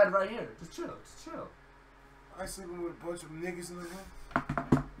 we got a bed right here. Just chill, just chill. I sleeping with a bunch of niggas in the room.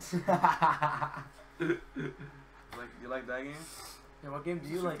 You like that game? Yeah, what game do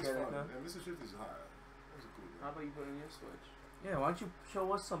you Mr. like, Shift is fun, Etika? man. Mr. Shift is hot. That's a cool game. How about you put in your Switch? Yeah, why don't you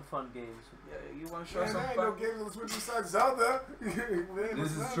show us some fun games? Yeah, you want to show Man, some there ain't no fun? games on the Switch besides Zelda. Man, This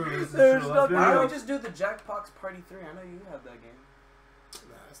what's is up? true, this is There's true. nothing Why don't we else. just do the Jackbox Party 3? I know you have that game.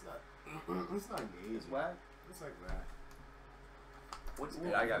 Nah, it's not. It's not gay. It's whack. It's like that. What's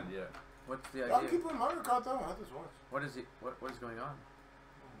Yeah, I got it, yeah. What's the Y'all idea? keep playing Mario Kart though. I just watch. What is it? What is going on?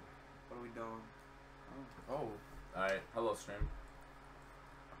 What are we doing? Oh. Alright, hello, stream.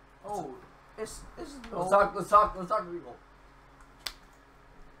 Oh. It's Let's talk to people.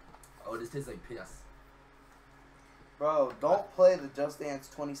 Oh, this tastes like piss. Bro, don't play the Just Dance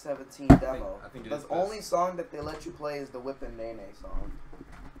 2017 demo. I think it the is only piss. song that they let you play is the Whip and Nene song.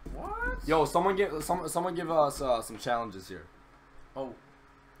 What? Yo, someone give us some challenges here. Oh.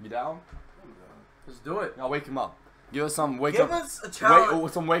 You down? Let's do it. I'll wake him up. Give us some wake Give up. us a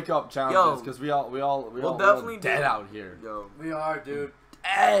challenge. Some wake up challenges because we all definitely dead do. out here. Yo. We are, dude.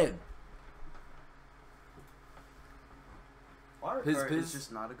 Dead. Mario His Kart biz- is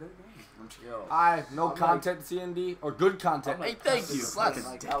just not a good game. Yo. No I'm content CND or good content. I'm Hey, like, thank this you. is Let's-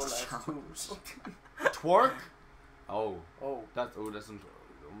 like dick Outlast challenge. 2. Twerk. Oh, Oh. that's some.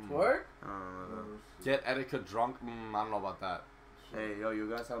 Twerk? Get Etika drunk. I don't know about that. Hey, yo, you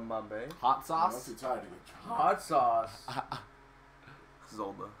guys have Bombay? Hot I'm sauce. too tired to get Hot sauce.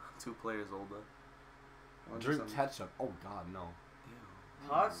 Zelda. 2-player Zelda. Drink ketchup. Oh God, no.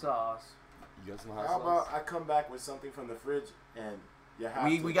 Hot sauce. You got some hot How sauce? about I come back with something from the fridge and you have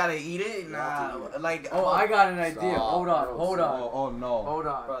to. We gotta eat it? Nah. Like, Oh, I got an idea. Stop. Hold on. Hold on. Oh no. Hold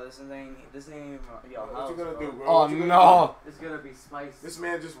on. Bro, this ain't even yo, What you gonna do, bro? Oh What you gonna no. It's gonna be spicy. This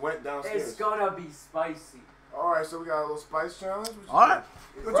man just went downstairs. It's gonna be spicy. Alright, so we got a little spice challenge. Alright.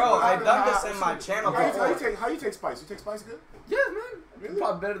 Bro, I've done this in my channel before. How you take spice? You take spice good? Yeah, man. Really?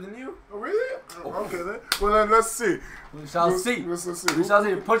 Probably better than you. Oh, really? Okay, then. Well, then let's see. We shall see. Let's see. We shall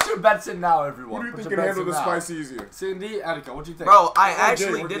see. Put your bets in now, everyone. Who do you Put think your can bets handle in the now. spice easier? Cindy, Etika, what you think? Bro, I Or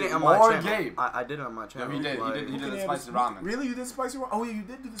actually game, or did it game. on my Or channel. game. I did it on my No, channel. he did. Like, He did Who the can spicy handle- ramen. Really? You did spicy ramen? Oh, yeah, you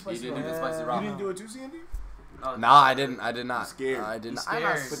did do the spicy did ramen. do the spicy You ramen. didn't do it too, Sandy? Nah, I didn't. I did not. I'm scared. I did not. I'm I'm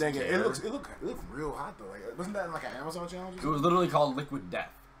not scared. But then again, scared. it looked real hot though. Like, wasn't that like an Amazon challenge? It was literally called Liquid Death.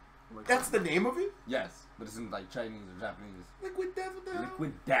 That's the name of it? Yes, but it's in like Chinese or Japanese. Liquid Death? What the hell?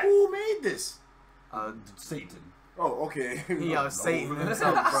 Liquid Death. Who made this? Satan. Oh, okay. Yo, Satan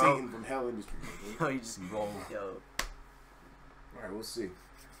himself, bro. Satan from Hell Industries. Yo, you just Roll. yo, Alright, we'll see.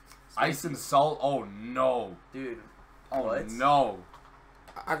 Ice and salt. Oh no. dude. Oh What? no.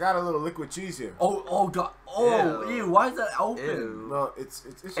 I got a little liquid cheese here. Oh god. Oh Ew. ew. Why is that open? Ew. No, it's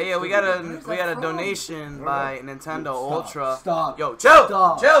Hey, yo, we got a from? donation by Nintendo Ultra. Stop. Yo, chill,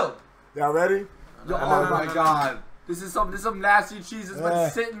 Stop. chill. Y'all ready? Yo, No, oh no, my no, god. This is some nasty cheese that's been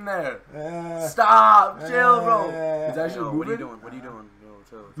sitting there. Stop. Stop. Chill, bro. It's actually Yo, moving. what are you doing? What are you doing? Yo,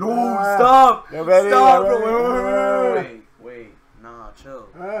 chill. No, stop. You ready? Stop, Y'all bro. ready? Wait, nah, chill.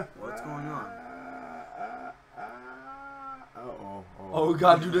 Huh? What's going on? Uh-oh. Oh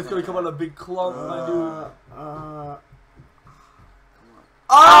god, dude, that's gonna come out a big clump, my dude.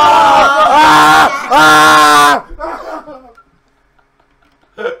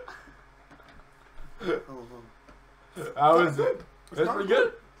 How is it? That's pretty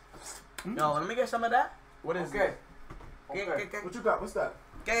good. Yo, let me get some of that. What is Okay. it? What you got? What's that?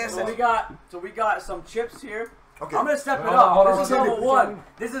 So we got some chips here. Okay. I'm gonna step it Hold up. on, This is hold on. level 1.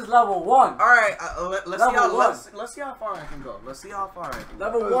 This is level 1. All right, let's see Level how one. let's see how far I can go. Let's see how far I can go.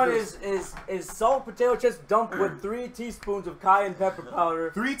 Level 1 is salt potato chips dumped with 3 teaspoons of cayenne pepper powder.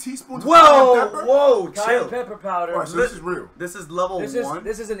 3 teaspoons of Whoa, cayenne pepper? whoa, Cayenne chill. pepper powder. Alright, so this is real. This is level one.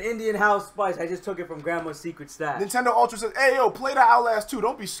 This is an Indian house spice. I just took it from Grandma's secret stash. Nintendo Ultra says, "Hey yo, play the Outlast 2.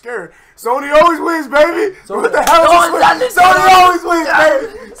 Don't be scared. Sony always wins, baby. So what the hell No, is it's Sony? not Sony always wins,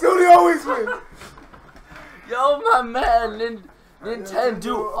 baby. Sony always wins." Yo, my man,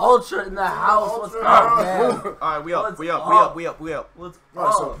 Nintendo Ultra in the house. What's Ultra. up, man? All right, we up. What's We up. up? We up. What's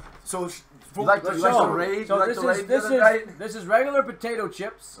Alright, up? so You like So, the raid? so You like this the raid is the other night? this is regular potato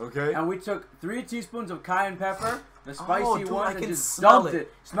chips. Okay. And we took 3 teaspoons of cayenne pepper, the spicy dude, I one, and can just smell dumped it.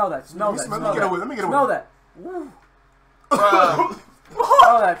 it. Smell that. Smell that. Let me Smell get that. away. Let me get Smell away. that. Bruh.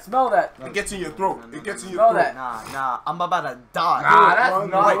 Smell that. Smell that. It gets in your throat. It gets in your Smell throat. that. Nah, I'm about to die. Nah, that's Run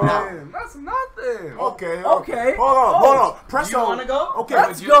nothing. right now. That's nothing. Okay. Okay. Hold on. Press You on. wanna go? Okay.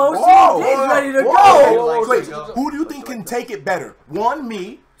 Let's you- go. Whoa, CD's ready to whoa, go. whoa, Wait, wait. Who do you think can take it better? 1,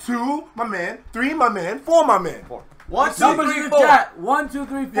 me. 2, my man. 3, my man. 4, my man. 1, 2, Numbers 3, in 4. the chat. 1, 2,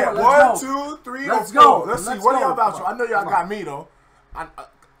 3, 4. Yeah, Let's 1, go. 2, 3, Let's or go. 4. Let's see. Let's What go. y'all about you? I know y'all got me though.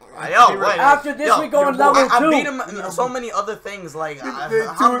 Yo, wait. After this, we go in level I 2. beat him in so many other things. Like, I'm They-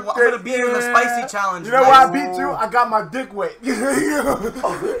 gonna beat him in the spicy challenge. You know like, why I beat you? I got my dick wet. That's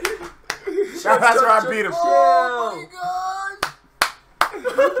where I beat him. Oh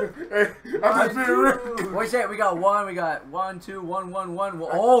I'm just being real. Wait a second. We got 1. We got 1, 2, 1, 1, 1.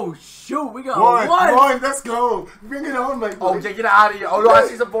 Oh shoot. We got 1, 1. 1, let's go. Bring it on, like. Oh, get out of here. Oh, no, I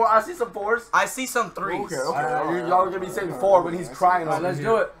see some fours. I see some fours. I see some threes. Okay. Y'all are going to be saying 4 when he's crying All right, over let's here.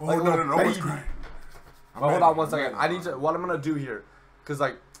 do it. Oh, Like a no, little no, one's baby. crying. Well, hold on one second. I need to. What I'm gonna do here, cause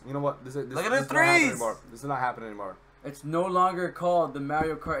like you know what, this Look at the this is not happening threes. anymore. This is not happening anymore. It's no longer called the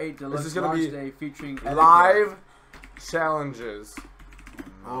Mario Kart 8 Deluxe is gonna Launch be Day featuring Etika. Live challenges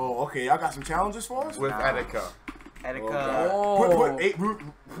Oh, okay. Y'all got some challenges for us? with Nah. Etika. Etika. Oh. Put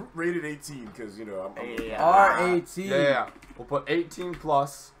rated 18 because you know I'm R18. Yeah. We'll put 18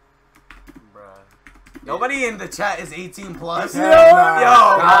 plus. Bruh. Nobody in the chat is 18 plus. Yeah, Yo.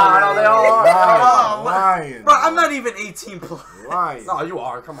 nah. No, they all are. not even 18 plus. Lying. No, you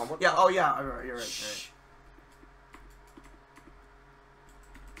are. Come on. What? Yeah. Oh yeah. You're right. Shh.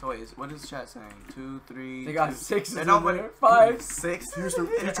 So wait, what is chat saying? 2, 3. They got 2. 6 in nobody. there. 5. 6.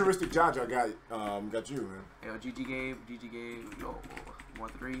 Futuristic Jaja got you, man. Yo, GG Gabe. Yo, 1,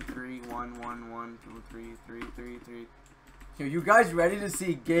 3, 3, 1, 1, 1, 2, 3, 3, 3, 3. Yo, you guys ready to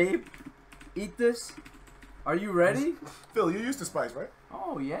see Gabe eat this? Are you ready? Phil, you used to spice, right?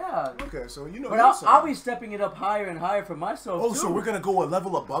 Oh yeah. Okay, so you know. But your side. I'll be stepping it up higher and higher for myself. Oh, too. so we're gonna go a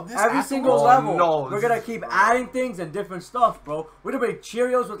level above this? Every afterwards? single Oh, level. no, We're this gonna is- keep adding things and different stuff, bro. We're gonna make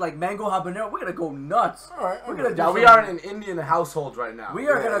Cheerios with like mango habanero. We're gonna go nuts. All right. We're gonna do Yeah, we some- are in an Indian household right now. We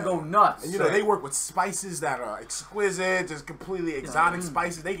are Yeah. gonna go nuts. And you know they work with spices that are exquisite, just completely exotic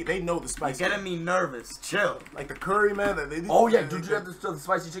spices. They know the You're spices. getting me nervous. Chill. Like the curry, man. They Oh yeah, dude, you have the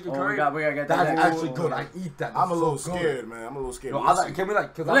spicy chicken Oh, curry? we gotta get That's that. actually Ooh. good. I eat that. I'm a That's little so good. scared, man. I'm a little scared. Yo, We'll I like, see. can we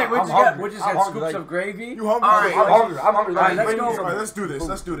like, cause Wait, I'm we just hungry. get I'm scoops hungry, like, of gravy. You hungry? Alright. I'm hungry. I'm hungry. Alright, Like, let's go. All right, let's do this.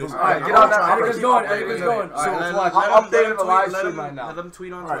 Let's do this. All All right, right, get I'm on trying that. to Edgar's keep going. updated. Edgar's going. All So right, it's let's like- watch. I'm updating the live stream right now. Let them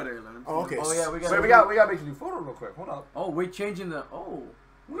tweet on All right. Twitter. Let them Oh, okay. Oh yeah, we got. Wait, we got to make a new photo real quick. Hold up. Oh, we're changing the. Oh.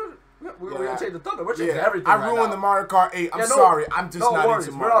 We're gonna change the thunder. We're changing Yeah, everything. I right ruined now. the Mario Kart 8. I'm Yeah, no- sorry. I'm just no not worries.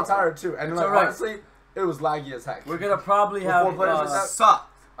 into We're Mario all Kart. tired too, and It's like alright. honestly, it was laggy as heck. We're gonna probably With have. 4 players like that? Suck.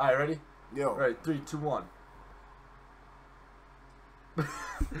 All right, ready? Yo. All right, 3, 2, 1.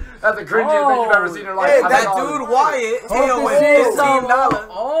 That's the cringiest thing you've ever seen in your life. Hey, I that saw dude it. Wyatt. Hope Hey, to with see some. $15.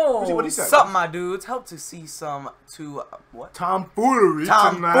 Oh. What'd he say? Sup, my dudes? Hope to see some what? Tomfoolery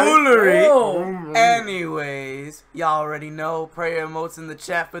tonight. Tomfoolery. Oh. Anyways, y'all already know. Prayer emotes in the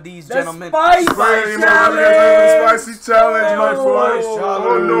chat for these The gentlemen. spice Pray, challenge. spicy challenge, my Oh. boy. Challenge.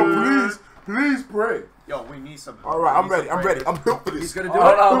 Oh no, please pray. Yo, we need some. All right, I'm ready. I'm ready. I'm built for this. He's gonna do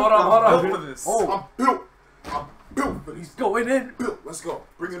Hold it. on, hold on, hold I'm on. built for this. Oh. I'm built. I'm built for this. Going in. Built. Let's go.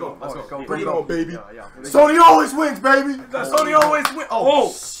 Bring it on. Let's Oh, go. go. Bring it on, baby. Yeah. Sony always wins, baby. Sony always win.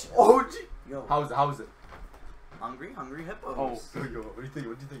 Oh. Oh, gee. Yo. How is it? How is it? Hungry hippos. Oh. What do you think?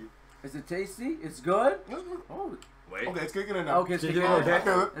 What do you think? Is it tasty? It's good. Oh. Wait. Okay, it's kicking in now. Okay, it's Kick good. it in, I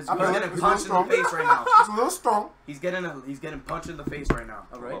feel it. It's I good. feel He's it. getting It's a little punched in the strong. face right now. It's a little strong. He's getting punched in the face right now.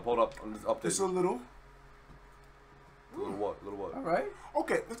 All right. Hold up. I'm just updating. It's a little. Little what? Little what? All right.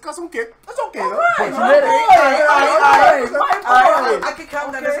 Okay, it's got some kick. That's okay though. But you All did it. right, I can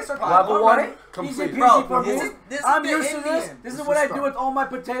count that as a survival. Level All one, right. complete. Easy peasy Bro, for me. this I'm is used to this. Indian. This is This what is I stuff. do with all my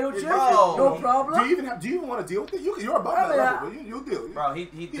potato chips. Bro. No problem. Do you even want to deal with it? You're above that Yeah. level, but you'll deal. Bro, this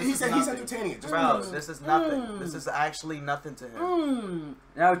He is said he's nothing. entertaining it. Just Bro, because. this is nothing. This is actually nothing to him. Mmm.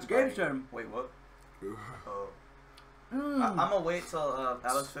 Now it's game turn. Wait, what? Oh. Mmm. I'm gonna wait till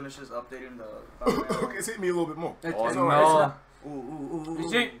Alex finishes updating the. Okay, it's hit me a little bit more. It's Oh, all no. right. Ooh. You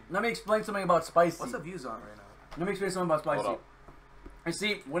see, let me explain something about spicy. What's the views on right now? Let me explain something about spicy. Hold up. You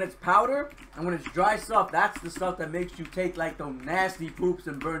see, when it's powder and when it's dry stuff, that's the stuff that makes you take like those nasty poops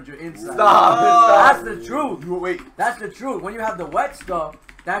and burns your inside. Stop. That's the truth. You wait. That's the truth. When you have the wet stuff,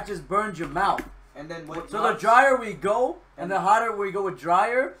 that just burns your mouth. And then what? So the drier we go, and the hotter we go with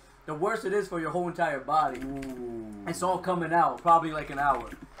dryer, the worse it is for your whole entire body. It's all coming out, probably like an hour.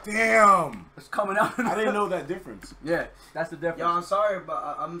 Damn. It's coming out. I didn't know that difference. Yeah, that's the difference. Yo, I'm sorry,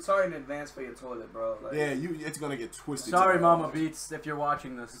 but I'm sorry in advance for your toilet, bro. Like, Yeah, it's gonna get twisted. Sorry, tomorrow. Mama Beats, if you're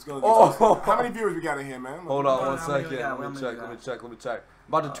watching this. It's gonna get Oh. twisted. How many viewers we got in here, man? Hold on How one many second. we got? Let How me many check. we Let me got? check. Let me check.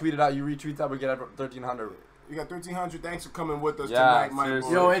 I'm about to tweet it out. You retweet that, we get 1,300. We got 1,300. Thanks for coming with us Yeah, tonight, my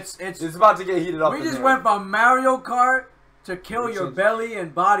seriously. boy. Yo, it's It's about to get heated up. we in just here. went from Mario Kart to kill We your changed- belly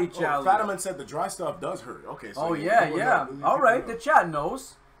and body Oh, challenge. Fataman said the dry stuff does hurt. Okay. So Oh yeah, we're yeah. good. All right, the chat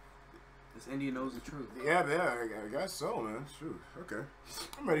knows. This Indian knows the truth. Yeah, I guess so, man. Shoot. Okay.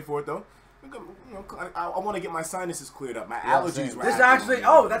 I'm ready for it though. I want to get my sinuses cleared up. My allergies. same. were This acting actually,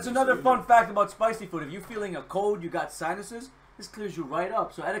 on me. oh, that's another fun fact about spicy food. If you're feeling a cold, you got sinuses, this clears you right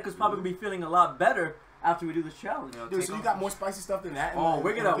up. So Etika's probably gonna be feeling a lot better after we do this challenge. Dude, so you got more spicy stuff than that? Oh,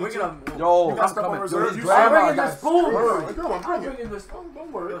 we're gonna. Yo, You got stuff on reserve. Dude, You grandma I'm bringing got the spoon. Come on, I'm bring it. bringing the spoon.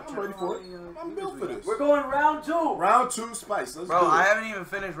 Don't worry, I'm ready for it. I'm built for this. We're going round 2. Round 2 spice. Let's Bro, do it. I haven't even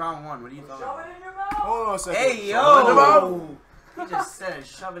finished round 1. What are you talking Shove about? it in your mouth. Hold on a second. Hey, Shove it in your mouth. yo! He just said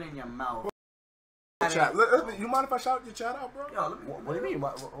shove it in your mouth. Chat. You mind if I shout your chat out, bro? Yo, let me, What do you mean?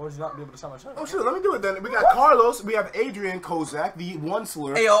 Why would you not be able to shout my shot? Oh, sure. Let me do it then. We got Carlos. We have Adrian Kozak, the one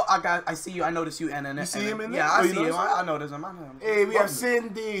slur. Hey, yo, I see you. I noticed you. And You see him in there? Yeah, Oh, I you see notice him. him? I noticed him. I know him. Hey, we have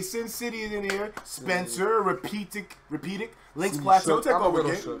Cindy. Sin City is in here. Spencer. Repeat it. Links Plateau. Take I'm a over,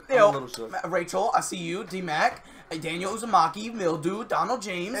 little game. shook. Hey, I'm a yo, little shook. Rachel, I see you. D-Mac, Daniel Uzumaki, Mildew, Donald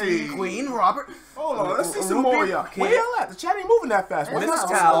James, Hey. Queen, Robert, Hold on. Let's see some more, y'all. Kid. Where y'all at? The chat ain't moving that fast. What's Mrs. that?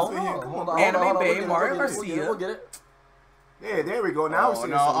 Cal. Come on. Anime Hold on, Bay, we'll Mario get it, Garcia. We'll get it. Yeah, there we go. Now we're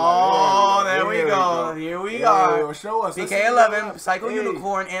seeing no. some Oh, light. there we go. Here we are. Show us. PK11, Psycho Hey.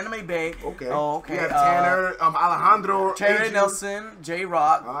 Unicorn, Anime Bay. Okay. Oh, okay. We have Tanner, Alejandro, Terry Adrian. Nelson, J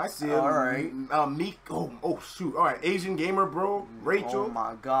Rock. Oh, I see him. All right. Meek. Oh, shoot. All right. Asian gamer, bro. Rachel. Oh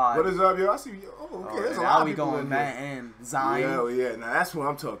my God. What is up, yo? I see you. Oh, okay. There's a lot now of we people going in back here. in. Zion. Yeah. Now that's what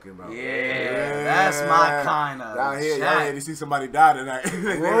I'm talking about. Yeah, that's my kind of. Down here, y'all ready to see somebody die tonight?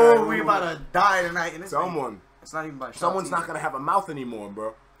 Bro, we about to die tonight. And It's not even by someone's not gonna have a mouth anymore,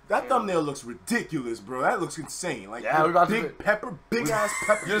 bro. That thumbnail looks ridiculous, bro. That looks insane. Like, yeah, we're about big to pepper, big ass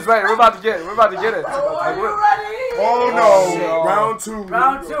pepper. Just wait, we're about to get it. We're about to get it. Are you ready? Oh no! shit. Round two.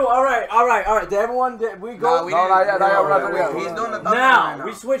 Round two. All right. Did everyone? We go. Nah, we No, not yet. We're not Wait, yet. He's doing the thumbnail now right now.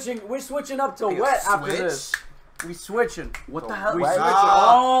 we're switching up to Nigga, wet after switch? this. We switching. What the hell? We Wait. switching.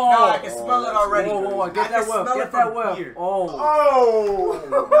 Oh, Oh. no, I can smell it already. Whoa. I Get can that whip. smell Get it that from whip. here. Oh.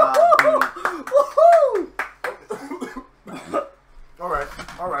 All right.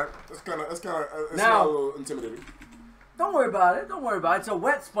 That's kind of Now- a little intimidating. Don't worry about it. It's a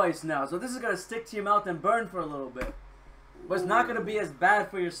wet spice now, so this is gonna stick to your mouth and burn for a little bit. But it's not gonna be as bad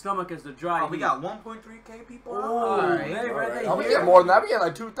for your stomach as the dry. Oh, we heat. got 1.3K people. Oh, Alright. they Alright. right Oh, we here. get more than that. We get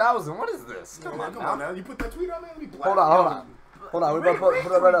like 2,000. What is this? Come on now. You put that tweet on there. Let me Hold on. We're about to put it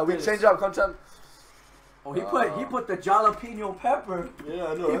right now. We change it up. Content. Oh, he put the jalapeno pepper. Yeah,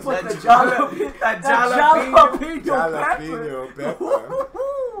 I He know. put That's the jalapeno jalapeno pepper.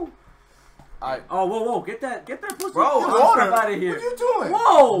 Alright. Oh, whoa, get that pussy Bro, Water. stuff out of here. What are you doing?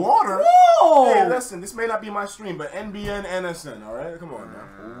 Whoa, Water? Whoa. Hey, listen. This may not be my stream, but NBN NSN. All right, come on now.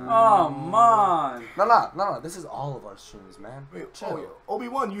 Oh man. No. This is all of our streams, man. Wait, Chill.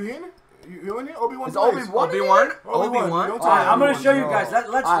 Obi-Wan, you here? You in here? Obi-Wan. Is plays. Obi-Wan? Obi-Wan? Obi-Wan. Obi-Wan? Don't All right, tell I'm gonna Obi-Wan. show you guys.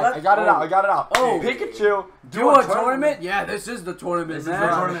 Let's. I got it out. Oh. Pikachu. Do a tournament? Yeah, this is the tournament, This is man. the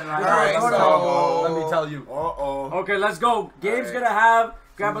tournament right This now. is the Alright, tournament. so- Let me tell you. Uh-oh. Okay, let's go. Gabe's Alright. gonna have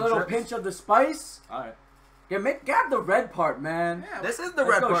grab a little Trips. pinch of the spice. Alright. Yeah, grab the red part, man. This is the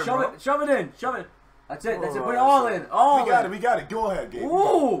Let's red go. part, Shove bro. it. Shove it in. Shove it. That's it. Put it Alright, all so- in. All We got it. Go ahead, Gabe.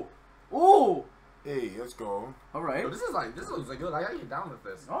 Ooh. Hey, let's go. All right. Yo, this looks like good. I gotta get down with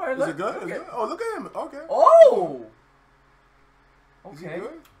this. All right. Is it good? Is it good? Oh, look at him. Okay. Oh. Is Okay. it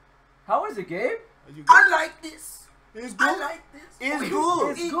good? How is it, Gabe? Are you good? I like this. It's good. I like this. It's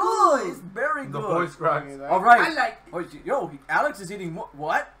good. It's good. It's very good. The voice cracks. All right. I like Oh, yo, Alex is eating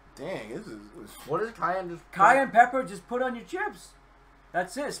what? Dang, this is. What is cayenne just? Cayenne pepper. Just put on your chips.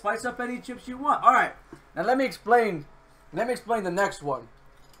 That's it. Spice up any chips you want. All right. Now let me explain. Let me explain the next one.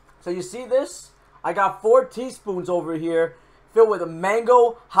 So you see this? I got 4 teaspoons over here filled with a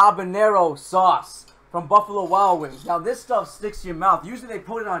mango habanero sauce from Buffalo Wild Wings. Now this stuff sticks to your mouth. Usually they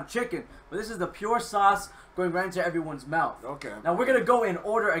put it on chicken, but this is the pure sauce going right into everyone's mouth. Okay. Now we're gonna go in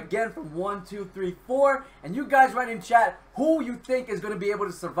order again from 1, 2, 3, 4, and you guys write in chat who you think is gonna be able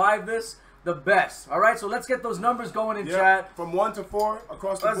to survive this the best. All right, so let's get those numbers going in chat. From 1 to 4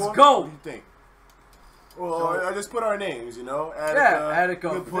 across the Let's board. go. What do you think? Well, I just put our names, you know.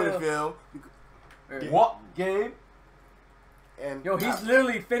 Attica, Phil. What? Gabe? And Yo, he's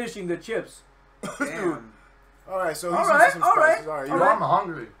literally finishing the chips. Damn. all right. So All he's right, some all right, spices. All right. all You right. I'm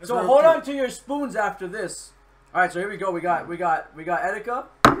hungry. So real hold cute. on to your spoons after this. All right, so here we go. We got Etika.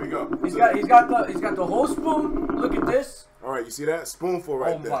 Here we go. He's got the whole spoon. Look at this. All right. You see that spoonful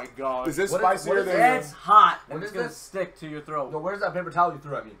right Oh there? my god. Is this What spicier what than It's hot, and What it's is gonna this? stick to your throat. Yo, where's that paper towel you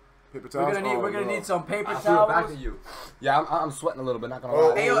threw at me? paper We're towels? gonna need some paper I threw it back towels. at you. Yeah, I'm sweating a little bit. Not gonna Oh,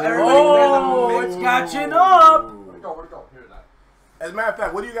 lie. Hey, yo, everybody, Oh, there's a it's mix. catching up. Where'd it go? Here's that. As a matter of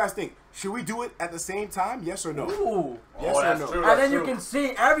fact, what do you guys think? Should we do it at the same time? Yes or no? Ooh. Yes Oh, or that's no? true. And then you can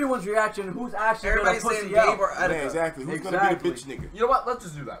see everyone's reaction. Who's actually Everybody's gonna saying pussy Gabe out. or Yeah, Etika. exactly. Who's gonna Exactly. be the bitch nigga? You know what? Let's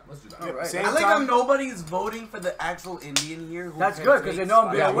just do that. Let's do that. All right. Same I like time? how nobody's voting for the actual Indian here. Who That's can good, 'cause they take know I'm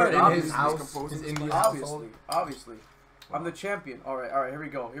spice. Yeah, gonna we're win. in Obviously, his house, composing his spice. Indian Obviously, household. obviously. I'm the champion. All right, here we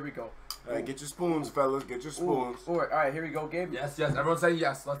go. All right, get your spoons, fellas. Get your spoons. All right, here we go, Gabe. Yes, everyone say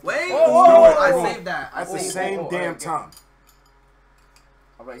yes. Let's Wait, Oh, I oh, saved that. I At the saved same oh, damn okay. time.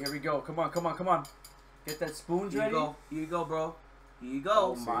 All right, here we go. Come on. Get that spoons Here you ready. go. Here you go, bro. Here you go.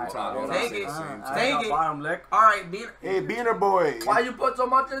 Oh my Same time. God. Take it. Same I Take got it. bottom lick. All right, bean. Hey, Beaner boy. Why you put so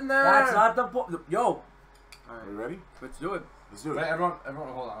much in there? That's not the point. Yo, All Are right. you ready? let's do it. Let's do Wait, it. everyone,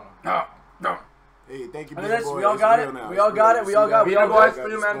 hold on. No. Hey, thank you, Look at Beaner this. boy. We all It's got real it. now. We It's all got real. it. We See all that? got it. Beaner We all boy, got I it. got for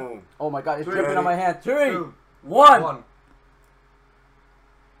you, the man. spoon. Oh my God, it's Three, dripping on my hand. 3, Two, 1. one.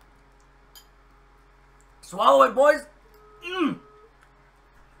 Swallow it, boys.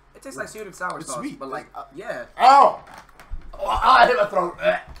 It tastes like sweet and sour It's sauce, sweet. but like, yeah. Oh! Oh, I hit my throat.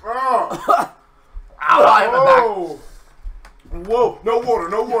 Oh! Ow, I hit my back. Oh! Whoa! No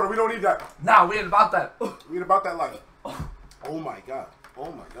water. We don't need that. Nah, we ain't about that. We ain't about that life. Oh my god.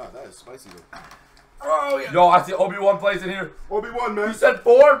 Oh my god, that is spicy though. Oh, yeah. Yo, I see Obi-Wan plays in here. Obi-Wan, man. You said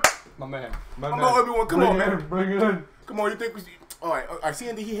 4? My man. Come on, Obi-Wan. Come on, man. Bring it in. Come on, you think we... Alright,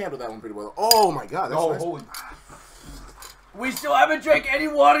 CND, he handled that one pretty well. Oh my god, that's nice. Holy. We still haven't drank any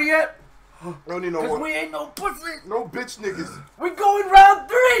water yet. We don't need no Because water. we ain't no pussy. No bitch niggas. We going round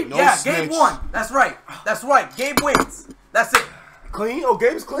 3. No yeah, snitch. Gabe won. That's right. That's right. Gabe wins. That's it. Clean? Oh,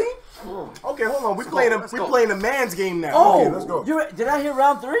 Gabe's clean? Okay, hold on. We're playing a man's game now. Oh, okay, let's go. Did I hear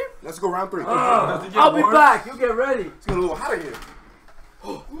round 3? Let's go round 3. I'll be back. You get ready. It's getting a little hot in here.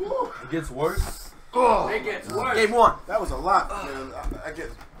 It gets worse. It gets worse. Game 1. That was a lot, man. I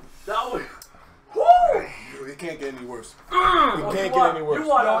get... That was... It can't get any worse. It can't get any worse. You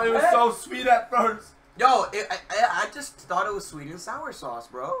want Yo, it was so sweet at first. Yo, I just thought it was sweet and sour sauce,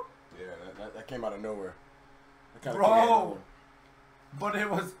 bro. Yeah, that came out of nowhere. That kinda Bro. came out of nowhere. But it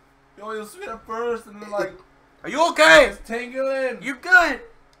was sweet at first, and then like, Are you okay? it's tingling. You good?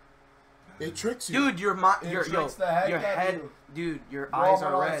 It tricks you. Dude, your tricks the heck your out of head, you. dude, your Bro, eyes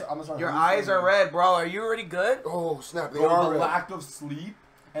I'm are red. gonna Your start eyes are red, bro. Are you already good? Oh, snap. They Bro, are the red. lack of sleep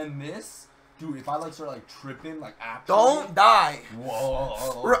and this, dude. If I like start like tripping, like actually. Don't die.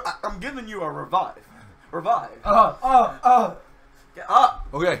 Whoa. I'm giving you a revive. Revive. Get up.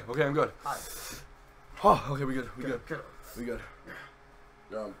 Okay, I'm good. Hi. Oh, okay, we good. We good.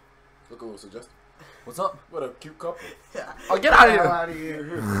 Look a little suggestive. What's up? What a cute couple. Oh, get out of here! Out of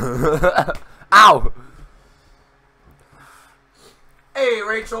here. Ow! Hey,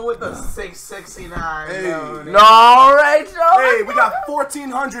 Rachel with the 669. Hey. No, Rachel! Hey, we got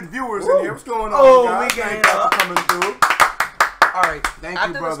 1,400 viewers in here. What's going on, Oh, guys? we getting Thank you up. for coming through. All right. Thank After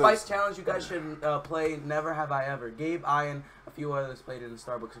you, the brothers. Spice Challenge, you guys should play Never Have I Ever. Gabe, I, and a few others played in the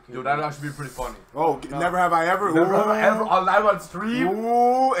Starbucks account. Dude, that'd actually be pretty funny. Oh, never have I ever. Never Ooh. have I ever on live on stream.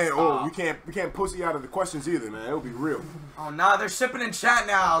 Ooh, and Stop. we can't pussy out of the questions either, man. It'll be real. Oh, nah, they're shipping in chat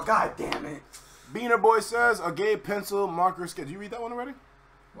now. God damn it. Beaner Boy says a gay pencil marker sketch. Did you read that one already?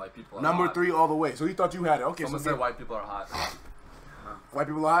 White people are Number hot. 3 all the way. So you thought you had it. Okay, Someone so said white people are hot. white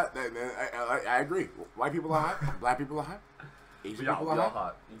people are hot. I agree. White people are hot. Black people are hot. Asian Yeah, people we are all hot.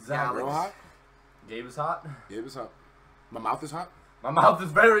 hot. We're Exactly. all hot. Gabe is hot. Yeah, it's hot. My mouth is hot. My mouth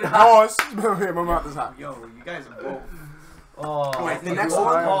is very hot. Pause. My mouth is hot. Yo, you guys are both. Oh, Wait, the I next think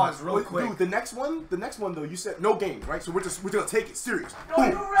one. we'll pause real Wait, quick. Dude, the next one though. You said no games, right? So we're gonna take it serious. Are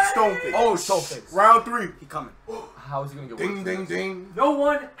Boom, you ready? stone face. Oh, show face. Round 3. He coming. How is he gonna get Ding, worse? ding, ding. No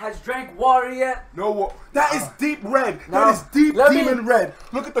one has drank water yet. No what? That is deep red. Now, That is deep let me- demon red.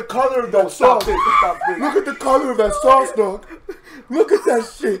 Look at the color of that Stop sauce. this. Stop this. Look at the color of that sauce, dog. Look at that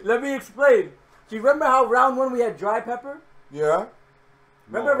shit. Let me explain. Do you remember how round 1 we had dry pepper? Yeah.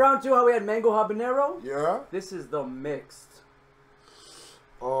 Remember round 2 how we had mango habanero? Yeah. This is the mixed.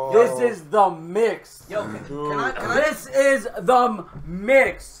 Oh. This is the mixed. Yo, can I? This is the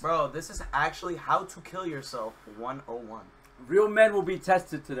mixed. Bro, this is actually how to kill yourself 101. Real men will be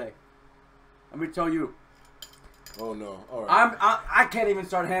tested today. Let me tell you. Oh no. All right. I can't even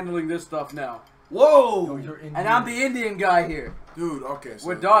start handling this stuff now. Whoa! You're in And I'm the Indian guy here. Dude, okay. So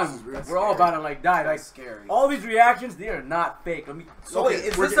We're this done. is real We're all about to like die. Like That's scary. all these reactions, they are not fake. Let me. So Okay, wait,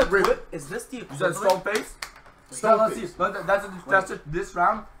 is we're this getting real. is this the You said equivalent? stone face? Stone Let's face. see. That's it. This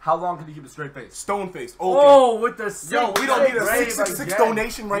round, how long can you keep a straight face? Stone face. Okay. Oh, with the six. Yo, we don't need a Grave 666 again.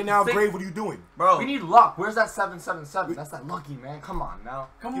 donation right now. Six- Grave, what are you doing? Bro, We need luck. Where's that 777? That's that lucky, man. Come on now.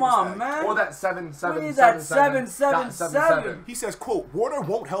 Come Give us on, that. man. Or that 777. We need that 777. He says, quote, water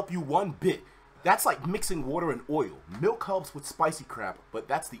won't help you one bit. That's like mixing water and oil. Milk helps with spicy crap, but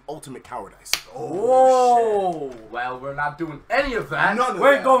that's the ultimate cowardice. Whoa. Well, we're not doing any of that. None of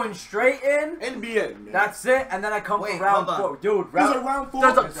We're that. going straight in. NBA, man. That's it. And then I come Wait, for round hold on. 4. Dude, These round are round 4.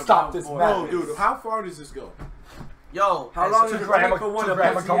 Doesn't It's a stop round this four. man. Bro, dude, how far does this go? yo, How long so- is it grandma- take for one till to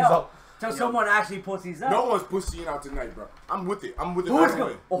grandma pussy comes out? up. Till someone actually pussies out. No one's pussying out tonight, bro. I'm with it. I'm with it. Who's all the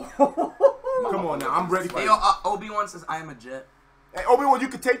way. going? Come on now. I'm ready for Hey, it. yo, Obi-Wan says I am a jet. Hey, Obi-Wan, you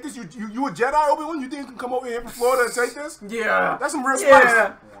can take this? You a Jedi, Obi-Wan? You think you can come over here from Florida and take this? Yeah. That's some real spice.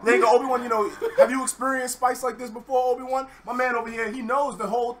 Yeah. Nigga, Obi-Wan, you know, have you experienced spice like this before, Obi-Wan? My man over here, he knows the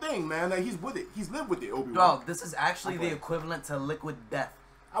whole thing, man. Like, he's with it. He's lived with it, Obi-Wan. Bro, this is actually the equivalent to liquid death.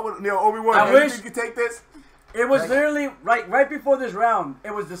 I would, you know, Obi-Wan, I you wish- think you can take this? It was literally right before this round.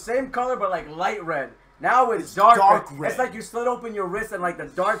 It was the same color but like light red. Now it's dark red. It's like you slit open your wrist and like the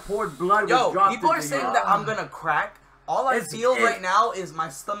dark poured blood Yo, was dropped people are into saying you. that I'm gonna crack. All I feel It- right now is my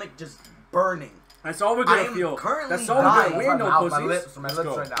stomach just burning. That's all we're I gonna am feel. currently That's all we're gonna dying. We ain't no my pussies. lips, my lips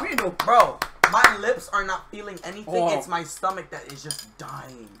go. right now. We ain't no. Bro, my lips are not feeling anything. Oh. It's my stomach that is just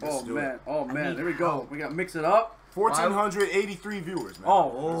dying. Oh do man. it. Oh man. need There we go. help. We gotta mix it up. 1,483 viewers, man.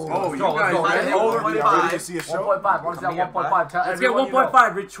 Oh, you go, guys. let's go. Let's Let's go. go. Ready to 1.5. see a show? 1.5. Want to see that 1.5? Tell Let's get everyone you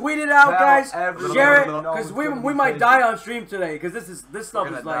 1.5. Retweet it out, Tell guys. everyone Share it, you know because it's we gonna be might crazy. die on stream today. Because this stuff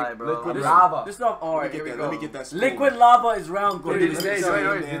We're is gonna die, like bro. liquid this, lava. this stuff. All right, here we go. Let me get that spoon. Liquid lava is round Go good. ahead, Let me wait, tell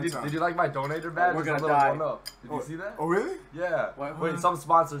you. wait. Did you like my donator badge? We're It's a gonna little die. one up. Did you see that? Oh, really? Yeah. What? Wait, some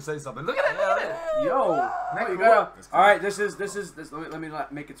sponsors say something. Look at it. Look at it. Yo, Next you one. gotta. All right, this. Let me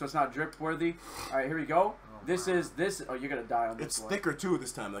make it so it's not drip worthy. All right, here we go. This. Oh, you're gonna die on this It's one. thicker too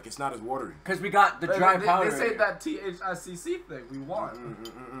this time. Like it's not as watery. Because we got the dry powder. They say that THICC thing. We won.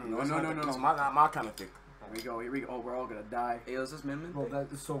 No. It's not my kind of thick. Here we go. Oh, we're all gonna die. Hey, is this Min Bro,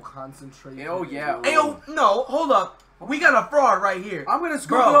 that is so concentrated. Oh yeah. Hey, yo, no, hold up. We got a fraud right here. I'm gonna scoop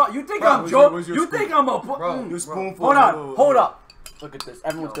Bro, it all. You think bro, I'm where's joking? your You spoon? think I'm a Bro, Your spoonful. Hold on, Oh, hold oh. up. Look at this.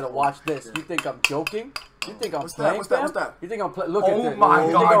 Everyone's gonna watch this. You think I'm joking? You think I'm What's that? playing? What's that? fam? What's that? You think I'm playing? Look at Oh this. my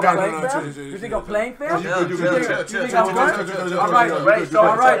You God, think I'm God, playing, no, fam? chill. You think I'm playing, fam? You Yeah, good, chill, you chill, good. chill, You think chill, I'm chill, good? chill, chill, chill, All chill, right, chill, Right, chill,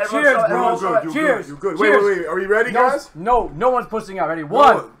 all right. everyone Cheers, show- bro. everyone show- You Cheers. good. You good. Cheers. Wait. Are you ready, No, guys? no one's pushing out. Ready?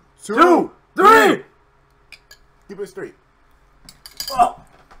 One, 1, 2, 3. Keep it straight. Oh.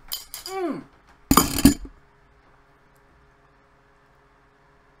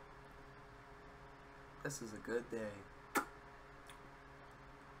 This is a good day.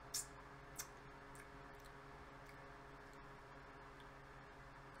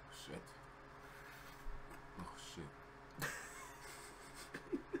 Shit. Oh shit.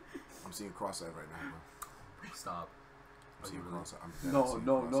 I'm seeing cross-eyed right now, bro. Stop. I'm seeing cross-eyed. I'm No, seeing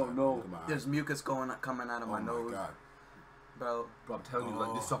no, cross-eyed. no. Look at my eyes. There's mucus coming out of Oh my my nose, god. bro. Bro, I'm telling you,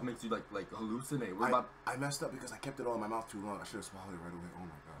 like this stuff makes you like hallucinate. What about? I messed up because I kept it all in my mouth too long. I should have swallowed it right away. Oh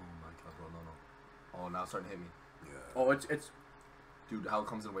my god. Oh my god, bro, no. Oh, now it's starting to hit me, Yeah. Oh, it's dude. How it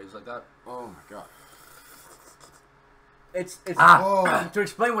comes in waves like that? Oh my god. to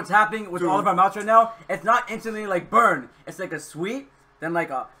explain what's happening with all of our mouths right now. It's not instantly like burn. It's like a sweet, then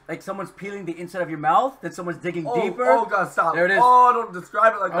like someone's peeling the inside of your mouth, then someone's digging deeper. Oh god, stop. There it is. Oh, don't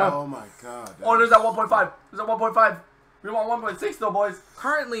describe it like that. Oh my god. Oh, there's that 1.5. There's that 1.5. We want 1.6 though, boys.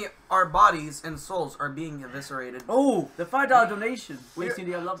 Currently, our bodies and souls are being eviscerated. Oh, the $5 donation. We're- Hey,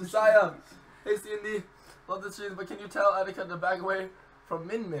 Cindy, I love this. Josiah. Hey, C&D. Love the streams, but can you tell Etika to back away from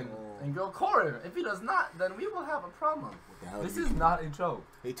Min and go Corin? If he does not, then we will have a problem. the hell This you- is not a joke.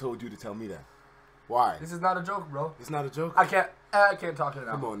 They told you to tell me that. Why? This is not a joke, bro. It's not a joke. I can't talk it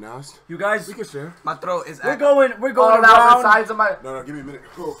now. Come on now. You guys, We can share. My throat is. we're going Oh, around. now the sides of my No, give me a minute.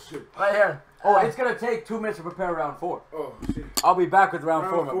 Oh shit. right here. Oh, it's gonna take 2 minutes to prepare round 4. Oh shit. I'll be back with round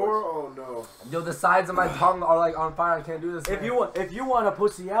 4, Round my 4? boys. Oh no. Yo, the sides of my tongue are like on fire. I can't do this. If man. you want to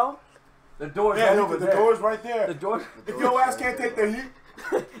pussy out, the door's Yeah, right look over at the there. door's right there. The door. If your ass can't take the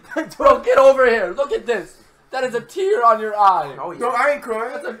heat, Bro, get over here. Look at this. That is a tear on your eye. Oh, yeah. no, I ain't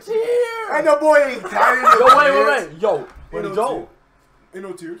crying. That's a tear. Ain't no boy ain't crying. Yo, wait. Yo, where'd Ain't it no go? tears. Ain't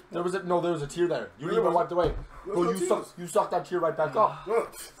no tears. There was a tear there. You There didn't even was. wiped away. There Bro, was no you suck that tear right back up.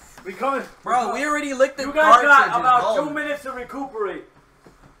 Look. We coming. Bro, we already licked the You guys got cartridges. about Oh. 2 minutes to recuperate.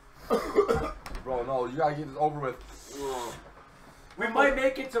 Bro, no, you gotta get this over with. We might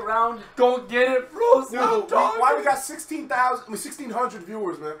make it to round. Go get it, bro. Dude, Stop why we talking. got 1600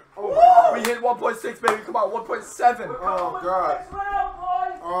 viewers, man? Oh, We hit 1.6, baby. Come on, 1.7. oh god. Next round,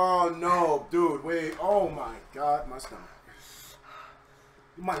 boys. Oh no, dude, wait. Oh my god, my stomach.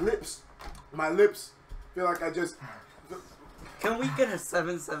 My lips. Feel like I just. Can we get a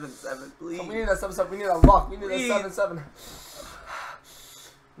 777, please? We need that 7-7. We need that rock. We need Please. that 7-7.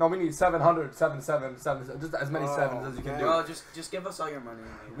 No, we need 700, 7-7, 7-7. Just as many sevens as you can do. Bro, just give us all your money.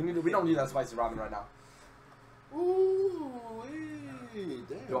 We don't need that spicy ramen right now. Ooh,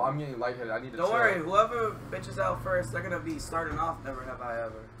 damn. Yo, I'm getting lightheaded. I need to Don't chill. worry, whoever bitches out first, they're gonna be starting off. Never have I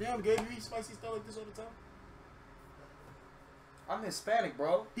ever. Damn, Gabe, you eat spicy stuff like this all the time? I'm Hispanic,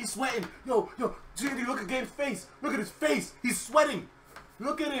 bro. He's sweating. Yo, Jandy, look at Gabe's face. Look at his face. He's sweating.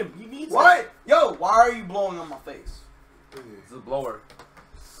 Look at him. He needs What? Yo, why are you blowing on my face? It's a blower.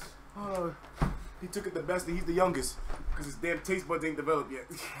 He took it the best and he's the youngest. Because his damn taste buds ain't developed yet.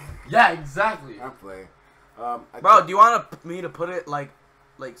 Yeah, exactly. I'm playing. Bro, do you want me to put it like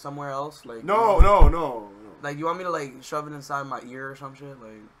somewhere else? Like No. Like you want me to like shove it inside my ear or some shit?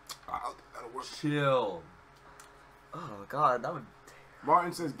 Like That'll work. Chill. oh god, that would.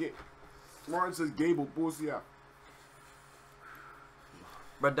 Martin says Gabe will pussy out.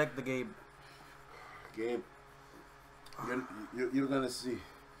 Protect the Gabe. Gabe, you're gonna see.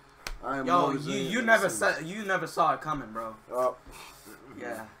 I am Yo, noticing you it. never saw it coming, bro. Uh,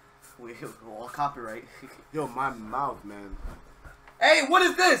 Yeah, we'll copyright. yo, my mouth, man. Hey, what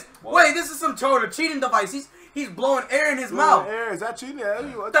is this? What? Wait, this is some sort of cheating device. He's blowing air in his mouth. Air, is that cheating? Yeah,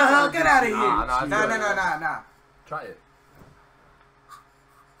 What the hell? Get out of here! Nah, Nah. Try it.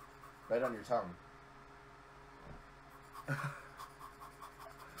 Right on your tongue.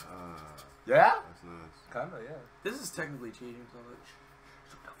 Yeah? That's nice. Kinda, yeah. This is technically cheating, so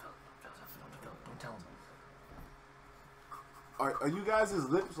Don't tell him. Are you guys'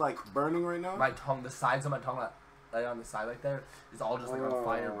 lips like burning right now? My tongue, the sides of my tongue, like on the side like there, is all just like on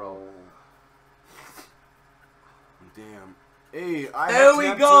fire, bro. Damn. Hey, I There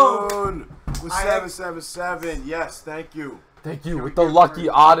we go. With 777. Yes, thank you. Thank you, with the lucky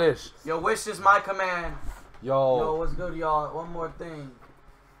oddish. Yo, wish is my command. Yo, Yo, what's good, y'all? One more thing.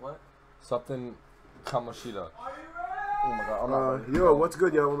 What? something Kamoshida. Oh my god, I'm not ready. Yo, what's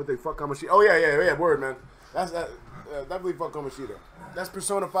good, yo? One more thing. Fuck Kamoshida. Oh, yeah, word, man. That's definitely fuck Kamoshida. That's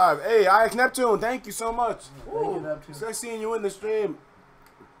Persona 5. Hey, IX Neptune, thank you so much. Thank you, Neptune. It's nice seeing you in the stream.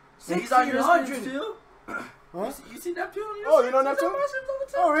 He's on your 1600. stream too? Huh? You see Neptune on your Oh, stream? you know Neptune?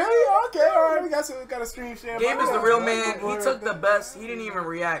 Oh, really? Okay, all right. We got a stream share. Gabe is the real man. He took the best. He didn't even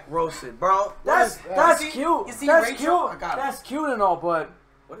react. Roasted, bro. That's You cute. see That's Rachel? cute. I got it. That's cute and all, but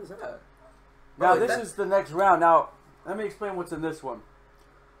What is that? now Bro, this that- is the next round. Now let me explain what's in this one.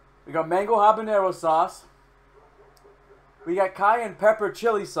 We got mango habanero sauce. We got cayenne pepper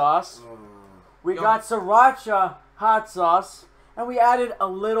chili sauce. We Yo. got sriracha hot sauce, and we added a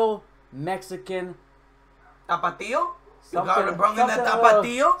little Mexican Tapatio? You something. got to bring in the something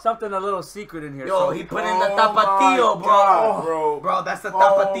tapatio? something a little secret in here. Yo, so- he put in the Oh tapatio, my bro. God, bro. Bro, that's the Oh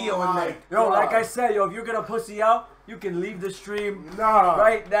tapatio in my there. Yo, like I God. said, yo, if you're gonna pussy out, you can leave the stream Nah.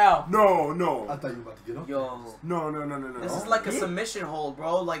 right now. No. I thought you were about to get up. Yo. No. This is like a submission hold,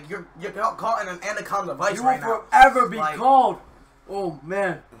 bro. Like you're caught in an anaconda vice You right will now. forever be Like- called. Oh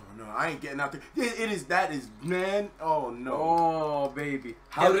man. No, I ain't getting out there. That is, man. Oh, no. Oh baby.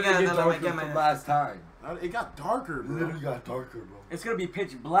 How Yeah, did we it gotta get let me darker get my- from last time? It got darker, It bro. literally got darker, bro. It's gonna be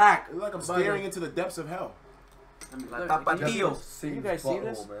pitch black. It's like I'm Buddy. staring into the depths of hell. Like Look, tapatio. Can you guys see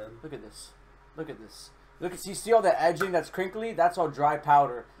this? Man. Look at this. Look at this. Look at, you see all the edging that's crinkly? That's all dry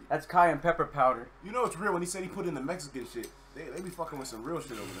powder. That's cayenne pepper powder. You know it's real when he said he put in the Mexican shit. They be fucking with some real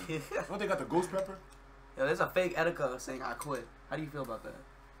shit over there. Don't they got the ghost pepper? Yo, there's a fake Etika saying I quit. How do you feel about that?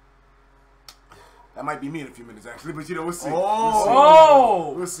 That might be me in a few minutes, actually, but we'll see.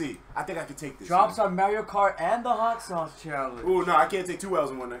 Oh! We'll see. I think I can take this. Drops on Mario Kart and the hot sauce challenge. Oh, no, I can't take 2 L's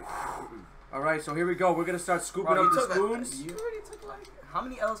in one night. Alright, so here we go. We're gonna start scooping Bro, up you the took spoons. You already took like how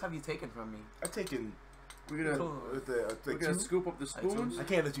many L's have you taken from me? I've taken. We're gonna, I'll we're take gonna 2. scoop up the spoons. I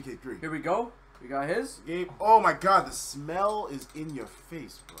can't let you take 3. Here we go. We got his. Gabe, oh my god, the smell is in your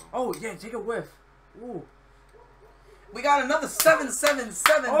face, bro. Oh, yeah, take a whiff. Ooh. We got another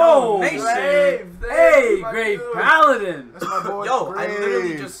 777 Oh, donation. Hey, Grave Paladin. That's my boy. Yo, I literally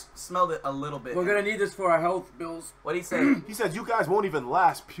Grave. just smelled it a little bit. We're gonna need this for our health bills. What'd he say? He said, you guys won't even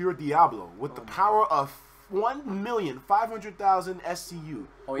last pure Diablo with the power of 1,500,000 SCU,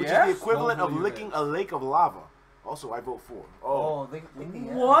 Oh, which yeah? is the equivalent of Small licking a lake of lava. Also, I vote for. Oh, they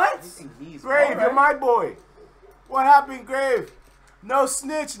think What? They think he's Grave, Alright. you're my boy. What happened, Grave? No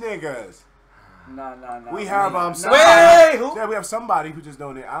snitch, niggas. Nah. We have Wait, who? Yeah, we have somebody who just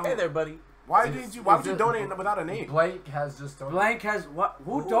donated. I don't Hey know. there, buddy. Why would you donate without a name? Blake has just donated. Blank has what?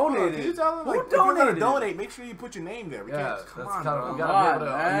 Who Can donated? you tell them, Who like, if you're gonna donated? donate, make sure you put your name there. We Yeah, can't. that's Come kind on, of, bro. we Come gotta be on, able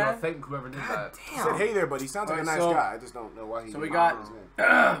to, man. thank whoever did that. He said, "Hey there, buddy." He sounds like a Alright, nice so- guy. I just don't know why he. So we named got- his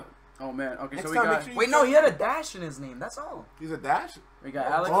name. Oh man. Okay, Next so we time, make got sure you Wait, no, he had a dash in his name. That's all. He's a dash.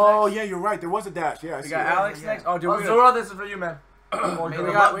 Alex. Oh next. yeah, you're right. There was a dash. Yeah, I We see got it. Alex Yeah. next. Oh, dude, Oh, we got Zora, this is for you, man. May we the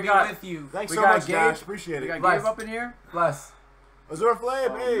got- luck we be got- with you. Thanks we so got much, Gabe. Dash. Appreciate we got it. Bless. Gabe up in here. Bless. Azure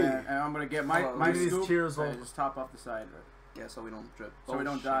Flame, Oh, hey. man. And I'm gonna get my Hold on, my give me these scoop. tears, and Will. just top off the side, Yeah, so we don't drip. so we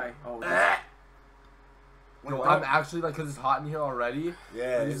don't shit. die. Oh, Yo, I'm actually like, cause it's hot in here already.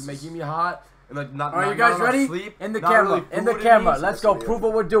 Yeah, Like, it's making me hot. And like not. All right, not, you guys not enough ready? Sleep, In the not camera. really In the food in camera. me. Let's go. Prove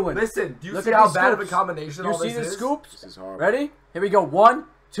what we're doing. Listen, do you Look see at how these bad of a scoops. combination You all see this the is? scoops? This is horrible. Ready? Here we go. 1,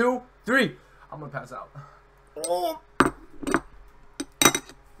 2, 3. I'm gonna pass out. Oh.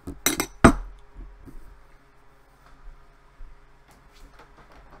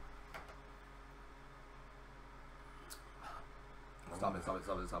 Stop it! Stop it!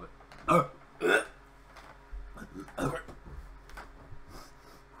 Stop it! Stop it!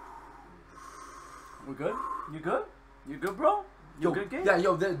 We're good? You good? You good, bro? You Yo, good, Gabe? yeah,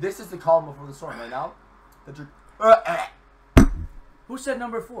 yo, this is the calm before the storm right now. That you're. Who said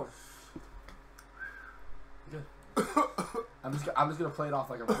number 4? I'm just gonna play it off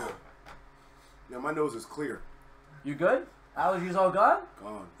like I'm cool. Yeah, my nose is clear. You good? Allergies all gone?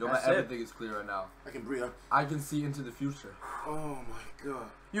 Gone. Yo, That's my it. everything is clear right now. I can breathe. I can see into the future. Oh my god.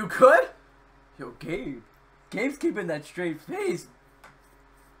 You good? Yo, Gabe. Gabe's keeping that straight face.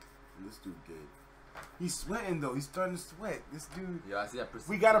 This dude gay. He's sweating though. He's starting to sweat. This dude. Yeah, I see that.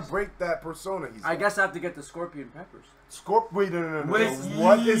 We gotta break that persona. I guess I have to get the scorpion peppers. Wait, no. Whiskey.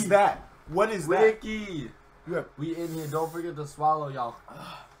 What is that? What is that? Wiki. You have We in here. Don't forget to swallow, y'all.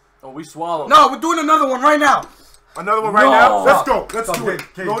 Oh, we swallowed. No, we're doing another one right now. another one right No. now. Let's go. Let's Stop, do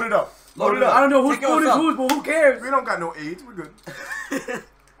it. Cage. Load it up. Load it up. I don't know whose Take food yours is up. whose, but who cares? We don't got no AIDS. We're good.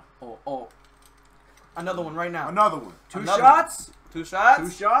 Oh. Another one right now. Another one. Two Another shots? 2 shots. 2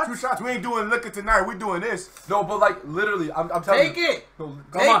 shots? 2 shots. We ain't doing liquor tonight. We're doing this. No, but like literally, I'm telling Take you. it. No,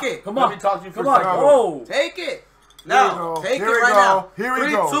 Take it. Come Let on. me talk to you for Come a on. second. Oh. Take it. Here we Now, go. take Here it we right go. now. Here we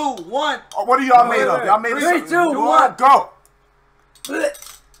 3, go. 2, 1. Oh, what are y'all Wait, made of? wait. Y'all made of 3, something. 2, You 1. Go.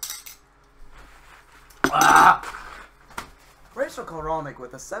 Rachel Koronic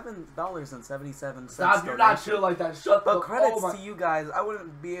with a $7.77 Stop, you're not chill like that. Shut But the credits oh my- to you guys. I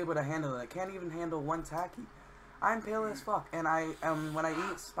wouldn't be able to handle it. I can't even handle one tacky. I'm pale as fuck, and when I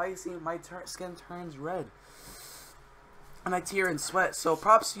eat spicy, my skin turns red, and I tear and sweat. So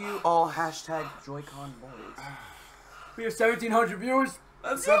props to you all. Hashtag Joy-Con boys. We have 1,700 viewers.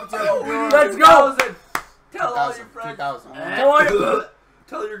 Let's Let's go. go. Tell all your friends. 2,000.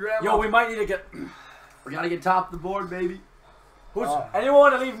 Tell your grandma. Yo, we might need to get... we gotta get top of the board, baby. Anyone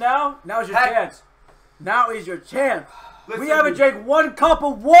want to leave now? Now's your Heck. chance. Now is your chance. Listen We to haven't me. drank 1 cup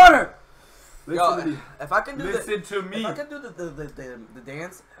of water. Listen to me. If I can do Listen to me. if I can do the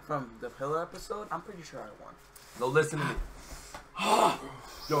dance from the Pillar episode, I'm pretty sure I won. No, listen to me.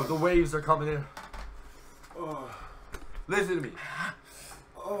 Yo, the waves are coming in. Listen to me.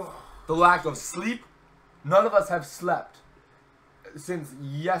 The lack of sleep. None of us have slept since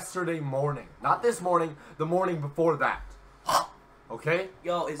yesterday morning. Not this morning, the morning before that. Okay?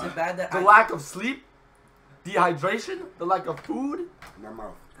 Yo, is it bad that The lack of sleep, dehydration, the lack of food, My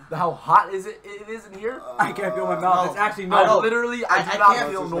mouth. how hot is it is in here? I can't feel my mouth. no. It's actually I numb. literally, I I do not can't-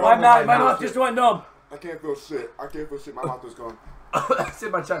 feel My normal My right mouth now. just went numb. I can't feel shit. I can't feel shit. My mouth is gone. It's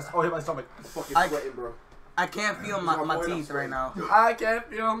in my chest. Oh, hit my stomach. Fucking I- sweating, bro. I can't feel my teeth right now. I can't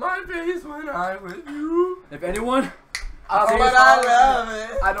feel my face when I'm with you. If anyone, I'll say But this I all- love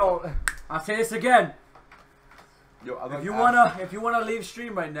it. I don't. I'll say this again. Yo, I'm If you like, wanna leave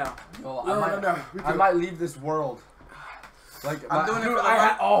stream right now. Yo, No, I no. might leave this world. Like I'm doing it Dude, for the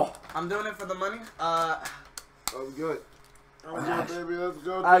money. oh, I'm doing it for the money. Oh, we good. Oh, we good, baby. Let's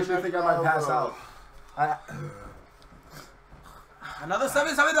go. I actually think I might pass out. Another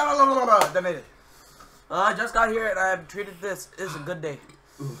 7. Donated. I just got here and I have treated this. It's a good day.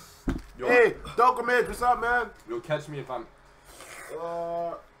 Yo, Hey, Dokumid, what's up, man? yo, catch me if I'm.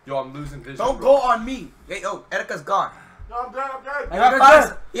 Uh, Yo, I'm losing vision. Don't bro. go on me. Hey, yo, Etika's gone. no, I'm good. I'm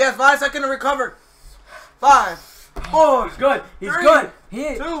good. He has 5 seconds to recover. 5. oh, he's good. He's 3, good. He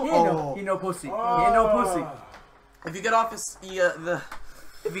ain't 2. no pussy. He ain't no pussy. If you get off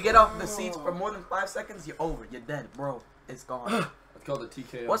if you get off the seats for more than 5 seconds, you're over. You're dead, bro. It's gone. Let's call the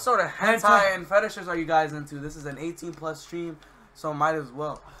TKO. What sort of hentai and fetishes are you guys into? This is an 18+ stream, so might as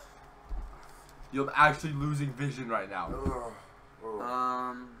well. Yo, I'm actually losing vision right now.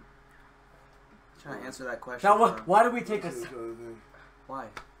 Trying to answer that question. Now, for him. why did we take a... Why?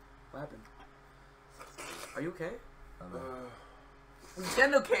 What happened? Are you okay?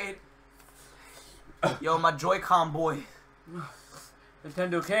 Nintendo Cade. Yo, my Joy-Con boy.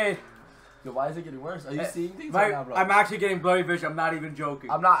 Nintendo Cade. Yo, why is it getting worse? Are you seeing things My, right now, bro? I'm actually getting blurry vision. I'm not even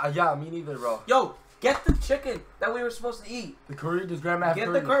joking. I'm not. Yeah, me neither, bro. Yo, get the chicken that we were supposed to eat. The curry? Does grandma have Get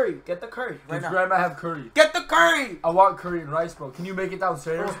curry? the curry. Get the curry right Does now. grandma have curry? Get the curry. I want curry and rice, bro. Can you make it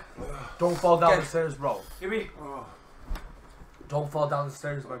downstairs? Don't fall down the stairs, bro. Give me... Don't fall down the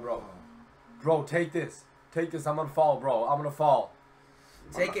stairs, my bro. Bro, take this. Take this. I'm gonna fall, bro. I'm gonna fall.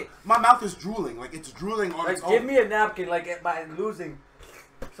 Take it. My mouth is drooling. Like, it's drooling on its Like, own. give me a napkin, like, by losing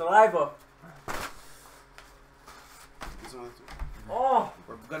saliva. Oh,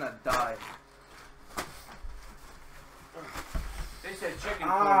 We're gonna die. they said chicken curry.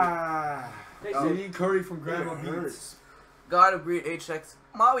 Ah. They We said... need curry from Grandma It Beats. hurts. God agreed HX.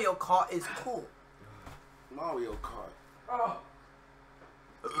 Mario Kart is cool. Mario Kart. Oh.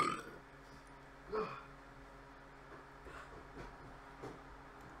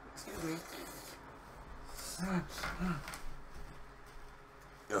 Excuse me.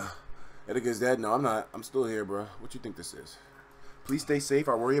 Etika's dead? No, I'm not. I'm still here, bro. What you think this is? Please stay safe.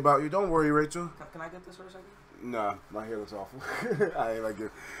 I worry about you. Don't worry, Rachel. Can I get this for a second? Nah, my hair looks awful. I ain't like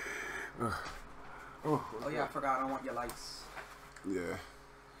it. Oh yeah, I forgot. I don't want your lights. Yeah.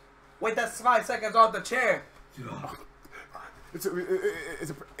 Wait, that's 5 seconds off the chair. It's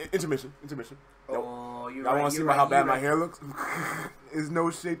a intermission. Intermission. Oh, you're Y'all right. want to see you're how right, bad you're my right. hair looks? There's no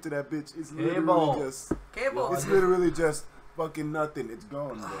shape to that bitch. It's Cable. literally just. Cable. It's literally just fucking nothing. It's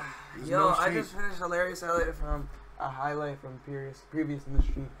gone, bro. There's Yo, no I shape. just finished hilarious highlight from a highlight from previous in the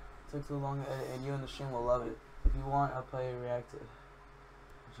street. Took too long to edit, and you and the stream will love it. If you want, I'll play react to it.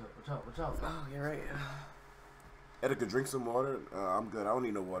 Watch out. Oh, you're right. Etika, drink some water. I'm good. I don't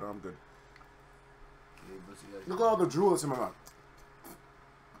need no water. I'm good. Look at all the drool that's in my mouth.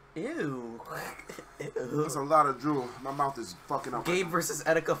 Ew. That's a lot of drool. My mouth is fucking up. Gabe versus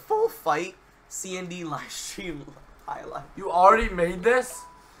Etika full fight. CND live stream highlight. You already made this?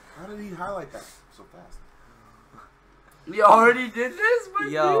 How did he highlight that so fast? You already did this, my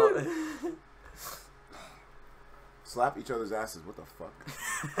Yo. dude? Slap each other's asses. What the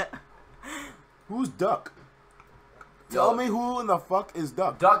fuck? Who's Duck? Tell me who in the fuck is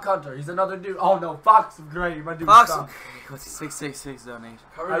Duck? Duck Hunter. He's another dude. Oh no, Fox of Gray. My dude. Fox. Stop. What's 666 donation?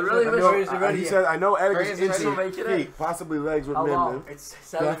 I really wish. He said, I know Hurry, Etika's is it into ready? Make it feet, possibly legs with How men. long? Man. It's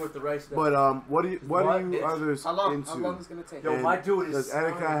selling with the rice. But what are you What? others How long? into? How long is it gonna take? Yo, And my dude is. Does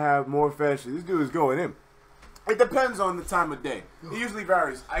Etika have more fetishes? This dude is going in. It depends on the time of day. It usually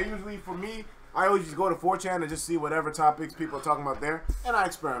varies. For me, I always just go to 4chan and just see whatever topics people are talking about there, and I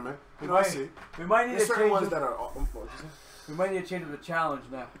experiment. You know, I see. We might need There's to certain change. ones that are. We might need to change the challenge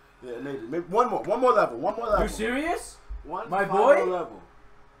now. Yeah, maybe one more level. You serious? One My final boy? level.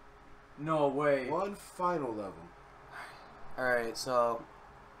 No way. One final level. Alright, so.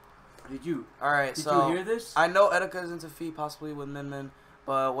 Did you So. you hear this? I know Etika's into feet, possibly with Min,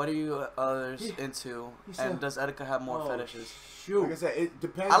 but what are you others He into? said- And does Etika have more Oh, fetishes? Shoot. Like I said, it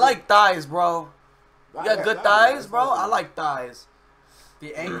depends. I like thighs, bro. You got good thighs, bro? I like thighs.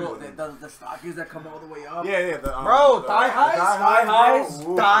 The ankle, the stockings that come all the way up. Yeah. Bro, thigh highs? Thigh highs?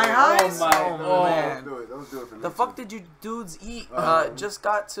 Ooh. Thigh highs? Oh my Oh, man. Don't do it for me. The fuck did you dudes eat? Just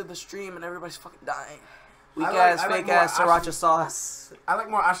got to the stream and everybody's fucking dying. Weak I ass, like fake more ass sriracha ashi- sauce. I like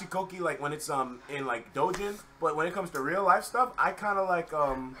more ashikoki like when it's in like dojin, but when it comes to real life stuff, I kind of like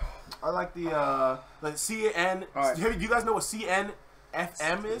I like the like CN. Alright. Do you guys know what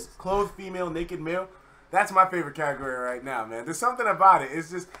CNFM is? Clothed female, naked male. That's my favorite category right now, man. There's something about it.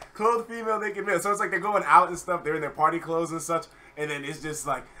 It's just clothed female, naked male. So it's like they're going out and stuff. They're in their party clothes and such. And then it's just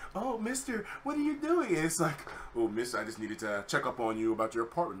like, oh, mister, what are you doing? And it's like, oh, mister, I just needed to check up on you about your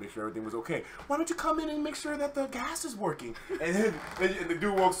apartment, make sure everything was okay. Why don't you come in and make sure that the gas is working? And then and the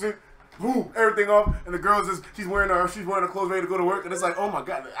dude walks in, boom, everything off. And the girl's just, she's wearing her clothes ready to go to work. And it's like, oh my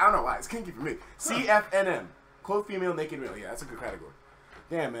God, I don't know why. It's kinky for me. CFNM, clothed female, naked male. Yeah, that's a good category.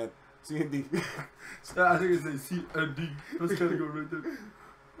 Damn, man. C&D. I think it's a C&D. That's gotta go right there.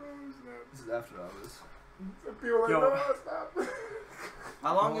 This is after hours. People like, Yo. no, stop.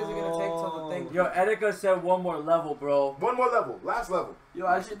 How long is it gonna take till the thing? Yo, Etika said one more level, bro. One more level. Last level. Yo,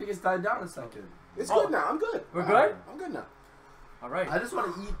 I actually think it's died down a second. It's Oh. good now. I'm good. We're good? I'm good now. All right. I just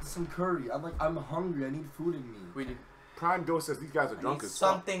want to eat some curry. I'm hungry. I need food in me. We do. Prime Dose says these guys are drunk as fuck.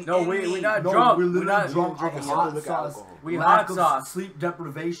 Something. No, in we're me. not No, drunk. we're We're literally not drunk off drinking hot liquor sauce. alcohol. We lack hot of sauce. sleep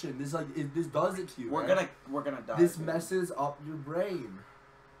deprivation. This does it to you. We're man. gonna die. This messes up your brain.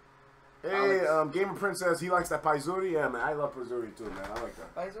 Hey, Gamer Prince says he likes that paizuri. Yeah, man, I love paizuri too, man. I like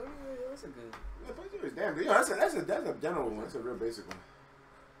that. That's a good. Yeah, paizuri is damn good. Yeah, that's a general one. That's a real basic one.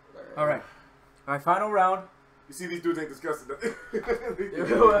 All right. All right, final round. You see, these dudes ain't disgusted.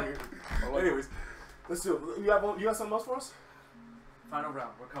 Yeah. Anyways, let's do it. You got something else for us? Final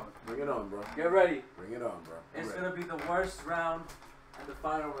round. We're coming. Bring it on, bro. Get ready. Bring it on, bro. I'm It's ready. gonna be the worst round and the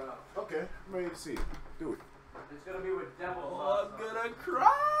final round. Okay, I'm ready to see it. Do it. It's gonna be with devil Oh, sauce. I'm gonna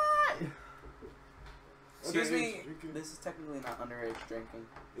cry. Excuse Okay, me. drinking. This is technically not underage drinking.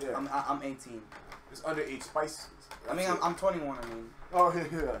 Yeah, I'm 18. it's underage spices. I mean, I'm 21. I mean, Oh yeah.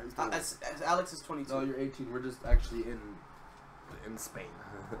 He's doing it. Alex is 22. No, you're 18. We're just actually in Spain.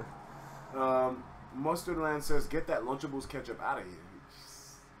 Mustardland says, "Get that Lunchables ketchup out of here."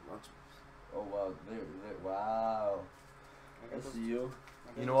 Lunchables. Oh wow, wow. I I got those- see you. I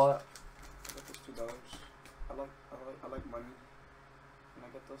got You know those- what? I got those $2. I like money. And I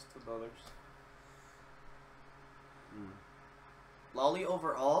get those $2. Lolly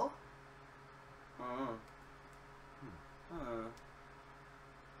overall?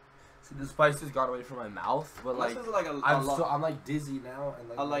 See, the spice has gone away from my mouth, but like This is like a I'm lot. I'm like dizzy now, and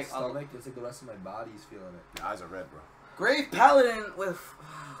like I my like- stomach. It's like the rest of my body's feeling it. Your eyes are red, bro. Grave Paladin with.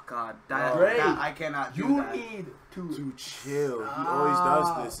 Oh god, Grave. I cannot do You that. need to. To chill. He always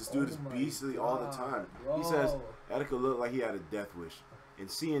does this. This dude is Oh my beastly all the time. God, He says bro. Etika looked like he had a death wish,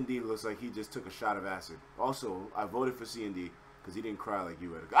 and C&D looks like he just took a shot of acid. Also, I voted for C&D because he didn't cry like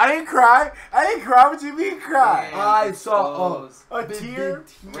you, Etika. I didn't cry. What you mean cry? Damn. I saw A big, tear?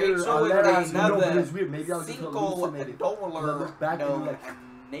 big tear. Rachel I with let out- no, another but it's weird. Maybe I was just hallucinating. And I $5 look back and you're like,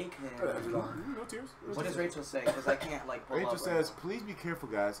 naked. No tears. What does Rachel say? Because I can't like pull Rachel up says, please be careful,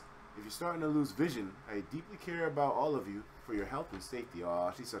 guys. If you're starting to lose vision, I deeply care about all of you for your health and safety.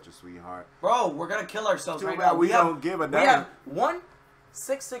 Aw, she's such a sweetheart. Bro, we're gonna kill ourselves Too right bad now. we don't give a We damn. have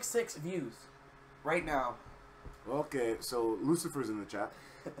 1,666 views right now. Okay, so Lucifer's in the chat.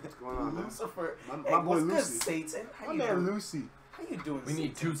 What's going on, man? Lucifer. My Hey, boy what's good, Lucy. Satan? How My you man doing? Lucy. How you doing? We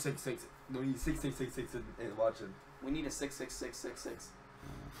need Satan? 266. We need 6666 in watching. We need a 66666.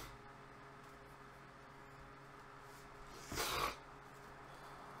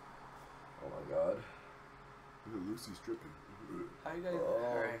 Oh my god. Lucy's tripping. How you guys? Oh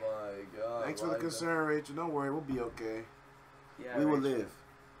Alright. my god. Thanks for the concern, Rachel. Don't worry, we'll be okay. Yeah, We will Rachel. live.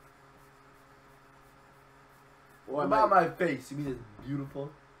 What about my face? You mean it's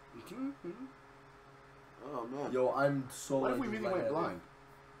beautiful? Oh man. Yo, I'm so. What if like, we really lightheaded. went blind?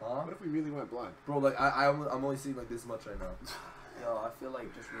 Huh? What if we really went blind? Bro, like I'm only seeing like this much right now. Yo, I feel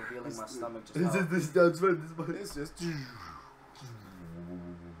like just revealing my stomach just It's now. just this that's right. This much. It's just.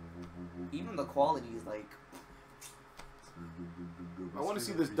 Even the quality is like. I want to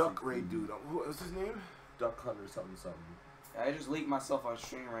see this Duck Ray dude. What's his name? Duck Hunter something something. I just leaked myself on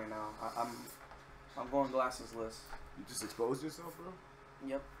stream right now. I'm going glassesless. You just exposed yourself, bro?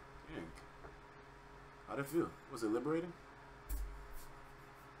 Yep. Dang. How'd it feel? Was it liberating?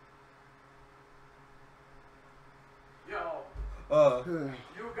 Yo,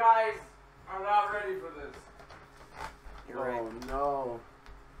 you guys are not ready for this. You're right. Oh no.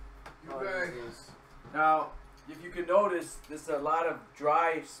 You Oh, guys. Jesus. Now, if you can notice, there's a lot of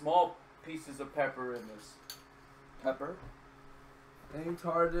dry, small pieces of pepper in this. Pepper. Ain't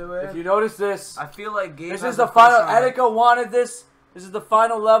hard to it. If you notice this, I feel like Gabe this has is the a final. crush on it. Etika wanted this. This is the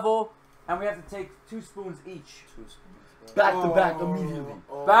final level, and we have to take 2 spoons each. 2 spoons. Back to back immediately.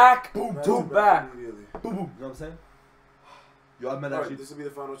 Back Boom, to boom, back. Immediately. Boom boom. You know what I'm saying? Yo, I might Alright, actually. this will be the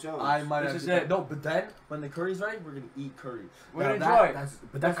final challenge. I might This actually. is it. No, but then when the curry's ready, we're gonna eat curry. We're Now gonna that- enjoy.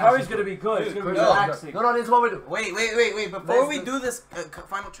 But The that's curry's actually gonna be good. It's Dude, gonna be curry's relaxing. No, this is what we do. Wait. Before Let's we do- do this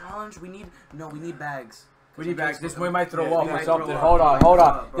final challenge, we need bags. We need bags. This one might throw Yeah, up we or might something. throw up. Hold on, We hold might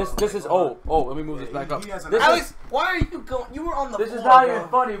on. throw up, bro. This is let me move this back up. He has an This Alex, is why are you going? You were on the this floor. is not bro. even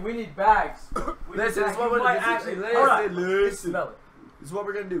funny. We need bags. We need Listen, bags. this is what You we're might gonna actually do. hold on. Listen. Smell it. This is what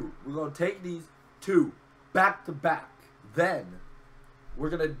we're gonna do. We're gonna take these 2 back to back. Then we're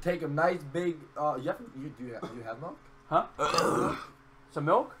gonna take a nice big. Do you have milk? Huh? Some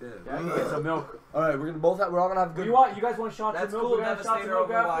milk? Yeah. Yeah, I can get some milk. All right, we're all gonna have good. You guys want shots That's of milk? cool, We're gonna have shots of Devastator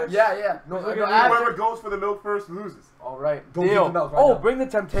milk after? Overwatch. Yeah. No, We're no, gonna after- Whoever goes for the milk first loses. All right. Go get Deal. the milk right Oh, now. bring the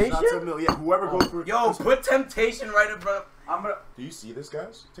temptation. Shots of milk. Yeah, whoever goes for Yo, put temptation right in front. I'm gonna. Do you see this,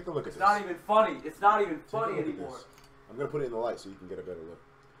 guys? Take a look at It's this. not even funny. It's not even Take a funny look at anymore. this. I'm gonna put it in the light so you can get a better look.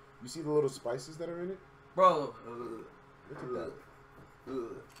 You see the little spices that are in it? Bro. Look at that.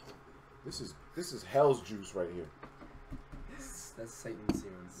 This is hell's juice right here. That's Satan's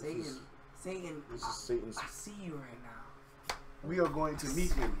semen. Satan, This is Satan's. I see you right now. We are going to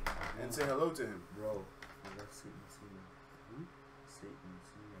meet him and say hello to him. Bro, that's Satan's semen. Satan's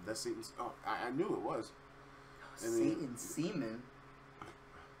semen. That's Satan's. Oh, I knew it was. I mean- Satan semen.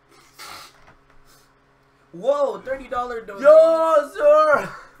 Whoa, $30 donation. Yo, sir!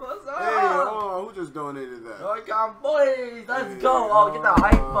 What's up? Hey, oh, who just donated that? Oh, come boys, let's go. Oh, get the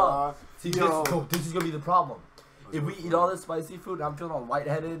hype up. See, yo. this is gonna be the problem. If we eat all this spicy food and I'm feeling all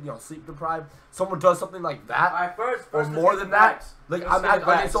lightheaded, sleep deprived, someone does something like that, Alright, first or let's more get than the that, bags. like Let's I get the get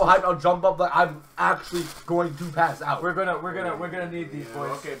bags. so hyped, I'll jump up like I'm actually going to pass out. We're gonna need these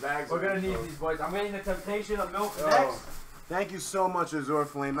boys. Okay, bags. We're gonna need these boys. I'm getting the temptation of milk Yo, next. Thank you so much, Azor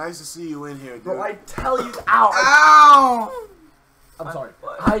Flame. Nice to see you in here, dude. Bro, I tell you, ow! Ow! I'm sorry.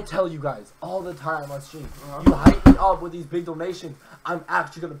 I tell you guys all the time on stream. You hype me up with these big donations. I'm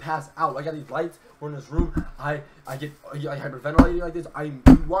actually gonna pass out. I got these lights. We're in this room. I get hyperventilating like this.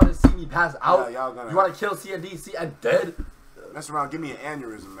 You want to see me pass out? Yeah, y'all gonna. You want to kill CND? See, I'm dead. Mess around, give me an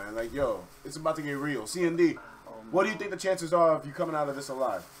aneurysm, man. Like, yo, it's about to get real. CND, what do you think the chances are of you coming out of this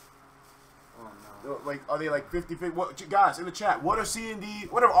alive? Like, are they like 50-50? What, guys, in the chat, what are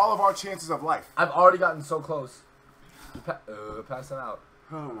CND, what are all of our chances of life? I've already gotten so close. Passing out.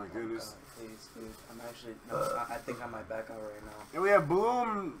 Oh my goodness. Please, dude. I'm actually. No, I think I might back out right now. And we have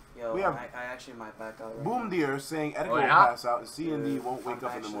Bloom, Yo, we have I actually might back out right Boom now. Deer saying Etika Oh, will yeah? pass out and CND won't wake I'm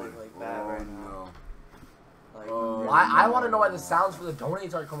up in the actually, morning. like, bad right now. No. Like, Oh. I want to know why the sounds for the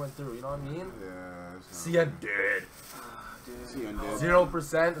donates are coming through. You know what I mean? Yeah. CN dead. dude. CND.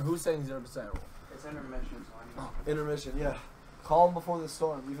 0%. Who's saying 0%? It's intermission, so I need. Intermission. Yeah. Calm before the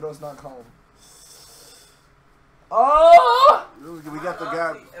storm, even though it's not calm. Oh! We got the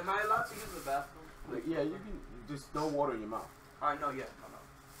guy. Am I allowed to use the bathroom? Like, yeah, you can just no water in your mouth. Alright, no, yeah, no.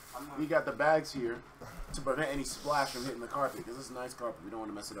 We got the bags here to prevent any splash from hitting the carpet because this is a nice carpet. We don't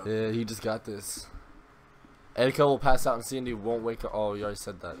want to mess it up. Yeah, he just got this. Etika will pass out and C&D won't wake up. Oh, you already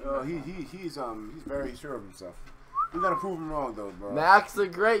said that. He's very sure of himself. We gotta prove him wrong though, bro. Max the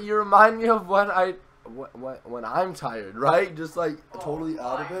Great, you remind me of when when I'm tired, right? Just like totally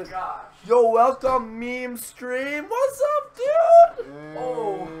out of it. Gosh. Yo, welcome meme stream. What's up, dude? Hey,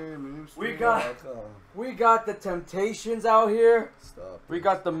 Oh, man, we got the Temptations out here. Stop. We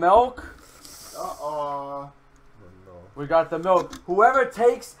got the milk. Uh-oh. We got the milk. Whoever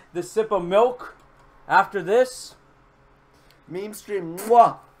takes the sip of milk after this. Meme stream.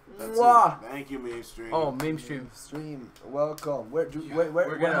 Mwah. That's Mwah. it. Thank you, mainstream. Oh, meme stream. Stream. Welcome. Where do do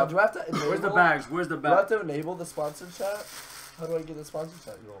I have to enable? Where's the bags? Where's the Do I have bag? to enable the sponsor chat? How do I get the sponsor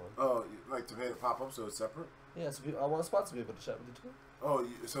chat going? Oh, you like to hit it pop up so it's separate? Yeah, so I want to sponsor people to chat with you too. Oh,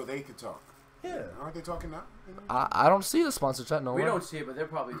 so they could talk. Yeah. Aren't they talking now? I don't see the sponsor chat nowhere. We don't see it, but they're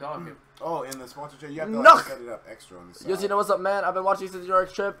probably talking. Oh, in the sponsor chat, you have to Knock. like, set it up extra on the side. Yo, you know what's up, man? I've been watching you since your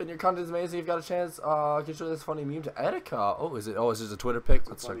trip, and your content is amazing. If you got a chance, can you show this funny meme to Etika? Oh, is it? Oh, is this a Twitter pic?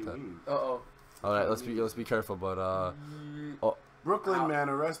 Let's check that. Uh-oh. All right, let's be careful. But oh, Brooklyn man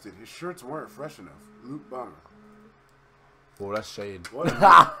arrested. His shirts weren't fresh enough. Luke Bomber. oh, that's shade. What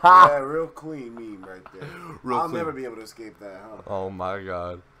a yeah, real clean meme right there. Real I'll clean. never be able to escape that, huh? Oh my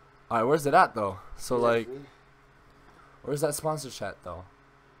god. All right, where's it at though? So like, where's that sponsor chat though?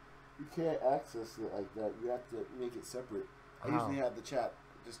 You can't access it like that. You have to make it separate. I How? usually have the chat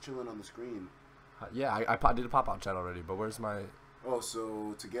just chilling on the screen. Yeah, I did a pop-out chat already, but where's my? Oh,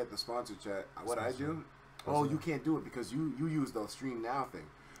 so to get the sponsor chat, what I do? Oh, you can't do it because you use the Stream Now thing.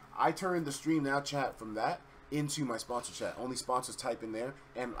 I turn the Stream Now chat from that into my sponsor chat. Only sponsors type in there,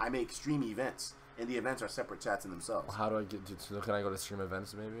 and I make stream events, and the events are separate chats in themselves. How do I get to? Can I go to stream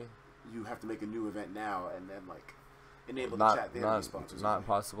events maybe? You have to make a new event now, and then like enable the chat there. Not Sponsors not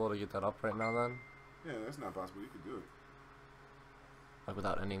possible to get that up right now then. Yeah, that's not possible. You could do it. Like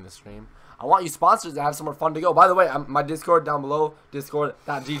without ending the stream. I want you sponsors to have somewhere fun to go. By the way, my Discord down below,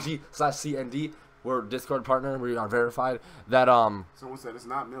 discord.gg/CND. We're a Discord partner. We are verified. That Someone said it's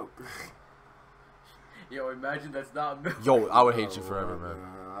not milk. Yo, imagine that's not milk. yo, I would hate you forever, man.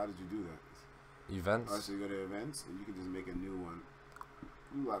 How did you do that? Events. Oh, so you go to events, and you can just make a new one.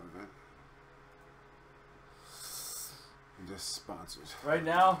 New live event. And just sponsors. Right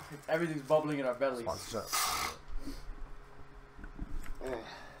now, everything's bubbling in our bellies. Sponsor chat. Eh.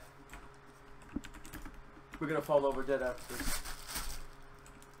 We're gonna fall over dead after this.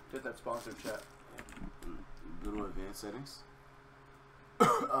 Get that sponsor chat. Go to advanced settings.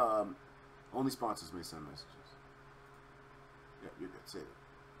 Only sponsors may send messages. Yeah, you're good. Save it.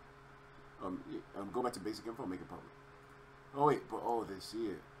 Go back to basic info. Make it public. Oh wait, but they see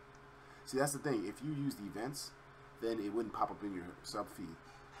it. See, that's the thing. If you use the events, then it wouldn't pop up in your sub feed,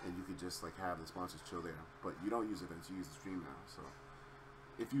 and you could just like have the sponsors chill there. But you don't use events. You use the stream now. So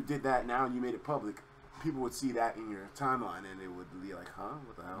if you did that now and you made it public, people would see that in your timeline, and it would be like, huh?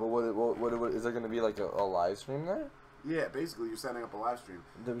 What the hell? But what is there going to be like a live stream there? Yeah, basically you're setting up a live stream.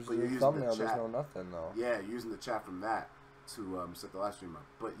 There's But you're no using thumbnail, the there's chat. no nothing though. Yeah, using the chat from that to set the live stream up.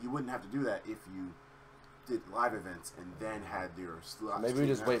 But you wouldn't have to do that if you did live events and then had your slot. Maybe we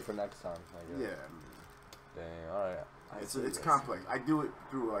just wait for next time. I Yeah, guess. Dang, alright. it's complex. I do it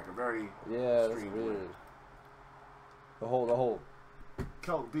through like a very Yeah, that's stream weird. way. The whole.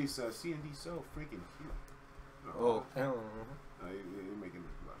 Kelp B says C&D so freaking cute. Oh. You're making me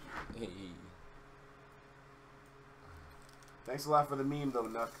blush. Hey. Thanks a lot for the meme though,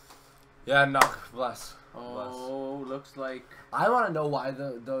 Nuck. Yeah, no, bless. Oh, looks like. I want to know why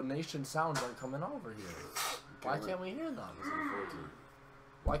the donation sounds aren't coming over here. Why can't we hear them?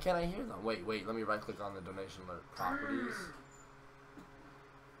 Why can't I hear them? Wait, let me right click on the donation alert properties.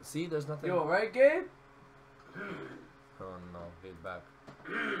 See, there's nothing. You alright, Gabe? Oh no, he's back.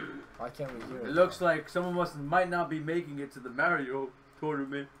 Why can't we hear it? It looks like someone might not be making it to the Mario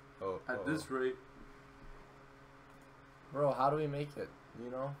tournament at this rate. Bro, how do we make it?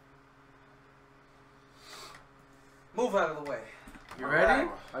 You know? Move out of the way. You ready?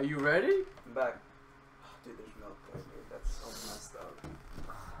 Are you ready? I'm back. Oh, dude, there's milk right here. That's so messed up.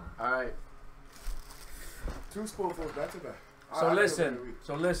 Alright. 2 spoonfuls back to back. So listen.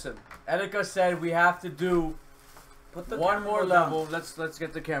 Etika said we have to do one more level. Let's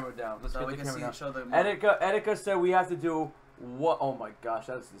get the camera down. Let's get the camera down. Show them. Etika said we have to do what? Oh my gosh,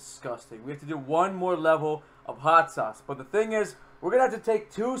 that's disgusting. We have to do one more level of hot sauce. But the thing is, we're gonna have to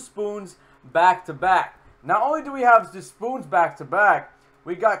take 2 spoons back to back. Not only do we have the spoons back to back,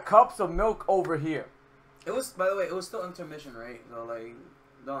 we got cups of milk over here. It was, by the way, it was still intermission, right? So like,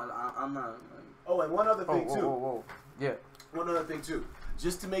 I'm not. Like, Oh, and one other thing too. Whoa. Yeah. one other thing too,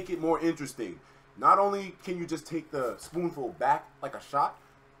 just to make it more interesting. Not only can you just take the spoonful back like a shot,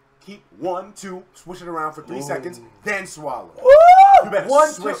 keep 1, 2, swish it around for 3 seconds, then swallow. You better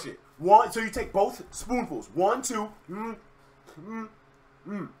swish it. So you take both spoonfuls. 1, 2.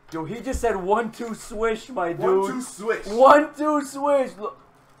 Yo, he just said 1, 2, swish, my dude. 1, 2, swish. 1, 2, swish. Look.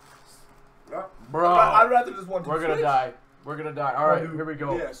 Bro, I'd rather just want to we're gonna die. We're gonna die. All right, here we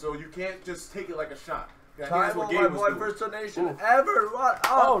go. Yeah, so you can't just take it like a shot. Time on my boy, first donation ever. What?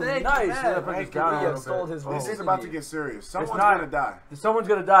 Oh, thank nice. you, Yeah, man. put this Thank down a you. little Stole bit. his This is voice. about to get serious. Someone's not- gonna die. Someone's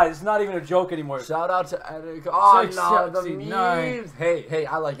gonna die. This is not even a joke anymore. Shout out to Etika. Oh, no, the 69. memes. Hey,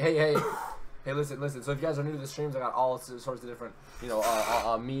 I like, hey. Hey, listen. So if you guys are new to the streams, I got all sorts of different,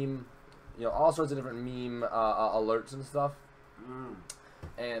 meme, all sorts of different meme alerts and stuff.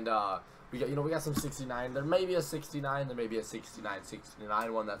 And we got some 69. There may be a 69. There may be a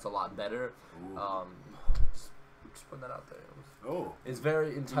 69 one that's a lot better. Just putting that out there. Oh, It's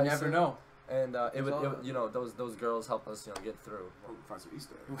very enticing. You never know. And those girls help us get through. find some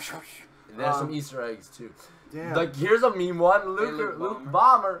Easter eggs. There's some Easter eggs too. Damn. Like here's a meme one. Luke Luke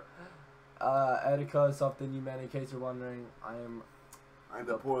Bomber. Etika is something you, man. In case you're wondering, I'm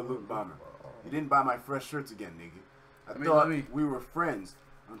the poor Luke Bomber. You didn't buy my fresh shirts again, nigga. I Let thought me- we were friends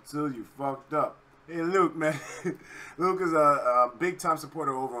until you fucked up. Hey, Luke, man. Luke is a big time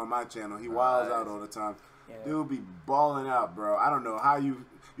supporter over on my channel. He wilds out all the time. Yeah. Dude be balling out, bro. I don't know how you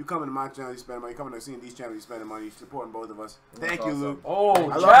come into my channel, you spend money. You come into C&D's channel, you spending money. You supporting both of us. Thank you, awesome. Luke. Oh,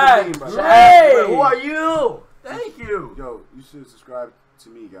 I love the Chad. meme, brother. Hey! who are you? Thank you. Yo, you should subscribe to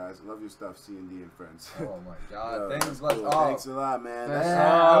me, guys. I love your stuff, C&D and friends. Oh my God! Yo, Thanks, that's much. cool. Oh, Thanks a lot, man. Thanks.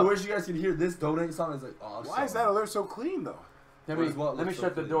 man, I wish you guys could hear this donate song. It's like awesome. Why is that alert so clean, though? Let What me is what let me looks so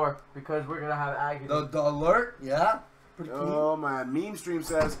shut the clean? door because we're gonna have agony. The alert? Yeah. Pretty clean. Oh, my meme stream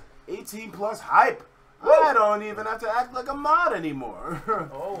says 18 plus hype. I don't even have to act like a mod anymore.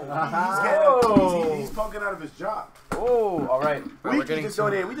 He's punking out of his job. Oh, all right. We just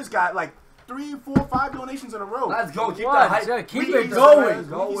donated. We just got like 3, 4, 5 donations in a row. Let's go. Keep What? that hype. Yeah, keep We it eat going.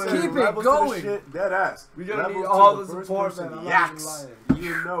 some- Keep it levels to the going. shit, dead ass. We're gonna Level need to all the the first support, person. man. I'm not Yaks. even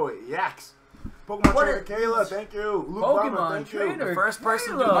You know it. Yaks. Pokemon What trainer is- Kayla, thank you. Luke Pokemon Bomber, thank trainer. you. The first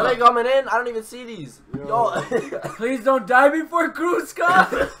person Kayla. Are they coming in? I don't even see these. Yo. Please don't die before Cruise Scott.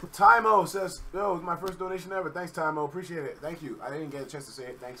 Tymo says, yo, it's my first donation ever. Thanks, Tymo. Appreciate it. Thank you. I didn't get a chance to say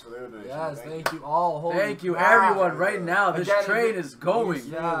it. Thanks for their donation. Yes, thank you all. Holy Thank you, crap. everyone, right now. This Again, train if is going.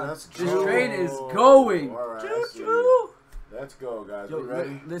 Yeah. Let's This go. train is going. All right, I Choo see. choo. Let's go, guys. Yo, We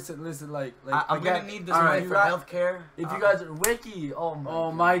ready? listen, like I'm again, gonna need this all money right, for you healthcare. If you guys are wiki,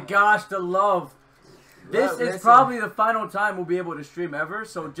 oh My gosh, the love. This is listen. probably the final time we'll be able to stream ever.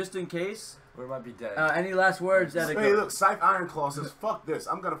 So just in case, we might be dead. any last words? That Hey, look, Scythe Ironclaw says, fuck this.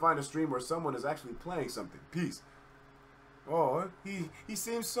 I'm going to find a stream where someone is actually playing something. Peace. Oh, he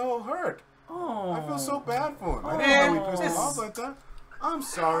seems so hurt. Oh, I feel so bad for him. I Oh. didn't know we pissed him off like that. I'm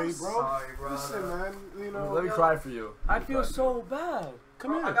sorry, bro. Sorry, brother. Listen, man, you know. Let me cry for you. I feel so bad.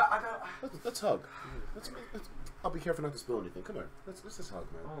 Come here. I got. Let's hug. Let's, I'll be careful not to spill anything. Come here. Let's just hug,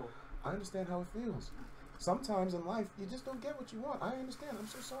 man. Oh. I understand how it feels. Sometimes in life, you just don't get what you want. I understand. I'm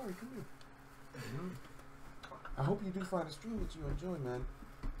so sorry. Come here. I hope you do find a stream that you enjoy, man.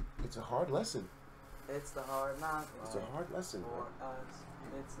 It's a hard lesson. It's the hard knock It's a hard lesson, for man. us.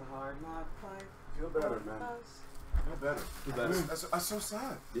 It's the hard knock life Feel better, for man. us. Feel better. Feel better. That's so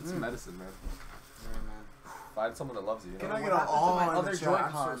sad. Get some medicine, man. Yeah, man. Find someone that loves you. Can What I get an happened to all my in the other chat? I'm so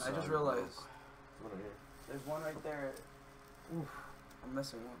Joy-Con? I sorry, just bro. realized. Someone over here. There's one right there. Oof. I'm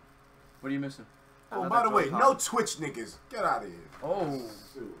missing one. What are you missing? Oh, Another by the way, Joy-Con. no Twitch niggas. Get out of here. Oh,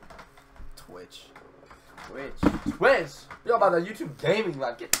 Shoot. Twitch. Twitch. Yo, about the YouTube gaming,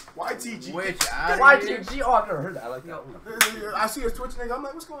 like get YTG. which out of here? YTG. Oh, I've never heard that. I like that. I see a Twitch nigga. I'm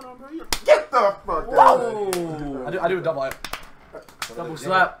like, what's going on, bro? Get the fuck out. Whoa! I do a double. Double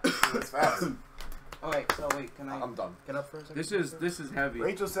slap. That's fast. Oh wait, can I I'm done. get up for a second? This is heavy.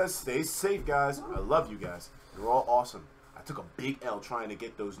 Rachel says, stay safe, guys. I love you guys. You're all awesome. I took a big L trying to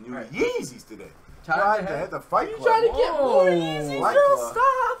get those new Yeezys today. Tried to hit the fight club. Trying to get more Whoa. easy, Fight girl. Club.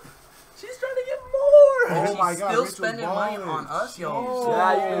 Stop. She's trying to get more. Oh my She's God, still Rachel's spending money balling. on us, yo. Oh.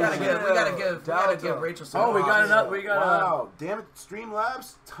 Yeah, We gotta give Rachel some. Oh, we got props. another. We got Wow, damn it,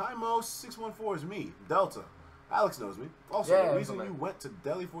 Streamlabs, Tymo614 is me, Delta. Alex knows me. Also, Yeah, the reason but- you went to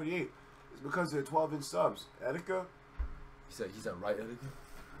Deli 48 is because they're 12-inch subs. Etika, He said right, Etika.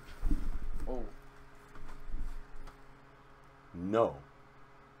 Oh. no.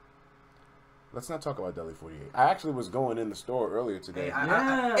 Let's not talk about Deli 48. I actually was going in the store earlier today.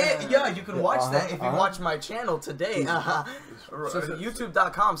 Yeah, you can watch that if you watch my channel today.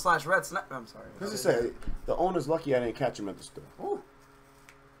 YouTube.com/RedSnap. I'm sorry. What does it say? The owner's lucky I didn't catch him at the store. Ooh.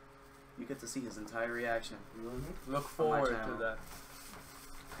 You get to see his entire reaction. Look forward to that.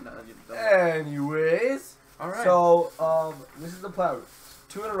 No, Anyways. Alright. So, this is the plan.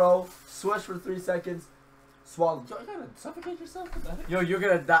 2 in a row. Swish for 3 seconds. Swallow. Yo, you gotta suffocate yourself with that. Yo, you're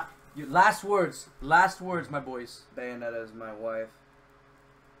gonna die. Last words, my boys. Bayonetta is my wife.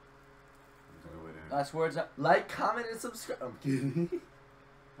 Last words. Like, comment, and subscribe. I'm kidding.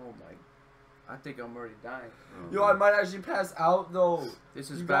 Oh my! I think I'm already dying. Yo, I might actually pass out though.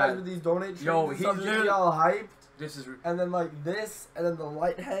 This is you bad. guys with these donate treats Yo, and he's stuff, you literally be all hyped. This is. And then like this, and then the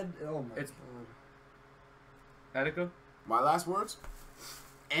light head. Oh my It's- god. Etika? My last words?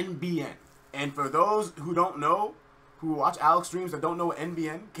 NBN. And for those who don't know, who watch Alex streams that don't know what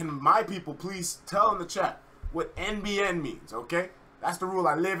NBN, can my people please tell in the chat what NBN means, okay? That's the rule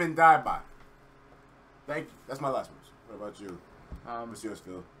I live and die by. Thank you. That's my last words. What about you? What's yours,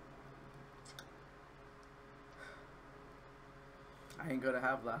 Phil? I ain't gonna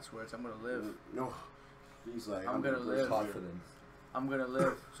have last words. I'm gonna live. No. He's like, I'm gonna live. Confidence. I'm gonna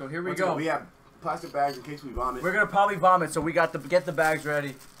live. So here we Once go. again, we have plastic bags in case we vomit. We're gonna probably vomit, so we got to get the bags ready.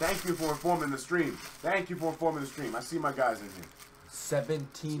 Thank you for informing the stream. Thank you for informing the stream. I see my guys in here.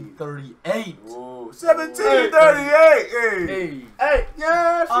 1738. Oh, 1738. Hey. Hey. Hey.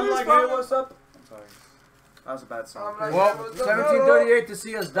 Yeah. I'm she's like, fine. hey, what's up? I'm sorry. That was a bad song. Well, 1738 to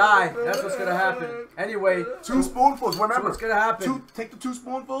see us die. That's what's gonna happen. Anyway, 2 spoonfuls. Remember, what's gonna happen? Take the 2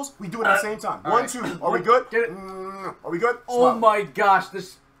 spoonfuls. We do it at the same time. all 1, right. 2. Are we good? Get it. Are we good? Oh Swallow. my gosh,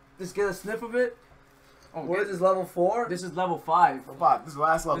 this get a sniff of it. Oh, What is this, level 4? This is level 5. 5. This is the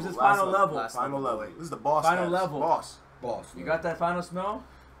last level. This is last final level. Last Final level. level. This is the boss. Final status. level. Boss. Boss. You got that final smell?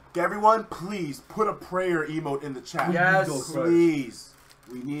 Everyone, please put a prayer emote in the chat. Yes. Please.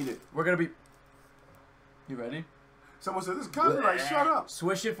 We need it. We're gonna be. You ready? Someone said this is copyright. Shut up.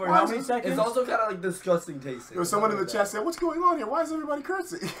 Swish it for Why how is many it- seconds? It's also kind of like disgusting tasting. There was someone in the chat said, "What's going on here? Why is everybody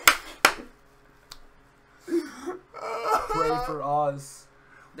cursing?" Pray for us.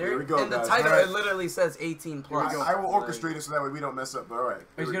 Here we go, In the guys. title, Alright. it literally says 18 plus. I will orchestrate it so that way we don't mess up. But all right. Here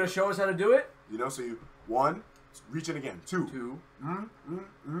He's we gonna go. show us how to do it. You know, so you 1, reach it again. 2. 2.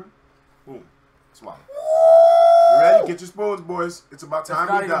 Boom. Swallow. You ready? Get your spoons, boys. It's about That's time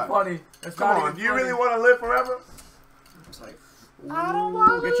not we even done. funny. That's Come not on. even Do you funny. really want to live forever? It's like, I don't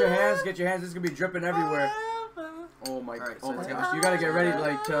want Get your hands. Get your hands. This is gonna be dripping everywhere. Oh my! Alright, oh so my it's gosh! You gotta get ready,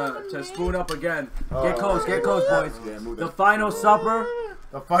 like to spoon up again. Get close, okay. boys. Yeah, move The that. final supper.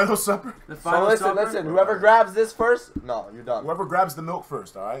 The final supper. The So final supper listen. Whoever grabs this first, no, you're done. Whoever grabs the milk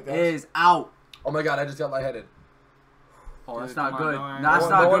first, all right, guys? is out. Oh my god, I just got lightheaded. Oh, that's Dude, not come on, good. no, That's No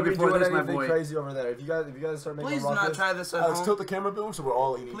not one good be before doing this, my anything boy. crazy over there. If you guys start making please a do not ruckus, try this at Alex, home. tilt the camera bill so we're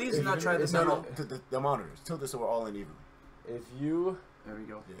all in. Please do even. not try this at home. The monitors. Tilt this so we're all in even. if you There we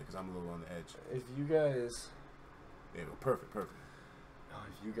go. Yeah, because I'm a little on the edge. if you guys There we go. Perfect.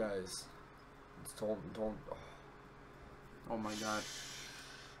 if you guys don't Oh my god.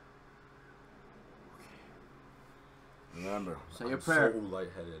 Remember. Say your I'm prayer. so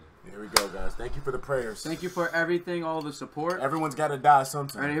lightheaded. Here we go, guys. Thank you for the prayers. Thank you for everything, all the support. Everyone's got to die All right,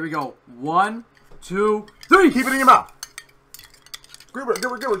 sometime. here we go. 1, 2, 3. Keep it in your mouth. Give it.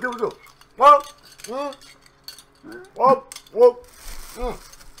 Whoa. Whoa. Whoa.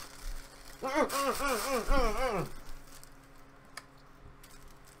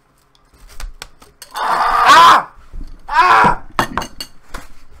 Ah! Ah!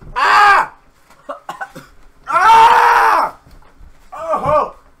 Ah! Ah!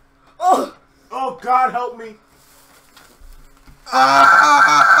 Oh! Oh, God, help me.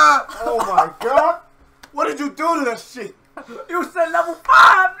 Ah! Oh, my God. What did you do to that shit? You said level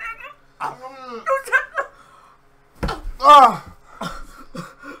 5, nigga. You said. Ah!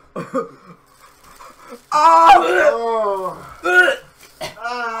 Oh!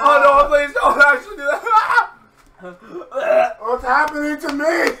 Oh no, please don't actually do that. What's happening to me?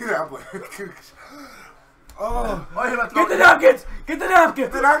 Oh! Get the napkins. Get the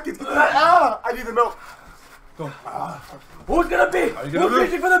napkins. Ah! I need the milk. Who's gonna be? gonna Who's do?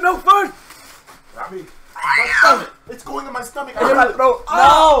 reaching for the milk first? Not me. My stomach. It's going in my stomach. Bro,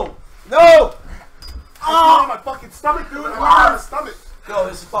 No. no. It's going in my fucking stomach, dude. It's going in my stomach. Yo,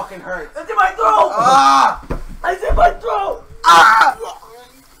 this fucking hurts. It's in my throat. Ah! It's in my throat. Ah!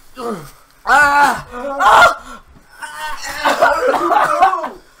 Ah.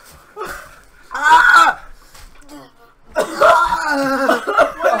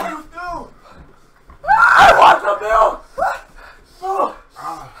 What did you do? I want the milk. Oh.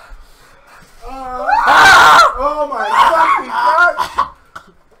 Oh,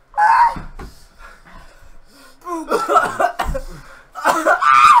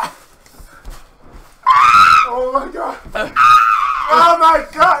 my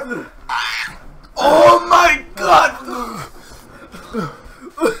god! Oh my god!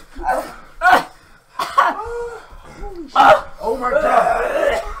 Oh my god!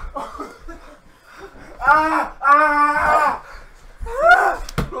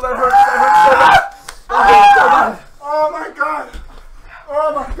 Bro, that hurts so bad. Oh my god!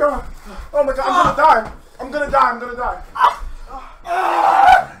 Oh my god! Oh my god! I'm gonna die! I'm gonna die! I'm gonna die!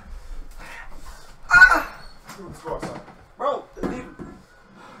 Let's go outside. Bro, leave him.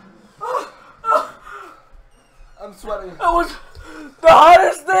 I'm sweating. That was the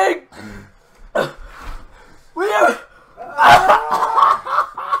hardest thing. We ever.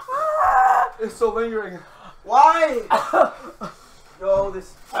 It's still lingering. Why? Yo,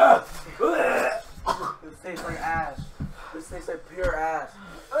 this tastes like ash. This tastes like pure ash.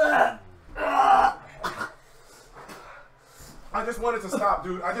 I just wanted to stop,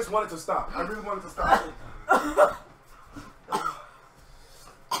 dude. I just wanted to stop. I really wanted to stop.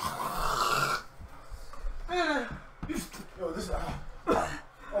 Yo, this.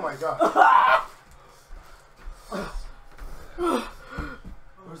 Oh my god.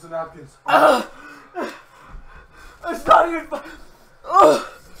 Where's the napkins? It's not even.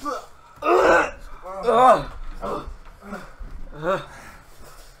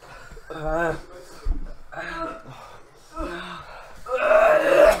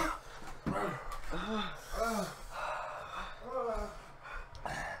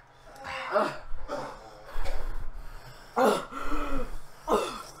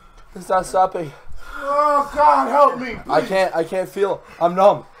 It's not stopping. Oh god, help me! I can't feel. I'm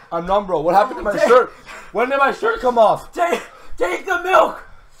numb, bro. What happened to my shirt? When did my shirt come off? Take the milk.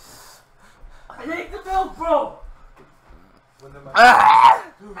 Take the milk, bro.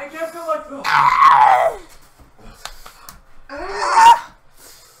 I can't feel my milk.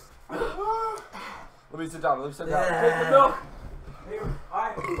 Let me sit down. Take the milk.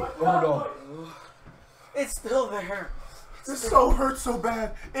 Oh no. It's still there. This so hurts so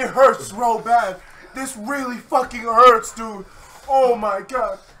bad. It hurts so bad. This really fucking hurts, dude. Oh my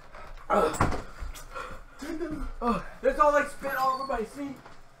god. There's all like spit all over my feet.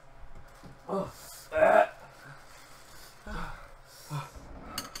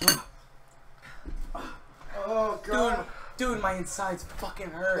 Oh god. Dude, my insides fucking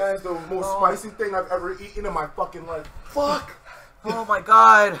hurt. That is the most spicy thing I've ever eaten in my fucking life. Fuck. Oh my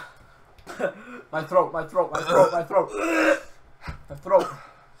god. My throat. I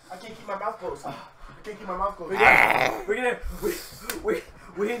can't keep my mouth closed.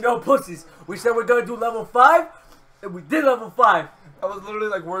 We ain't no pussies. We said we're gonna do level 5, and we did level 5. That was literally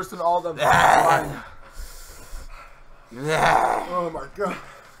like worse than all of them. Oh my god.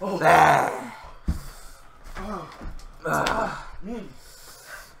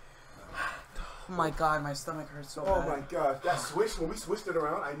 Oh my god, my stomach hurts so Oh bad. my god. That swish, when we swished it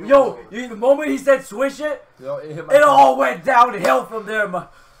around, I knew Yo, it was the moment he said swish it, Yo, it hit my it all went downhill from there.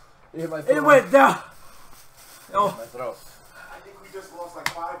 It hit my throat. It went down. Oh, My throat. I think we just lost like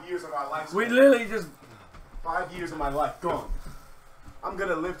 5 years of our life. we literally just. 5 years of my life gone. I'm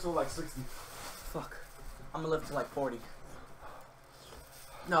gonna live till like 60. Fuck. I'm gonna live to like 40.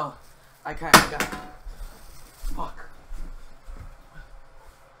 No, I can't. Fuck.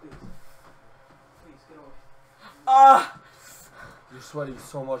 Please get away. You're sweating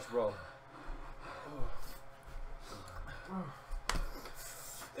so much, bro.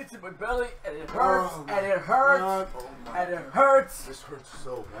 It's in my belly, and it hurts, and it hurts, God. Oh my and it God. hurts, This hurts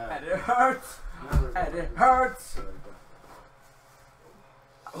so bad. and it hurts, and it hurts.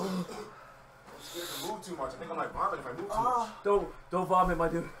 I move too much. I think I might vomit if I move too much. Don't vomit, my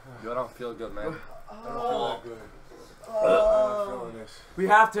dude. Yo, I don't feel good, man. I don't feel that good. I'm not feeling this. We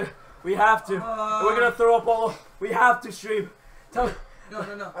have to. And we're gonna throw up all. We have to stream. Tell me. No. I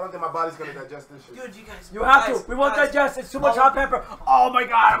don't think my body's gonna digest this shit. Dude, you guys. You have guys, to. We won't guys, digest. It's too much hot pepper. Oh my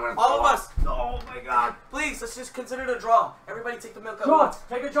god. I'm gonna All throw of up. us. Oh my god. Please, let's just consider it a draw. Everybody take the milk at Come on. once.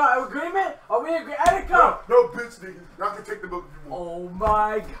 Take a draw. Agreement? Are we agree? Etika. No, bitch, nigga. You have to take the book if you want. Oh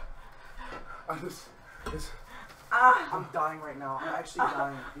my god. I just, I'm dying right now. I'm actually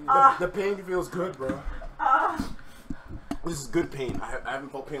dying. Dude. the pain feels good, bro. This is good pain. I haven't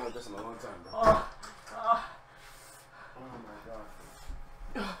felt pain like this in a long time, bro. Oh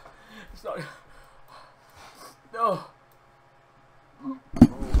my god. Sorry. No. Oh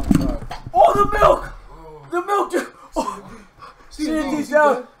my god. Oh, the milk! The milk just. Oh. He's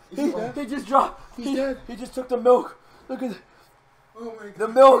down. dead. He just dropped. He's dead. He just took the milk. Look at Oh my god. the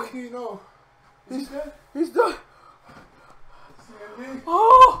milk. No. He's dead. He's done. Sandy.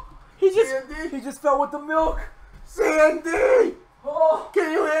 Oh, Sandy. he just fell with the milk. Sandy! Oh,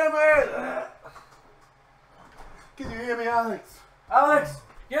 Can you hear me? Can you hear me, Alex? Alex,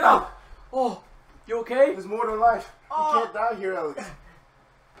 get up. Oh, you okay? There's more to life. You can't die here, Alex.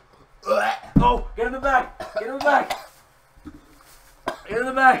 Oh, get in the back. Get in the back. Get in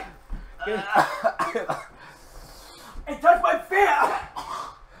the back. Hey, touch my feet.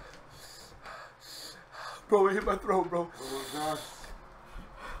 Bro, it hit my throat, bro. Oh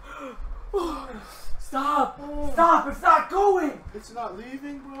my god. Stop. Stop. It's not going. It's not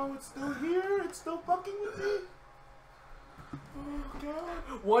leaving, bro. It's still here. It's still fucking with me. Oh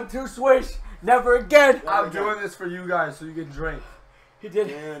god. 1, 2, swish. Never again. I'm doing this for you guys so you can drink. He did.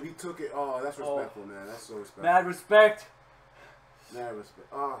 Damn, he took it. Oh, that's respectful, man. That's so respectful. Mad respect. Mad respect.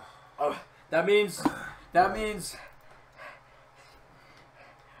 Oh. That means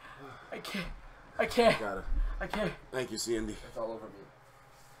I can't. Got it. I can't. Thank you, Cindy. It's all over me.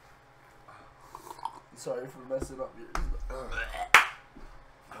 Sorry for messing up yours.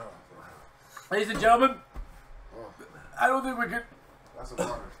 Ladies and gentlemen, I don't think we can. That's a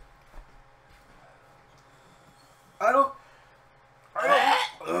honor. I don't.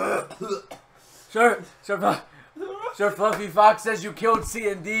 Sir Fluffy Fox says you killed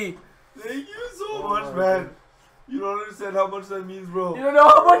C&D. Thank you so much, man. You don't understand how much that means, bro. You don't know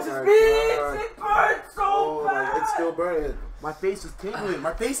how much Oh it my means. It burns so Oh, bad. it's still burning. My face is tingling.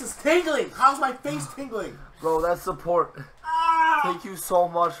 My face is tingling. How's my face tingling? Bro, that's support. Ah, Thank you so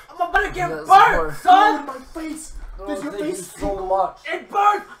much. I'm about to get That's burnt, support. son. My face. Bro, Does your thank you face so tingle? much. It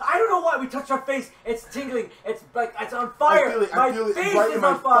burns. I don't know why we touched our face. It's tingling. It's like it's on I fire. feel it. My I feel it face right is in my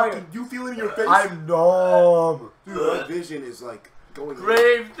on fire. fucking. You feel it in your face? I'm numb. Dude, my vision is like going.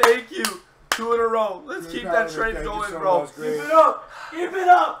 Grave, thank you. 2 in a row. Let's Great keep that power, trend thank you going, so bro. much, Keep Grave. it up. Keep it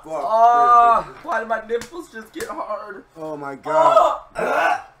up. Fuck, Why did my nipples just get hard? Grave. Oh my god.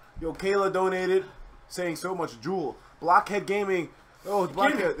 Oh. Yo, Kayla donated, saying so much jewel. Blockhead Gaming. Oh, it's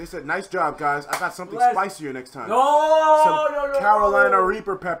Blockhead. They said, nice job, guys. I got something Bless. spicier next time. No, Some no, no. Carolina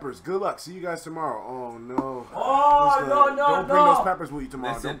Reaper peppers. Good luck. See you guys tomorrow. Oh no. Oh, Listen, no, no, Don't bring no. those peppers with you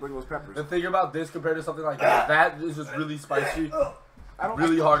tomorrow. Listen. Don't bring those peppers. The thing about this compared to something like that is just really spicy, I don't.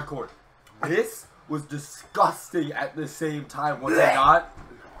 really hardcore. This was disgusting at the same time once I got.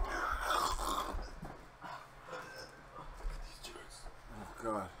 Oh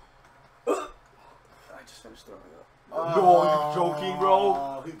god. I just finished throwing up. No, you joking, bro?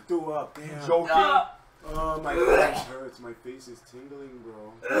 Oh, he threw up. Damn. Joking? Oh, my face hurts. My face is tingling,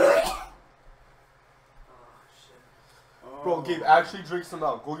 bro. Bro, Gabe, actually drink some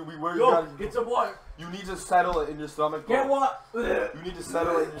out. Go, where you Yo, gotta, get some water. you need to settle it in your stomach, bro. Get what? You need to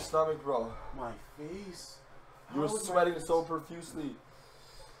settle it in your stomach, bro. My face. You're How is my sweating face- so profusely.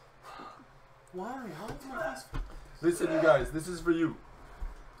 Why? How is my face? Listen, you guys, this is for you.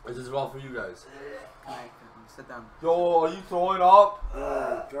 This is all for you guys. Sit down. Yo, are you throwing up?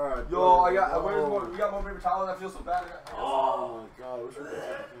 Oh god. Yo, bro. I got. Oh. Where's more? We got more paper towels. I feel so bad. Oh my god. Which one is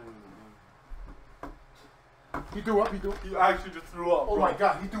it? He threw up. He threw up. You actually just threw up. Oh bro. my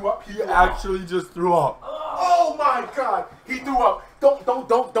god. He threw up. He He threw up. actually just threw up. Oh my god. He threw up.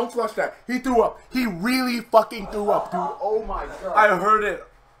 Don't flush that. He threw up. He really fucking threw up, dude. Oh my god. I heard it.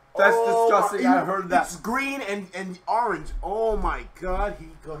 That's Oh disgusting. my- I heard that. It's green and orange. Oh my god.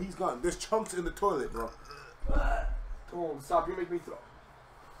 He's gone. There's chunks in the toilet, bro. Oh, stop! You make me throw.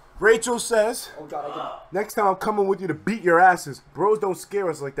 Rachel says, Oh god, I can. next time I'm coming with you to beat your asses. Bros don't scare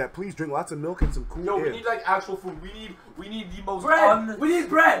us like that. Please drink lots of milk and some cool Yo, air. we need like actual food. We need the most Bread. We need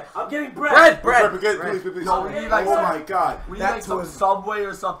bread. I'm getting bread. Bread. Please. Yo, we need like oh some, my god. we need That like some was Subway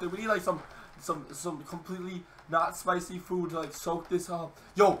or something. We need like some completely not spicy food to like soak this up.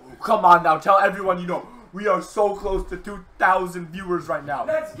 Yo, come on now, tell everyone you know. We are so close to 2,000 viewers right now.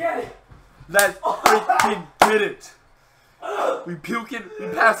 Let's get it. Let's freaking get it. We puking, we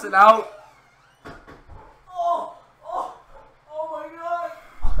passing out. Oh my god.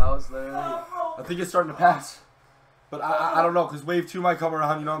 That was literally. I think it's starting to pass. But I don't know, because wave 2 might come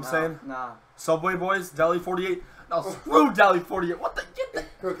around, you know what I'm saying? Nah. Subway boys, Deli 48. Now screw Deli 48. What the get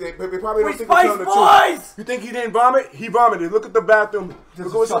the Look, they probably We don't think we're Spice telling the truth. Boys. You think he didn't vomit? He vomited. Look at the bathroom.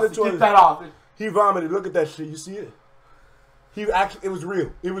 Look what's in the Get toilet. that off. He vomited. Look at that shit. You see it? He actually. It was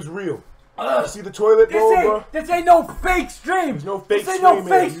real. It was real. You see the toilet bowl, bro? This ain't no fake stream. There's no fake This ain't stream no in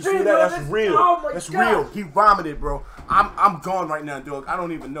fake it. You stream, see bro. that? That's This- real. Oh my That's God. real. He vomited, bro. I'm gone right now, dog. I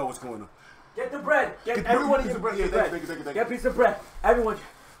don't even know what's going on. Get the bread. Get Get everyone piece get of bread. a Yeah, piece of bread. thank you. Get a piece of bread. Everyone,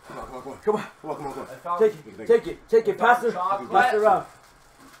 Come on. come on. Come on. Take it. Pass it. Pass it around.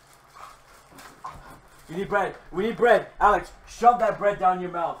 You need bread. We need bread. Alex, shove that bread down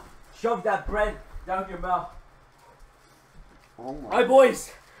your mouth. Shove that bread down your mouth. Oh my. Alright,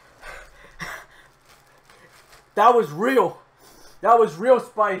 boys. That was real. That was real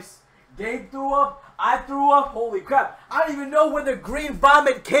spice. Gabe threw up. I threw up. Holy crap. I don't even know where the green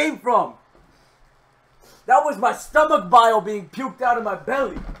vomit came from. That was my stomach bile being puked out of my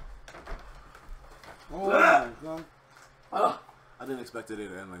belly. Oh my god. I didn't expect it to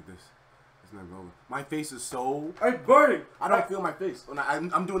end like this. It's not going. My face is so. It's burning. I don't feel my face. When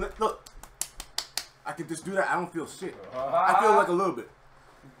I'm doing it. Look. I can just do that. I don't feel shit. I feel like a little bit.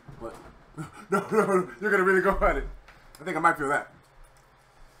 But. No, you're gonna really go at it. I think I might feel that.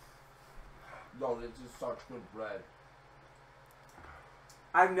 Yo, this is such good bread.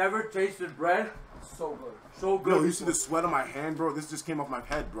 I've never tasted bread So good. so good. Yo, you see the sweat on my hand, bro? This just came off my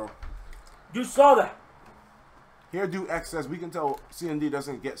head, bro. You saw that. Hairdo X says we can tell CND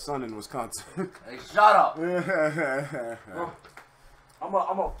doesn't get sun in Wisconsin. Hey, shut up. I'm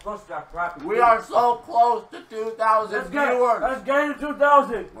gonna flush that crap. We are so close to 2,000 Let's get viewers. Let's get into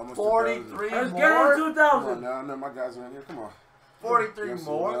 2,000. Almost 43 Let's more. get into Come on 2,000. now, no, my guys are in here. Come on. 43 Yes,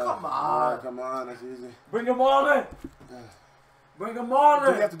 more? sir. Come All right, on. come on, that's easy. Bring them all in. Bring them all Do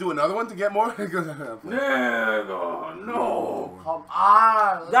we in. have to do another one to get more? Nigga, no. Come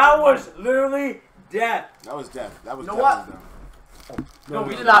on. That was literally death. That was death. That was You know definitely what? death. No,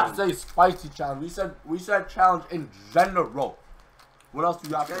 we did not say spicy challenge. We said challenge in general. What else do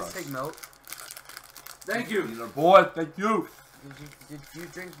you got You for guys us? take milk? Thank you. Dealer boy, thank you. Did you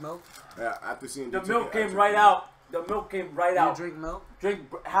drink milk? Yeah, after seeing The milk came right out. The milk came right Did out. you drink milk?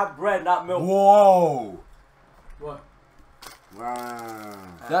 Have bread, not milk. Whoa. What? Wow.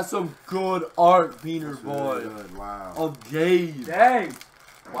 That's some good art, Beaner That's boy. really good. Wow. Of Gabe. Dang.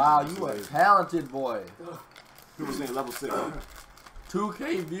 Wow, you a talented boy. People saying level 6.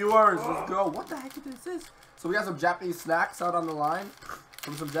 2K viewers, let's go. What the heck is this? So we got some Japanese snacks out on the line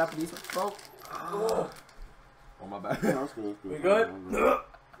from some Japanese folk. Oh my bad. That's good. We good?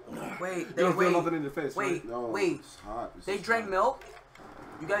 Wait, You they don't feel wait. nothing in your face, Wait, right? No, wait. it's hot. It's They just drank hot. milk?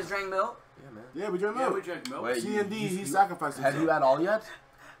 You guys drank milk? Yeah, man. Yeah, we drank Yeah, milk. we drank milk. Wait, CND, he sacrificed Have himself. you had all yet?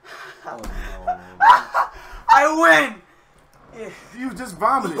 Oh no. I win! You just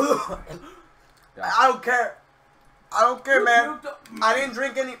vomited. I don't care. I don't care, man. I didn't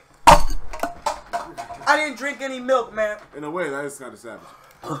drink any. I didn't drink any milk, man. In a way, that is kind of savage.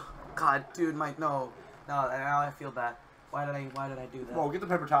 God, dude, Mike, no. Now I feel bad. Why did I do that? Bro, get the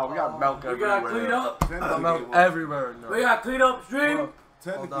paper towel. We got milk We everywhere. gotta clean up. Technically, Milk well, everywhere. No. We gotta clean up stream. Hold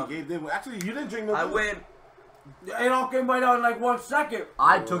technically on. Gabe did. Actually, you didn't drink milk. I either. win. It all came right out in like 1 second.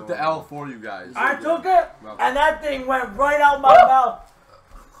 I took the L for you guys. I took it, Milk. and that thing went right out my mouth.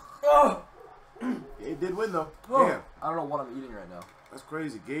 Oh. Gabe did win though. Oh. Damn, I don't know what I'm eating right now. that's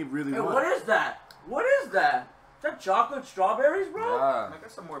crazy. Gabe really Hey, won. what is that? What is that? Is that chocolate strawberries, bro? Yeah. Can I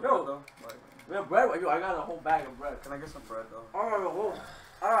get some more Yo. bread, though? Like, We have bread. Yo, I got a whole bag of bread. can I get some bread, though? I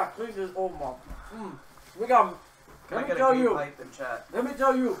gotta clean this old mom. We got. Can I Let me get tell a green you. light in chat? Let me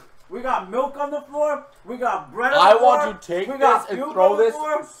tell you. We got milk on the floor. We got bread on I the floor. want to take we this got and puke throw on the this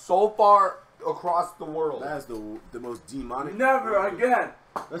floor. so far across the world. That is the most demonic. Never again.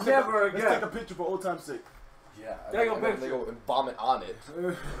 Let's Never take a, again. Let's take a picture for old time's sake. Yeah. Take a I'm gonna picture. go and vomit on it.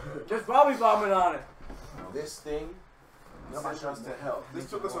 Just probably vomit on it. This thing. Sent us to hell. This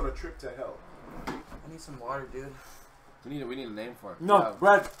took us on a trip to hell. I need some water, dude. We need a name for it. No, Yeah.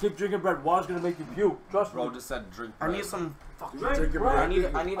 bread. Keep drinking bread. Water's gonna make you puke. Trust Bro me. just said drink I bread. need some fucking Drink Drink your bread.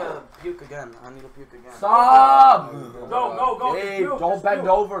 bread. I need a puke again. I need a puke again. Stop! Go. Hey, Puke, don't just bend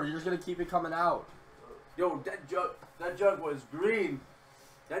puke. over. You're just gonna keep it coming out. Yo, that jug was green.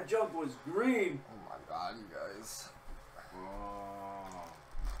 That jug was green. Oh my god, you guys. Oh.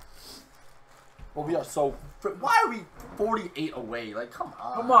 Well, we are so. Why are we 48 away? Like, come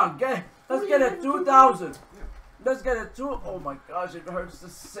on. Come on, let's get it 2,000. Let's get it 2. Oh my gosh, it hurts to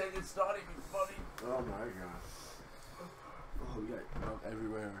say. It's not even funny. Oh my god. Oh, we got milk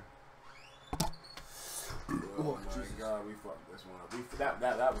everywhere. Oh my god, we fucked this one up.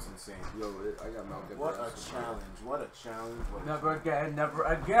 That was insane. Yo, I got milk. What a challenge. What a challenge. What a Never again, never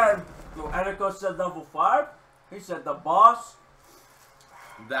again. So Etika said level 5. He said the boss.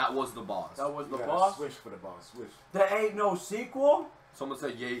 That was the boss. That was the You gotta boss. Swish for the boss. Swish. There ain't no sequel. Someone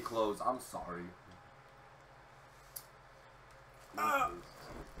said yay close. I'm sorry.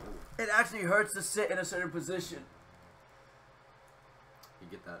 It actually hurts to sit in a certain position. You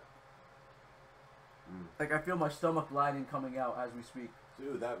get that? Like I feel my stomach lining coming out as we speak.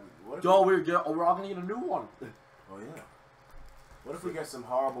 Dude, that. What if Yo, we're all gonna get a new one. Oh yeah. What if we get some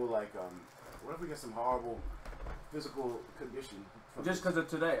horrible What if we get some horrible physical condition? From Just this? because of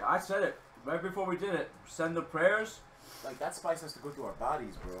today. I said it right before we did it. Send the prayers. Like that spice has to go through our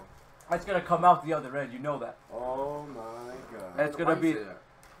bodies, bro. It's gonna come out the other end. You know that. Oh my god. It's gonna be. Why you say that?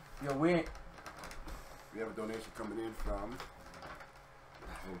 Yo, we ain't. We have a donation coming in from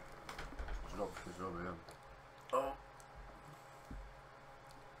Switch it over, yeah. Oh.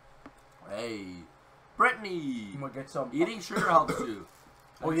 Hey, Brittany. I'm gonna get some. Eating sugar helps you.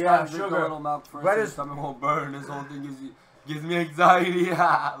 Oh Next yeah, time, drink sugar. a little milk first. Bread Your is- stomach won't burn. This whole thing gives me anxiety.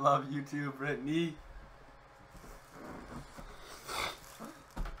 I love you too, Brittany.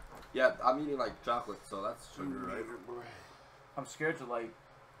 Yeah, I'm eating like chocolate, so that's sugar, right? I'm scared to like.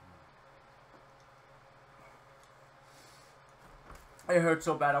 It hurts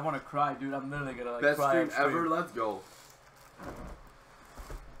so bad. I want to cry, dude. I'm literally gonna like Best cry. stream on stream. ever. Let's go.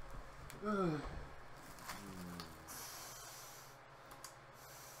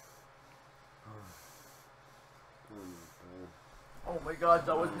 Oh my god,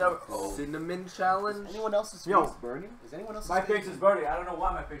 that was never. Oh. Cinnamon challenge. Anyone else's Yo. face burning? Is anyone else's My face is burning. I don't know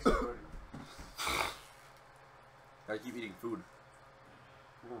why my face is burning. I keep eating food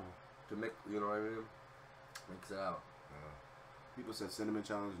to make, you know what I mean? Mix it out. People said cinnamon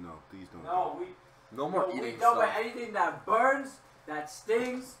challenge. No, please don't. No, we. No more we eating don't stuff. want anything that burns, that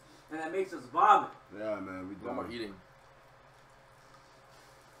stings, and that makes us vomit. Yeah, man, we No don't. more eating.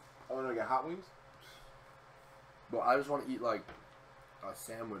 I want to get hot wings. But I just want to eat like a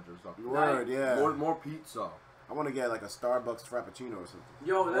sandwich or something. Word, yeah. More pizza. I want to get like a Starbucks Frappuccino or something.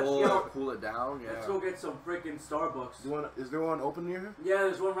 Yo, let's Oh, go. cool it down. Yeah. Let's go get some freaking Starbucks. Is there one open near here? Yeah,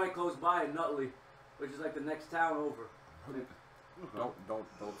 there's one right close by in Nutley, which is like the next town over.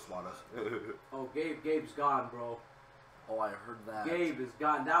 Don't swat us. Oh, Gabe's gone, bro. Oh, I heard that. Gabe is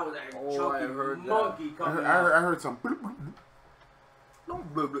gone. That was a Oh, I chunky heard that. monkey I coming heard, out. I heard some. No,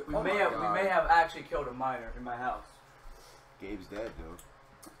 blah, blah. We Oh may my have God. actually killed a minor in my house. Gabe's dead,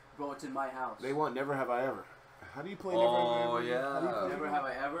 though. Bro, it's in my house. They want Never Have I Ever. How do you play Oh, Never Have I Ever? yeah. How do you play Never have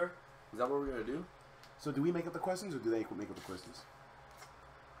I ever. Is that what we're gonna do? So do we make up the questions or do they make up the questions?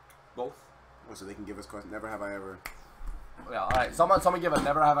 Both. Oh, so they can give us questions. Never Have I Ever. Yeah. All right. Someone give a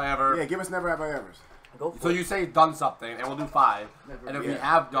never have I ever. Yeah, give us Never Have I Ever's. Go for So it. you say done something, and we'll do 5. Never. And if we Yeah.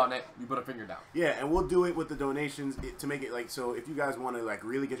 have done it, you put a finger down. Yeah, and we'll do it with the donations to make it like so. If you guys want to like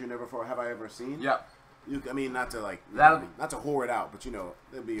really get your Never Have I Ever seen, Yeah. I mean, not to like, That'll- not to whore it out, but you know,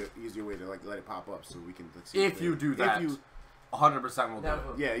 there'll be an easier way to like let it pop up so we can. Like, see If you do that, if you, 100% will do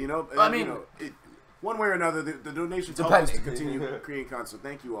Never. it. yeah, you know, I mean- you know, one way or another, the donations help us to Depending. continue creating content. So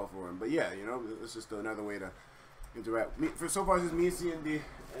thank you all for them. But yeah, you know, it's just another way to interact. So far, it's just me and CND,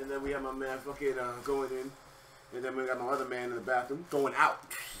 and then we have my man fucking going in, and then we got my other man in the bathroom going out.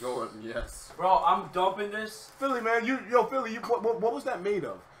 Go on, yes. Bro, I'm dumping this. Philly, man, Philly, what was that made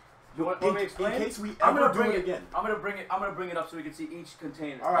of? You want In- me to explain? in case we I'm ever gonna do bring it it again. I'm gonna bring it up so we can see each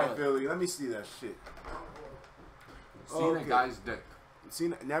container. All right, Oh. Philly, let me see that shit. Seen Okay. a guy's dick.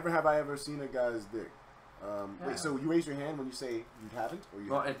 Never have I ever seen a guy's dick. Yeah. Wait, so you raise your hand when you say you haven't, or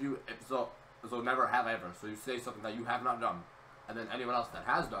you? Well, so never have ever. So you say something that you have not done, and then anyone else that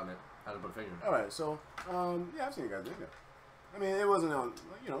has done it has to put a finger. All right, so yeah, I've seen a guy's dick. Yeah. I mean, it wasn't on,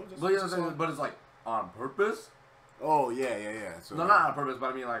 you know, just. But, just on- but it's like on purpose. Oh yeah. So No, not on purpose,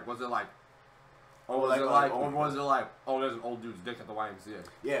 but I mean, like, was it like, or was like- it like, like, oh. or was it like, oh, there's an old dude's dick at the YMCA?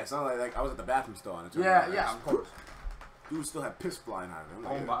 Yeah, it's not like I was at the bathroom stall and it turned Yeah, out yeah, of course. Dude still had piss flying out of him.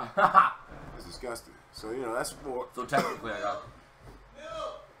 Oh Like, my. that's disgusting. So you know, that's for. So technically, I got.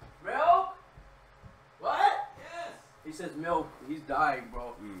 Milk? What? Yes. He says milk. He's dying,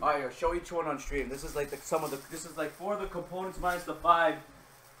 bro. Mm. All right, I'll show each one on stream. This is like this is like 4 of the components minus the 5.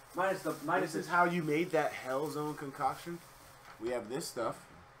 Minus This is how you made that Hell Zone concoction. We have this stuff.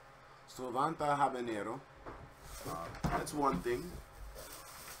 Sovanta habanero. That's one thing.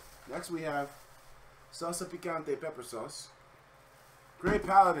 Next we have salsa picante pepper sauce. Great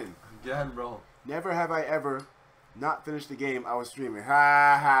Paladin. Again, bro. Never have I ever not finished the game I was streaming.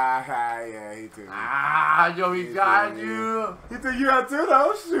 Ha ha ha. Yeah, he took me. Ah, yo, he He's got doing you. He took you out too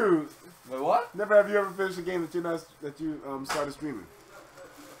though. Shoot. Wait, what? Never have you ever finished a game that you started streaming.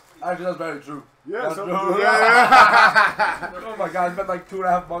 Actually, that's very true. Yeah, That's so, true. yeah. Oh my god, it's been like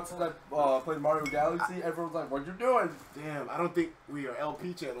 2.5 months since I played Mario Galaxy. Everyone's like, what you doing? Damn, I don't think we are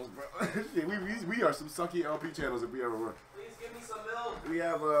LP channels, bro. Yeah, we are some sucky LP channels if we ever were. Please give me some milk. We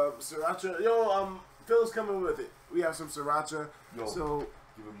have sriracha. Yo, Phil's coming with it. We have some sriracha. Yo. So,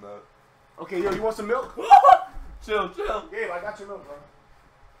 Give him that. okay, yo, you want some milk? Chill. Gabe, I got your milk, bro.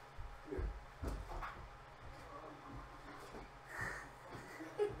 Here.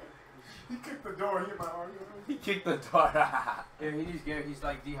 He kicked the door. He hit my arm. He kicked the door. Here, he's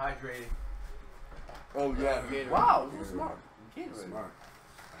like dehydrated. Oh, yeah. Gatorade. Wow, you're smart. Smart.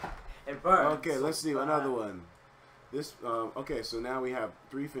 It burns. Okay, let's see another one. This okay, so now we have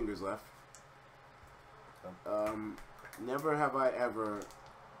 3 fingers left. Never have I ever.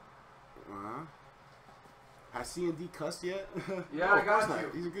 Has C&D cussed yet? Yeah, No, I of course got not. you.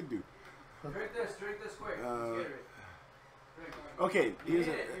 He's a good dude. Drink this quick. Drink. Okay, here's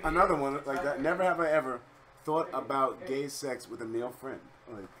another one like that. Never have I ever thought about gay sex with a male friend.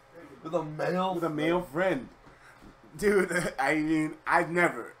 Like, With a male? with a male friend. Dude, I mean, I've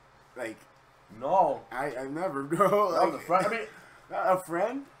never. Like, No. I've never, bro. That was Like, a friend. I mean, a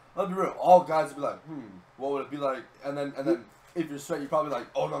friend? let's be real. All guys would be like, what would it be like? And then if you're straight, you're probably like,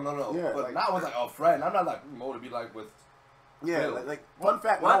 oh, no. Yeah, But like- not with like a friend. I'm not like, what would it be like with... Yeah, Really? like fun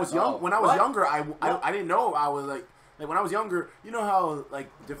fact. When I was young, What? younger, I didn't know I was like when I was younger. You know how like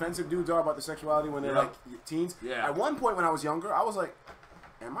defensive dudes are about their sexuality when they're Yeah. like teens. Yeah. At one point when I was younger, I was like,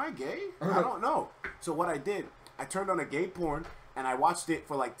 "Am I gay? I don't know." So what I did, I turned on a gay porn and I watched it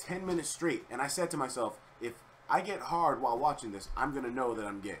for like 10 minutes straight. And I said to myself, if I get hard while watching this, I'm gonna know that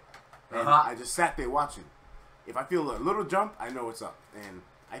I'm gay. And I just sat there watching. If I feel a little jump, I know what's up. And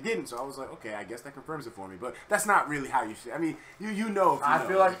I didn't, so I was like, okay, I guess that confirms it for me. But that's not really how you should. I mean, you know. If you I know.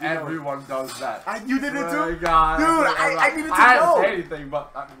 feel like You know. everyone does that. You did it Oh too, my God. dude. I needed to I know. didn't say anything, but...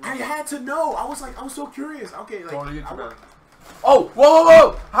 I had to know. I was so curious. Okay, like. Totally get I you, wa- man. Oh,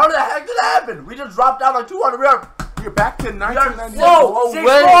 whoa! How the heck did that happen? We just dropped down like 200 yards. You're back to 1990. Whoa, Six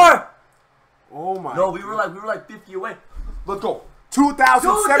away. more. Oh my. No, we were like 50 away. Let's go.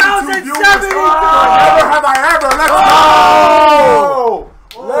 2072 viewers. 2072. Never have I ever. Let's go.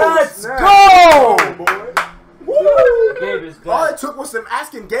 Let's go, boy. Woo! Gabe is All dead. it took was some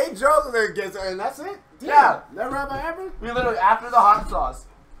asking gay jokes, and that's it. Yeah. Never have I ever. We literally, after the hot sauce,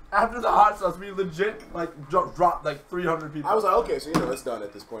 we legit like dropped like 300 people. I was like, okay, so you know it's done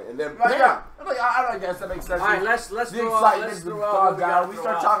at this point, and then like, bam. yeah. I'm like, I don't guess that makes sense. All right, let's the throw out. excitement, Let's the throw out. dog what we down. gotta We throw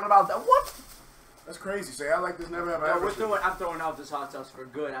start out. talking about that. What? That's crazy. Say I like this. Never have I No, ever. I'm throwing out this hot sauce for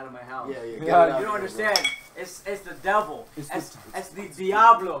good out of my house. Yeah. Get Yeah, it out You of don't here, understand. It's the devil. It's It's the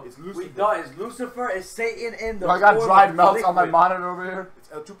Diablo. It's Lucifer. It's Lucifer. It's Satan in the. I got form dried of melts on my liquid. monitor over here. bro.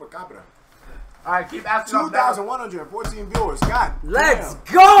 It's El Chupacabra. All right, keep asking. 2,114 viewers. God. Let's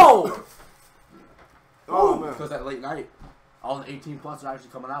damn. go. Oh man. Because at late night, all the 18 plus are actually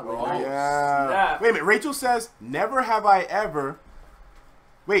coming out. Late Oh, night. yeah. snap. Wait a minute. Rachel says, never have I ever.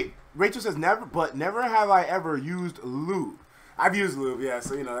 Wait. Rachel says, never have I ever used lube. I've used lube, yeah.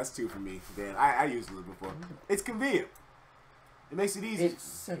 So, you know, that's two for me. Dan, I used lube before. It's convenient. It makes it easy. It's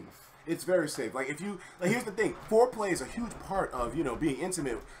safe. It's very safe. Like, if you. Like, here's the thing. Foreplay is a huge part of, you know, being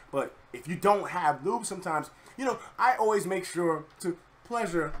intimate. But if you don't have lube sometimes, you know, I always make sure to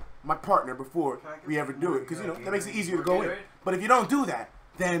pleasure my partner before we ever do it. Because, you know, that makes it easier to go in. But if you don't do that,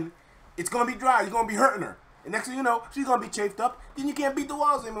 then it's going to be dry. You're going to be hurting her. And next thing you know, she's going to be chafed up. Then you can't beat the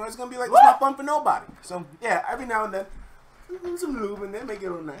walls anymore. It's going to be like, it's not fun for nobody. So, yeah, every now and then, some lube and then make it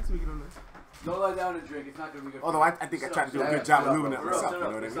all nice. Don't lie down and drink. It's not gonna be good. Although I think I tried to do a good job of lubing it For real, myself. shut You know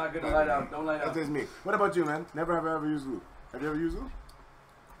up. what I It's mean? not good to lie down. Don't lie That's down. just me. What about you, man? Never have I ever used lube. Have you ever used lube?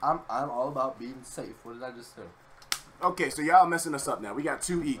 I'm all about being safe. What did I just say? Okay, so y'all messing us up now. We got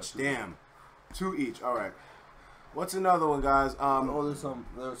 2 each. Damn. 2 each. All right. What's another one, guys? Oh, there's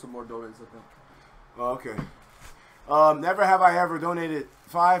some more donuts. I think. Okay. Never have I ever donated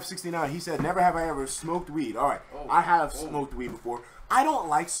 $5.69. He said, never have I ever smoked weed. All right. I have smoked weed before. I don't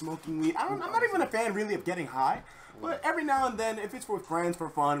like smoking weed. I'm not even a fan really of getting high. But every now and then, if it's with friends for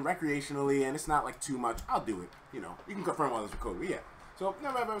fun, recreationally, and it's not like too much, I'll do it. You know, you can confirm all this with Cody. Yeah. So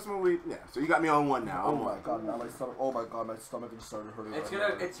never have I ever smoked weed. Yeah. So you got me on one now. Oh I'm my on. god! Now my stomach. Oh my god! My stomach just started hurting. It's right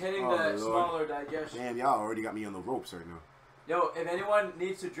gonna. now. It's hitting Oh, the Lord. smaller digestion. Damn, y'all already got me on the ropes right now. Yo, if anyone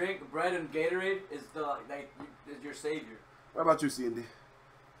needs to drink bread and Gatorade, is is your savior. What about you, C&D?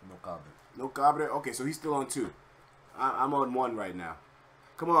 No comment. No cabre? Okay, so he's still on 2. I'm on 1 right now.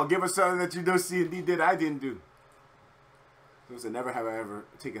 Come on, give us something that you know C&D did I didn't do. So it's a never have I ever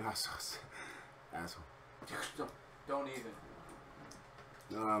taken hot sauce. Asshole. Don't even.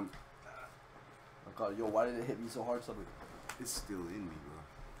 Oh god, yo, why did it hit me so hard? Something. It's still in me,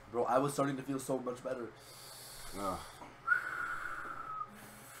 Bro, I was starting to feel so much better. bro.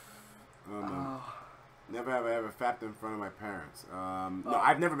 Never have I ever fapped in front of my parents. No,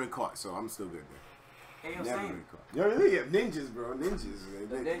 I've never been caught, so I'm still good there. Hey, yo, Never Sam. been caught. Yo, really? Yeah, ninjas, bro. Ninjas.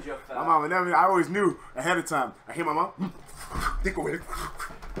 The ninja fat. My mom never. I always knew ahead of time. I hear my mom. Dick away.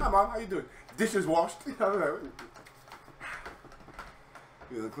 Hi, mom. How you doing? Dishes washed. I was like,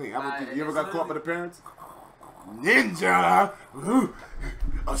 you look clean. How about you? You ever got caught by the parents? Ninja. Ooh,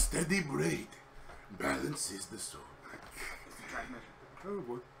 a steady braid balances the soul. Oh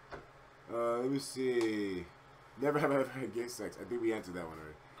boy. Let me see. Never have I ever had gay sex. I think we answered that one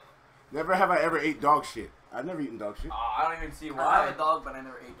already. Never have I ever ate dog shit. I've never eaten dog shit. Oh, I don't even see I why. have a dog, but I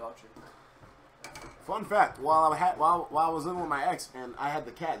never ate dog shit. Fun fact: while I was living with my ex and I had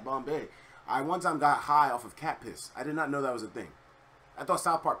the cat Bombay, I one time got high off of cat piss. I did not know that was a thing. I thought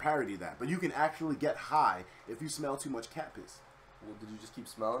South Park parodied that, but you can actually get high if you smell too much cat piss. Well, did you just keep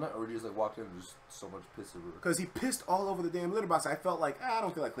smelling it, or did you just like walk in and just so much piss everywhere? Because he pissed all over the damn litter box. I felt like I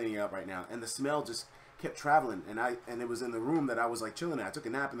don't feel like cleaning it up right now, and the smell just kept traveling. And it was in the room that I was like chilling at. I took a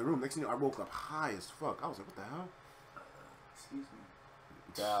nap in the room. Next thing you know, I woke up high as fuck. I was like, what the hell? Excuse me.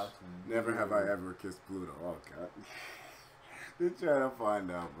 That's Never have I ever kissed Pluto. Oh god. They're trying to find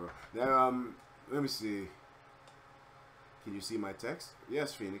out, bro. Now, let me see. Can you see my text?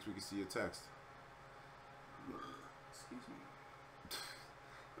 Yes, Phoenix, we can see your text. Excuse me.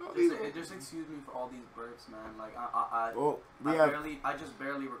 Oh, Just excuse me for all these burps, man. Like I just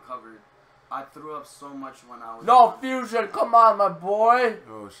barely recovered. I threw up so much when I was. No, Fusion, come on, my boy.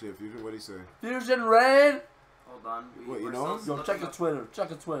 Oh shit, Fusion, what'd he say? Fusion Rain. Hold on. What, you we're know? still Yo, check looking the Twitter. Check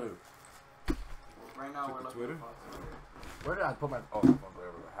the Twitter. Well, right now Check we're the looking Twitter? at Fox Twitter. Where did I put my? Oh,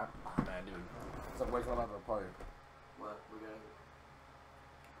 whatever. Ah, man, dude. It's like waking up after a party. What? We got.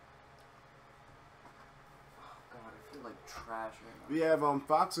 Oh god, I feel like trash right now. We have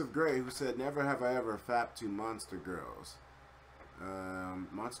Fox of Grey who said, never have I ever fapped to monster girls.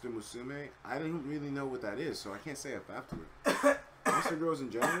 Monster Musume? I don't really know what that is, so I can't say I fapped to it. Monster girls in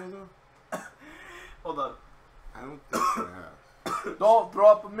general, though? Hold on. I don't think I have. Don't throw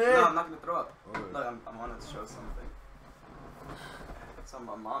up a me. No, I'm not gonna throw up. Oh. Look, I'm on to show something. So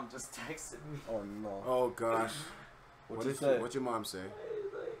my mom just texted me. Oh no. Oh gosh. What'd you say? What'd your mom say?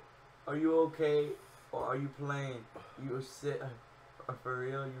 Are you okay, or are you playing? You are sick. For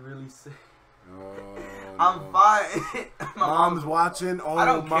real? You really sick? Oh, I'm no. fine. My Mom's watching. Oh, I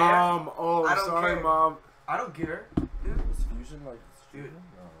don't care. mom. Oh, I don't sorry, care. mom. I don't care. Is Fusion like Dude.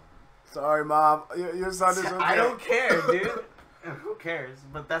 No. Sorry, mom. Your son is okay. I don't care, dude. Who cares?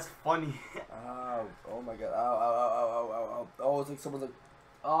 But that's funny. Ow. Oh my god. Ow, ow, ow, ow, ow, ow. Oh, it's like someone's like.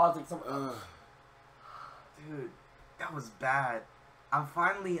 Oh, it's like someone. Dude, that was bad. I'm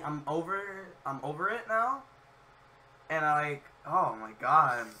over it now. And oh my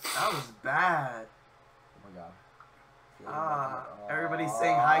god, that was bad. Oh my god. Everybody's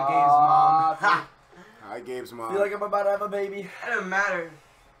saying hi, Gabe's mom. Hi, Gabe's mom. Feel like I'm about to have a baby. It doesn't matter.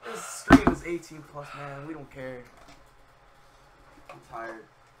 This stream is 18 plus, man. We don't care. I'm tired.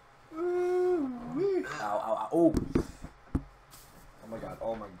 Ow, ow, ow. Oh. Oh my god.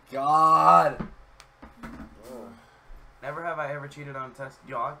 Oh my god. Never have I ever cheated on a test.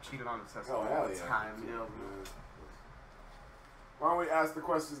 Yo, I cheated on a test Oh, all hell the yeah. time. Yo. Why don't we ask the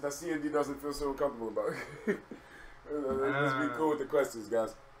questions that C&D doesn't feel so comfortable about? Let's be cool with the questions,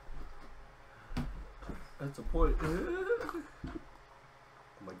 guys. That's a point. Oh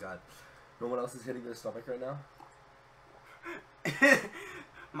my god. No one else is hitting their stomach right now?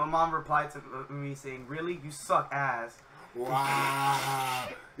 My mom replied to me saying, "Really? You suck ass." Wow.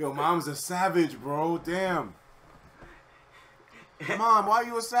 Yo, mom's a savage, bro. Damn. Mom, why are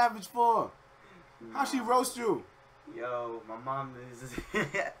you a savage for? How she roast you? Yo, my mom is.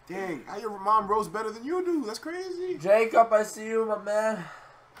 Dang, how your mom roast better than you do? That's crazy. Jacob, I see you, my man.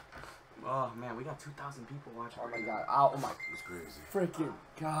 Oh man, we got 2,000 people watching. Oh my god. Ow, oh my That's crazy. freaking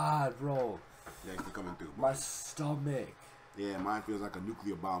god, bro. Thanks for coming through. My stomach. Yeah, mine feels like a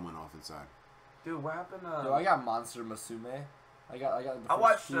nuclear bomb went off inside. Dude, what happened? Yo, I got Monster Musume. I got the I first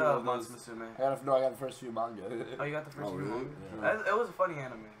watched few of Monster those. Musume. I got the first few manga. Oh, you got the first Oh, few really? manga? Yeah. It was a funny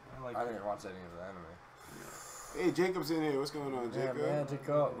anime. I like I it. didn't watch any of the anime. Hey, Jacob's in here. What's going on, Yeah, Jacob? man,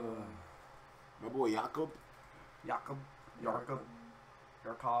 Jacob. My boy Jacob. Jakob. Oh my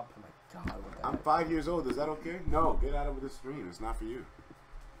god, what the I'm heck? 5 years old. Is that okay? No, get out of the stream. It's not for you.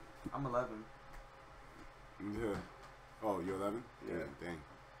 I'm 11. Yeah. Oh, you're 11? Yeah. Dang.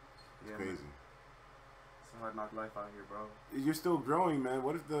 Yeah, Crazy. man. It's a hard knock life out here, bro. You're still growing, man.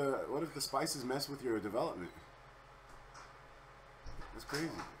 What if the spices mess with your development? That's crazy.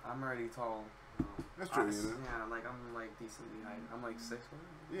 I'm already tall. That's true, you know. Yeah, like I'm like decently high. I'm like 6'1".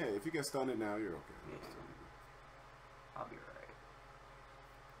 Yeah, if you get stunted now, you're okay. Yeah. I'll be alright.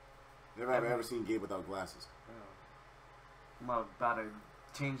 Never have I ever seen Gabe without glasses. I'm about to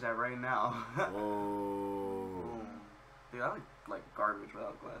change that right now. Oh. Boom. Dude, I like garbage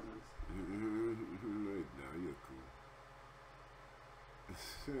without glasses. No, you're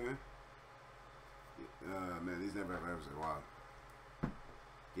cool. Man, these never have ever said, wow.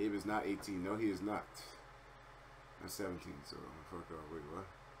 Gabe is not 18. No, he is not. I'm 17, so fuck off. Wait, what?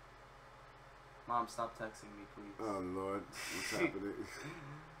 Mom, stop texting me, please. Oh, Lord. What's happening?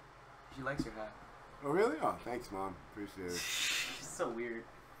 She likes your hat. Oh, really? Oh, thanks, Mom. Appreciate it. She's so weird.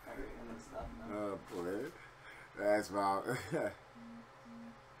 Alright, I'm gonna stop now. Oh, boy. That's Mom.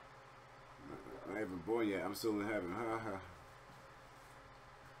 I haven't born yet. I'm still in heaven.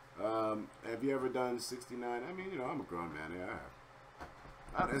 Have you ever done 69? I mean, you know, I'm a grown man. Yeah, I have.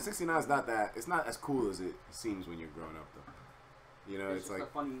 And 69 is not that. It's not as cool as it seems when you're growing up, though. You know, it's just like a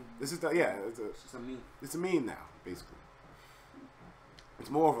funny. this is the yeah. It's just a meme. It's a meme now, basically. It's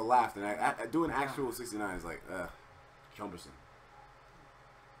more of a laugh than doing actual 69 is like cumbersome.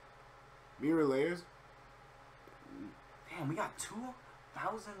 Mirror layers. Damn, we got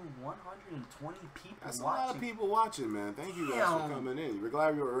 2,120 people That's watching. a lot of people watching, man. Thank you guys for Damn. coming in. We're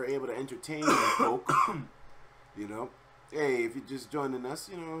glad we were able to entertain you folk. You know, hey, if you're just joining us,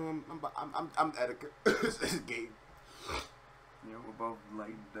 you know, I'm Etika. It's Gabe. Yeah, we're both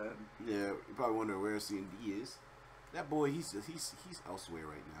like dead. Yeah, you probably wonder where C&D is. That boy, he's elsewhere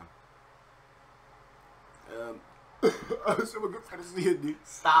right now. So we're good friends with C&D.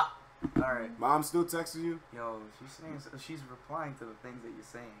 Stop. All right. Mom still texting you? Yo, she's replying to the things that you're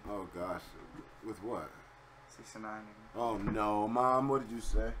saying. Oh gosh, with what? 69. Oh no, Mom, what did you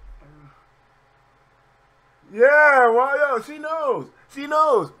say? Yeah, well, yo, she knows. She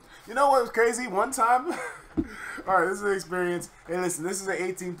knows. You know what was crazy? One time, all right, this is an experience. Hey, listen, this is an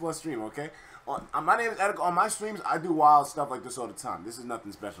 18+ stream, okay? My name is Etika. On my streams, I do wild stuff like this all the time. This is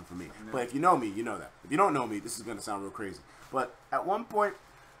nothing special for me. But if you know me, you know that. If you don't know me, this is gonna sound real crazy. But at one point,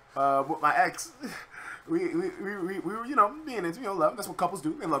 with my ex, we were, you know, being into, you know, love. That's what couples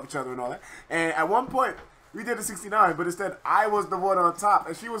do. They love each other and all that. And at one point, we did the 69, but instead I was the one on top,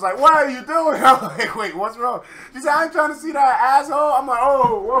 and she was like, "What are you doing?" I'm like, "Wait, what's wrong?" She said, "I ain't trying to see that asshole." I'm like,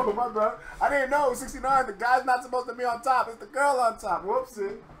 "Oh, whoa, my bad. I didn't know 69. The guy's not supposed to be on top. It's the girl on top.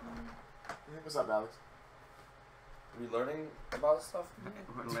 Whoopsie." What's up, Alex? Are we learning about stuff?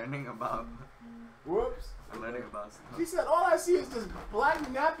 We're learning about. Whoops. We're learning about stuff. She said, "All I see is this black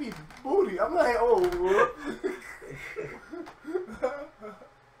nappy booty." I'm like, "Oh, whoop."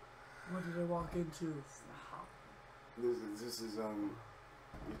 What did I walk into? This is your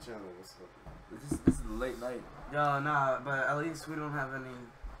channel. What's up? This is late night. Yo, nah, but at least we don't have any,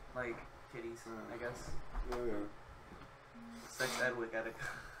 like, kitties, I guess. Yeah. Sex ed with Etika.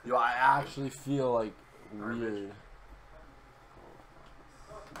 Yo, I actually feel like weird.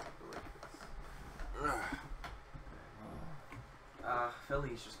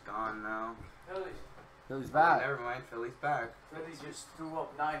 Philly's just gone now. Philly's Oh, back. never mind, Philly's back. Philly just threw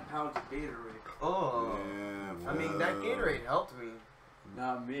up 9 pounds of Gatorade. Oh. Yeah, I mean, that Gatorade helped me.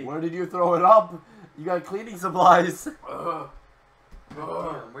 Not me. Where did you throw it up? You got cleaning supplies. Damn,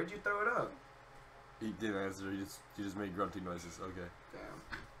 where'd you throw it up? He didn't answer. He just made grunting noises. Okay.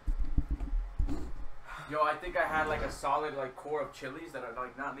 Damn. Yo, I think I had like a solid like core of chilies that are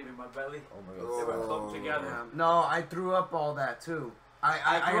like not leaving my belly. Oh my They god. were clumped together. No, I threw up all that too.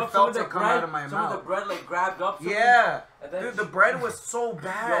 I threw up some felt of the it come bread, out of my some mouth. of the bread like grabbed up. Yeah. And then Dude, the bread was so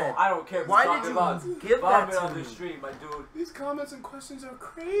bad. Yo, I don't care. Why Talk did you about give that vomit to on me? the street, my dude? These comments and questions are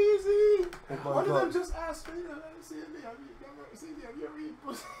crazy. Oh my One of them god. just asked me, have you ever eaten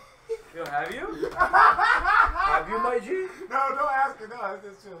pussy? Yo, have you? Have you, my G? No, don't ask it. No, it's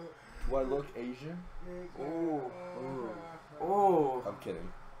just chill. Do I look Asian? Oh. Oh. I'm kidding.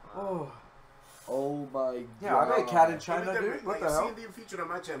 Oh. Oh my Yeah, I god. bet cat in China, dude. Like, What the hell? C&D featured on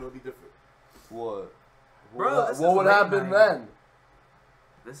my channel would be different. What? Bro, What, this what is would late happen night. then?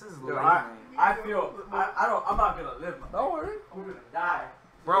 This is Dude, late I night. feel I'm not gonna live. My Don't worry. I'm gonna die.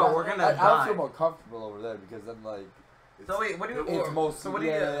 Bro, we're gonna I die. feel more comfortable over there because then like So wait, what do you? it's most. So what do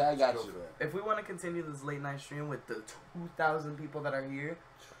you? yeah, I got you. If we want to continue this late night stream with the 2,000 people that are here,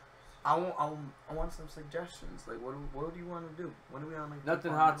 I want some suggestions. Like, what do you want to do? What do we want to?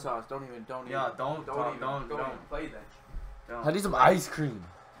 Nothing hot sauce. Don't even. Yeah, don't even play that. Don't. I need some ice cream.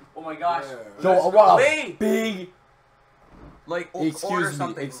 Oh my gosh. Yo, I want a Wait. big. Like, Excuse order me,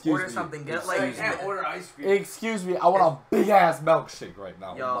 something. excuse Order me, something. Get I like. can't order ice cream. Excuse me, I want a big ass milkshake right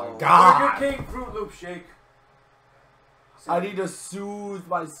now. Yo. Oh my Burger god. King Fruit Loop shake. I need to soothe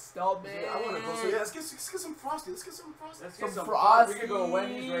my stomach. I want to go. So yeah, let's get some frosty. Let's get some frosty. Let's get Some some Frosties. We can go to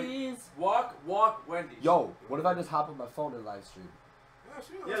Wendy's right. Walk Wendy's. Yo, what if I just hop on my phone and live stream? Yeah,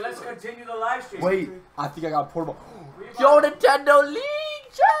 sure, Yeah, let's continue the live stream. Wait, I think I got a portable. We Yo, about- Nintendo League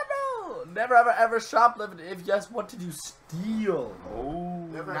channel. Never ever shoplifted. If yes, what did you steal? Oh.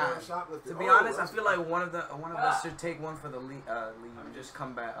 Never Nah, had a shoplifting. To be honest, I feel like one of us should take one for the league. Just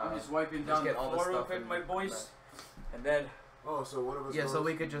come back. I'm just wiping just down get the all the floor real stuff quick, in my the boys. And then Oh, so one of us. Yeah, so goes-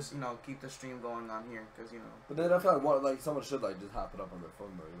 we could just keep the stream going on here because But then I feel like someone should just hop it up on their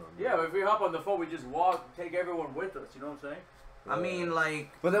phone though. You know what I mean? yeah, if we hop on the phone, we just walk, take everyone with us. You know what I'm saying? I mean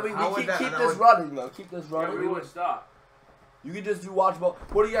like. But then we how would keep that- this running though. Keep this Yeah, running. we would stop. You can just do watchable.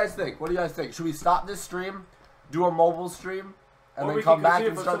 What do you guys think? Should we stop this stream, do a mobile stream, and Or then we come can back continue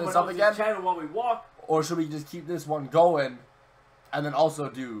and from start this someone up else's again? channel while we walk. Or should we just keep this one going, and then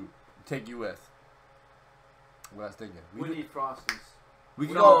also take you with? What I was thinking. We need frosties. We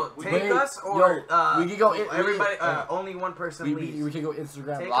can No, go. take wait, us or yo, we can go. everybody. Only one person leaves. We can go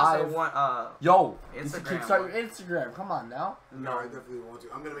Instagram Take live. us or one. Yo, you Instagram. can kickstart your Instagram. Come on now. No, I definitely want to.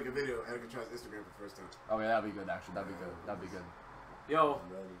 I'm gonna make a video. Etika tries Instagram for the first time. Okay, that'd be good. Actually, that'd be good. That'd be good. Yo,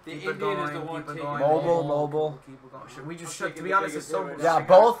 the Keep it Indian is going, the one keep it taking going. Mobile. Keep it going. Should we just I'm should, to taking be the honest, biggest it's so. hit right Yeah, now.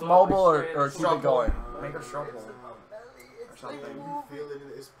 both Straight mobile up. or keep it going. Make a shuffle. Something you feel it in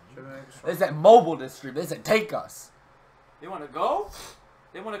this. Should we make a They shuffle? said mobile this stream. They said take us. They want to go?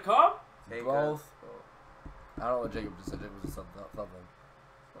 They want to come? Take Both. us. I don't know what Jacob just said. Jacob just said something.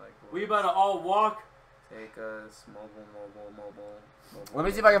 Like, We about to all walk. take us. Mobile. Let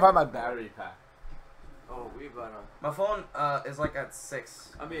me see if I can find my battery pack. Oh, we about to. My phone is like at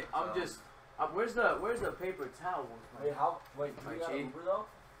 6. I mean, I'm just. Where's the paper towel? how? Wait, My G. though?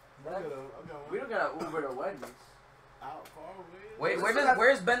 We don't got to Uber to Wendy's. Out far away. Wait,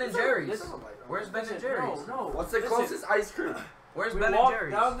 where's Ben and Jerry's? Listen, Where's Ben and listen, Jerry's? No. What's the Listen, closest ice cream? Where's We Ben and walk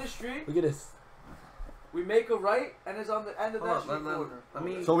Jerry's? down the street. Look at this. We make a right, and it's on the end of Hold that up, street corner. let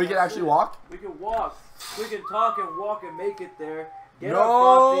me- So we can actually walk? We can walk. We can talk and walk and make it there. Get our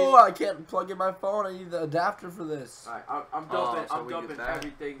No, frosties. I can't plug in my phone. I need the adapter for this. Alright, I'm Oh, dumping. so I'm we get dumping that.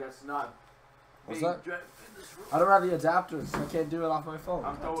 everything that's not What's being that? drenched in this room. I don't have the adapters, so I can't do it off my phone.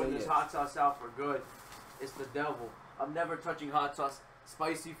 I'm I'll throwing take this it. hot sauce out for good. It's the devil. I'm never touching hot sauce,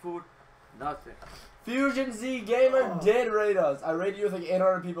 spicy food, nothing. Fusion Z Gamer did rate us. I rated you with like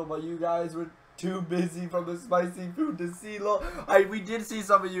 800 people, but you guys were too busy from the spicy food to see. We did see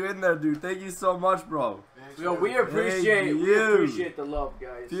some of you in there, dude. Thank you so much, bro. Yo, we appreciate the love,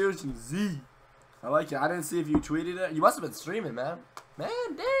 guys. Fusion Z. I like it. I didn't see if you tweeted it. You must have been streaming, man. Man,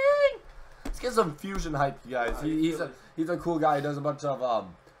 dang. Let's get some Fusion hype, you guys. He's a cool guy. He does a bunch of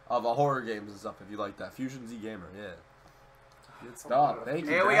horror games and stuff. If you like that, Fusion Z Gamer, yeah. Good stuff. Thank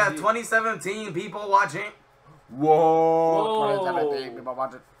you. Hey, we got Daddy. 2017 people watching. Whoa. Whoa. 2017 people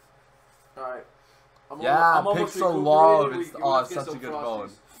watching. Alright. Yeah, almost Pixel recuperated. Love. We- It's let's get such a some good Frosties. phone.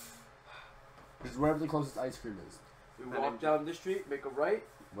 It's wherever the closest ice cream is. We walk down the street, make a right.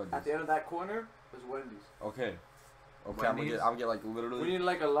 Wendy's. At the end of that corner is Wendy's. Okay. Okay, Wendy's? I'm gonna get like We literally. need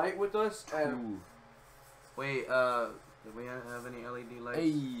like a light with us, and Ooh. Wait, do we have any LED lights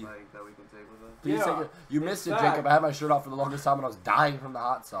Hey. like that we can take with us? Please Yeah, take it. You missed it, fact. Jacob. I had my shirt off for the longest time and I was dying from the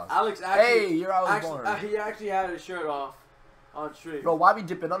hot sauce. Alex actually. Hey, you're I was born. He actually had his shirt off on stream. Bro, why be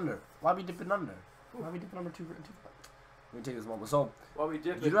dipping under? Why be dipping under? Why be dipping under too? Let me take this moment. So, While we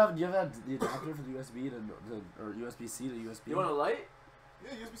dip do it. you have the adapter for the USB to or USB-C to USB? You want a light?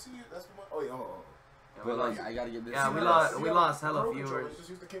 Yeah, USB-C. That's the one. Oh yeah. Oh. Yeah, But like, I gotta get this. Yeah, we first. lost hella Remote control, viewers. Just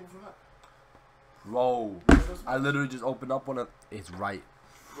use the cable from that. Bro, I literally just opened up one of. It's right.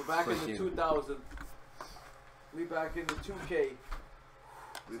 We're back in the Freaking- 2000. We back in the 2K.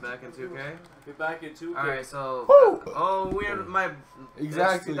 We back in 2K. We back in 2K. All right, so Woo! we're my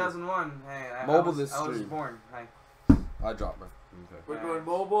Exactly. it's 2001. Hey, Mobile this I was stream. born. Hi. I dropped my. Okay. We're going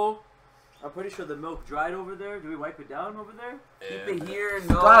mobile. I'm pretty sure the milk dried over there. Do we wipe it down over there? Keep it here.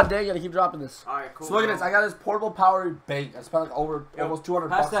 No. God dang it! I keep dropping this. All right, cool. So look at this. I got this portable powered bank. I spent like over Yo, almost 200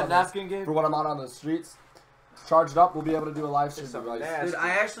 Pass bucks that on napkin this game. for when I'm out on the streets. Charged up. We'll be able to do a live stream. It's some guys. nasty. Dude, I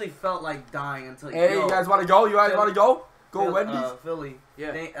actually felt like dying until Hey, you guys want to go? You guys want to go? Go Wendy's. Philly.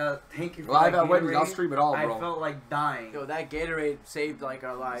 Yeah. Thank you for Live that at Wendy's. I'll Gatorade. stream it all, I bro. felt like dying. Yo, that Gatorade saved like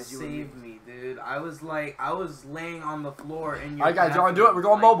our lives. You and Saved me, dude. I was laying on the floor in your. All right, guys, you want to do it? We're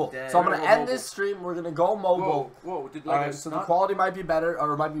going like mobile. dead. So I'm gonna We're end mobile. this stream. We're gonna go mobile. Whoa, did All like right, so the quality might be better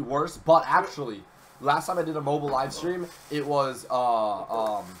or it might be worse, but actually, last time I did a mobile live stream, it was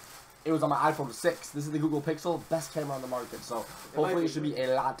on my iPhone 6. This is the Google Pixel, best camera on the market. So hopefully it should be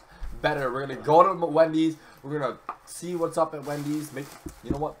a lot better. We're gonna go to Wendy's. We're gonna see what's up at Wendy's. You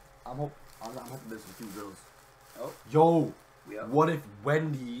know what? I'm hoping there's a few girls. Oh. Yo, Yeah. what if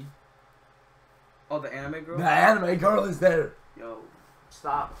Wendy, Oh, the anime girl. the anime girl, is there? Yo.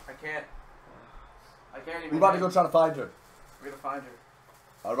 Stop. I can't even. We're about to go try to find her. We're gonna find her.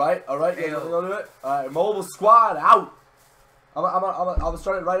 All right, you guys Hey, want to go do it? All right, mobile squad out. I'm gonna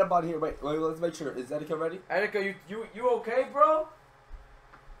start it right up on here. Wait, let's make sure. Is Etika ready? Etika, you okay, bro?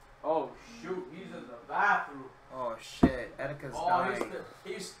 Oh shoot, he's in the bathroom. Oh shit. Etika's Oh, dying.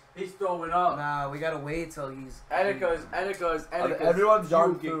 he's throwing up. Nah, we gotta wait till he's. Etika's. Everyone's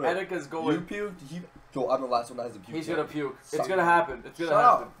gone puking. through it. Etika's You going. puked. Yo, I'm the last one that has a puke. He's gonna puke. It's Suck. gonna happen. It's gonna Shut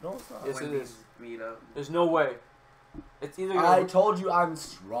happen. up. No, it's not. Yes, it Wendy's is. Meet up. There's no way. It's either gonna. I told you I'm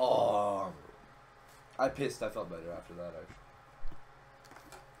strong. I pissed. I felt better after that, actually.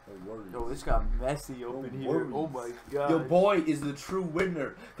 Yo, this got messy over No here. worries. Oh my god. Your boy is the true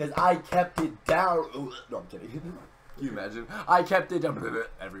winner because I kept it down. Ooh, no, I'm kidding. Can you imagine? I kept it down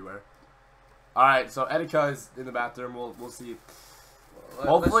everywhere. All right, so Etika is in the bathroom. We'll see.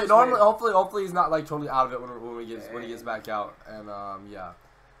 Hopefully, hopefully he's not like totally out of it when he gets back out. And yeah.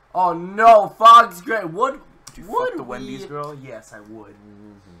 Oh no, Fox Gray. Would fuck the Wendy's girl? Yes, I would.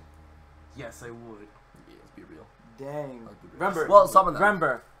 Yes, I would. Yeah, let's be real. Dang. Remember, well, some of them.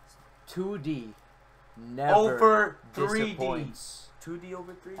 Remember, 2D never over 3D. disappoints. 2D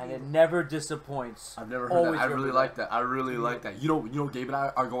over 3D. And it never disappoints. I've never heard Always that. I really remember like that. I really like that. You know, Gabe and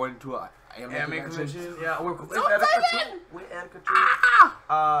I are going to a anime convention. Yeah, we're with Etika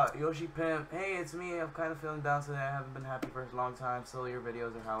too. Yoshi Pimp. Hey, it's me. I'm kind of feeling down today. I haven't been happy for a long time. So your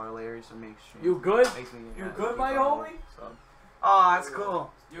videos are how hilarious and makes You good? Makes me you good, my homie? So. Oh, that's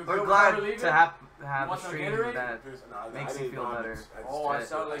cool. We're glad to have a stream Gatorade? that makes you feel better. Oh, I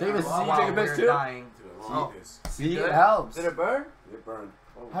sound like David, a you take a piss too? Dying. Oh. See, it helps. Did it burn? It burned.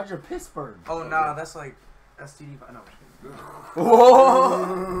 How'd your piss burn? Oh, nah, that's like STD. No,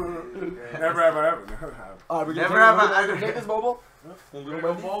 Whoa! Never ever. Alright, we're Never gonna take this mobile.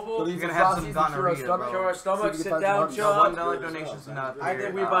 Mobile. You're gonna have some gonorrhea, bro. Cure our stomach, sit down, No chill. $1 donations enough. I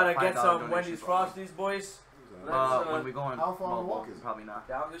think we about to get some Wendy's Frosties, boys. When we go on, how far walk is it? Probably not.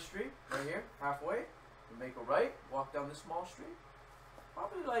 Down the street, right here, halfway. We make a right, walk down the small street.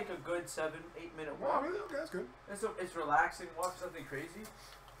 Probably like a good 7-8 minute Wow, walk. really? Okay, that's good. It's relaxing walk, something crazy.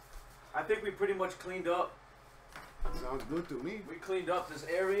 I think we pretty much cleaned up. Sounds good to me. We cleaned up this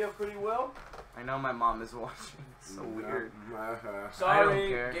area pretty well. I know my mom is watching. It's so weird. Sorry,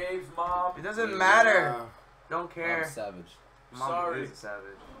 care. Gabe's mom. It doesn't matter. Don't care. I'm savage. Mom Sorry. is a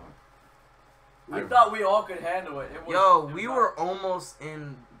savage. I thought we all could handle it. We were almost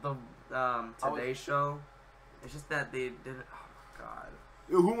in the Today Show. It's just that they did it. Oh my god.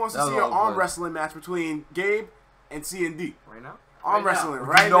 Yo, who wants to see an arm wrestling match between Gabe and C&D? Right now? Arm Right wrestling, now.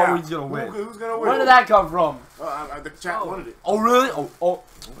 right know now. who's gonna win. Who's gonna win? Where did that come from? The chat wanted it. Oh really? Oh.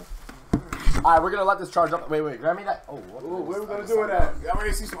 Alright, we're gonna let this charge up. Wait, grab me that. Oh, Ooh, where are we gonna do it at? Y'all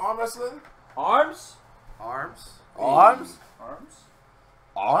ready to see some arm wrestling? Arms? Arms? Arms? Arms?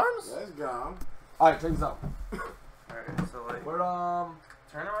 Arms? Let's go. Alright, check this out. Alright, so like, We're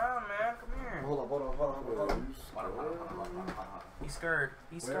turn around, man. Come here. Hold on. He's scared.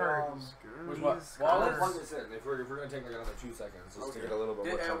 Where's what? Let's plug this in. If we're gonna take like another 2 seconds, just to get a little bit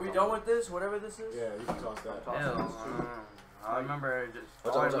more. Are we done with this? Whatever this is? Yeah, you can toss that. I remember just.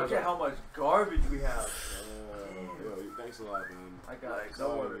 Look at how much garbage we have. Yo, thanks a lot, man. I got it. Don't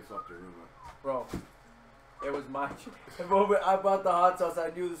Don't worry. worry. Fucked your room up. Bro, it was my... The moment I bought the hot sauce,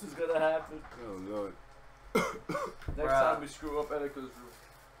 I knew this was going to happen. Oh, Lord. Next time we screw up Etika's room.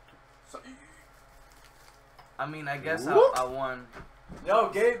 So, I mean, I guess I won. yo,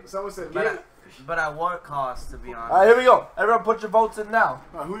 Gabe. Someone said, But at what cost, to be honest? Alright, here we go. Everyone put your votes in now.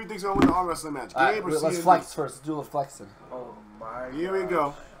 who do you think's gonna win the arm wrestling match? Gabe or Let's C&D? flex first. Let's do a little flexing. Oh, my Here we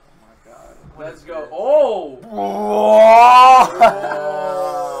go. Let's go. Oh!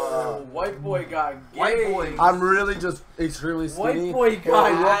 Oh! White boy got gay. White boy. I'm really just extremely skinny. White boy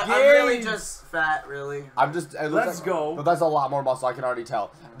got gay. I'm really just fat, really. I'm just. Let's go. But that's a lot more muscle. I can already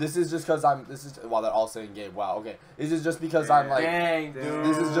tell. This is just because I'm. This is while they're all saying gay. Wow. Okay. This is just because I'm like. Dang, dude.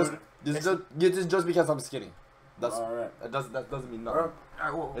 This is just. This is just because I'm skinny. That's. All right. That doesn't mean nothing. It's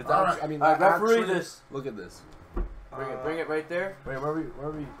all actually, right. I mean, Alright, referee actually, this. Look at this. Bring it right there. Wait, where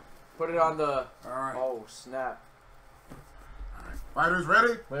are we? Put it on the... All right. Oh, snap. Fighters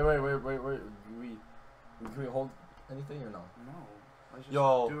ready? Wait. Can we hold anything or no? No. Let's just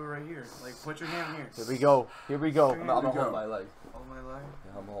Yo. do it right here. Like, put your hand here. Here we go. Here I'm we gonna go. hold my leg. Oh, my life.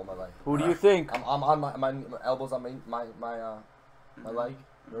 Yeah, I'm gonna hold my leg. Who do you think? I'm on my elbows on my leg.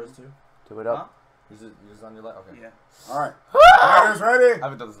 Yours too. Do it Huh? Yours is on your leg. Okay. Yeah. All right. Fighters ready? I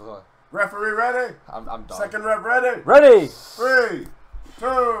haven't done this before. Referee ready? I'm done. Second rep ready? Ready! 3,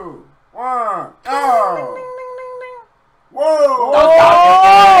 2, 1, go! Whoa!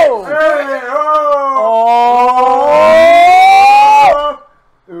 Oh! Hey, Oh!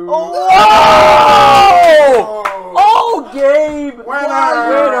 Oh! Oh, Gabe!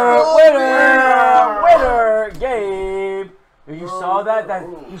 Winner! Gabe! You saw that?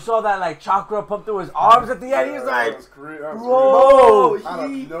 You saw that like chakra pump through his arms at the end? He's like, bro!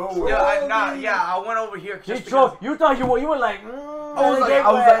 I went over here. Just You thought you were like, I was like,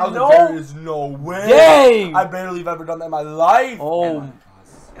 no. there is no way. Dang! I barely have ever done that in my life. Oh.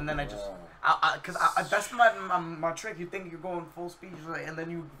 And then I just, cause that's my trick. You think you're going full speed, and then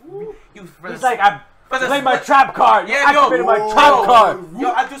you. He's like, I played my trap card. Yeah, activated my trap card.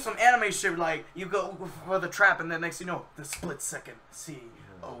 Yo, I do some anime shit like you go for the trap, and then next you know, the split second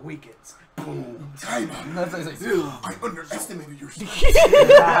weakens. Boom. I underestimated your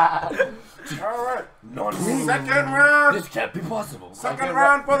All right. Second round. This can't be possible. Second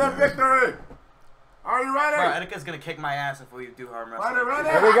round for the victory. Are you ready? Bro, Etika's gonna kick my ass if we do arm wrestling. Fighter ready?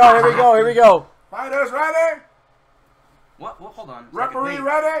 Here we go. Here we go. Here we go. Fighters ready? What? Hold on. Referee Second,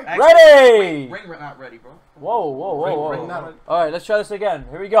 ready? Ready! Ring not ready, bro. Whoa, whoa, whoa, Ring whoa. not. All right, let's try this again.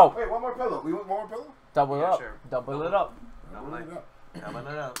 Here we go. Wait, one more pillow. We want one more pillow? Double it Yeah, up. sure. Double it up. Double it up. Double it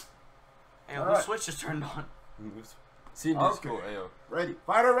up. Hey, All whose right. switch is turned on? See this Okay. go, ayo. Ready.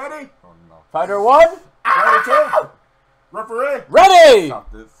 Fighter ready? Oh no. Fighter one. Fighter two. Referee. Ready!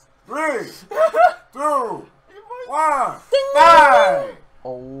 Stop this. 3, 2, 1. Fight!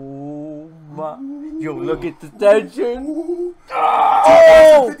 Oh my. Yo, look at the tension.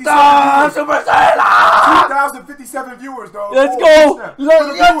 Oh! Super Saiyan! 2,057 viewers, though. Let's Holy go! snap. Let's For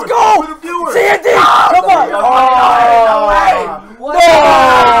the viewers, go! For the viewers! TNT! Come on! No way! No!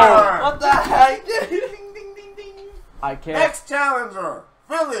 What the heck? I can't. Next challenger,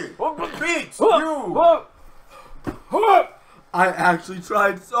 Philly, beats you. Whoa. I actually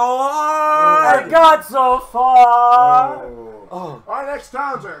tried so hard. I got so far. Oh. Our next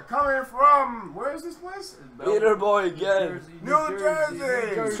challenger, coming from, where is this place? Peter boy again. New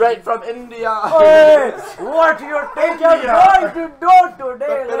Jersey. Straight from India. Hey, what do you think you're going to do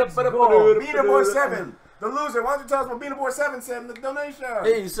today? Let's go. Beater Boy 7. The loser. Why don't you tell us what Beater Boy 7 said in the donation?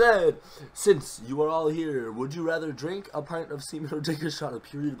 He said, since you are all here, would you rather drink a pint of semen or take a shot of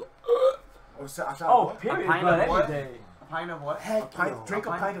period blood? Oh, period pint blood of what? every day. A pint of what? Drink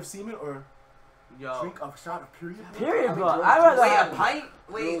a pint of semen or Yo. drink a shot of period blood? Period blood. I rather Wait, have a pint?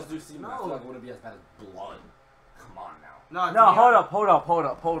 Wait. Girls do semen. I feel like it wouldn't be as bad as blood. Come on now. No, hold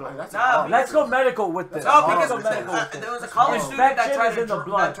up. Hey, that's Nah, a- Let's go medical with this. No, Let's because go medical with there this. was a college student that Infection tried is to in the that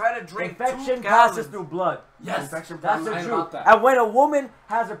blood. tried to drink Infection 2 passes gallons. through blood. Yes. Infection That's the I truth. about that. And when a woman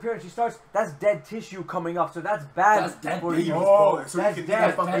has her period, she starts. That's dead tissue coming up. So that's bad That's dead for babies, you. Oh, so That's you can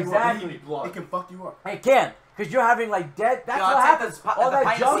dead. fuck you up. Exactly. It can fuck you up. It can, because you're having like dead. That's Yo, what I'll take happens. this All the that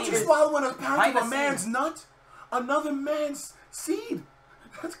pint of junk Don't you semen. is. swallow a pound Pint of a of man's semen. nut? Another man's seed.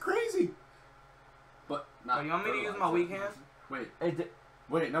 That's crazy. But Oh, you want me to use my weak hands? Wait,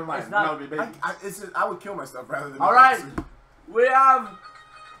 never mind. It's not- That would be baby. I would kill myself rather than. All right. We have.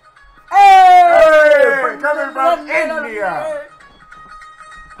 Hey, coming from India.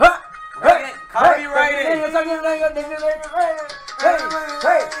 Copyrighted.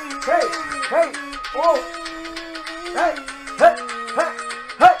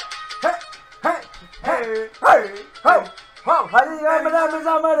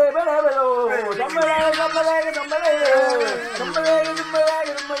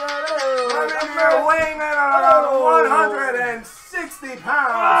 Weighing in around 160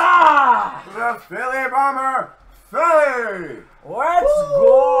 pounds. The Philly Bomber, Philly. Let's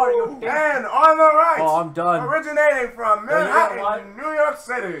go. You think- And on the right, Oh, I'm done. originating from you know what? Manhattan, New York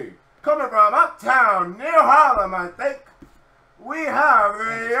City, coming from uptown near Harlem, I think, we have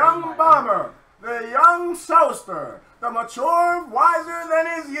the young bomber, the young showster, the mature, wiser than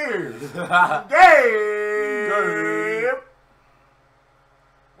his years, Gabe.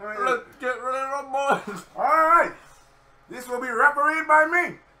 Let's get rid of our boys. All right, this will be refereed by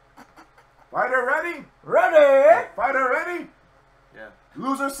me. Fighter ready? Ready? Fighter ready? Yeah.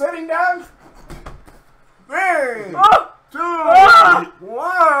 Loser sitting down. 3, Oh! 2,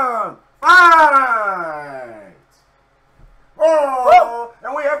 1, fight! Oh,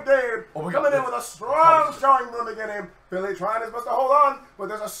 and we have Gabe coming in with a strong showing from the beginning. Billy trying his best to hold on, but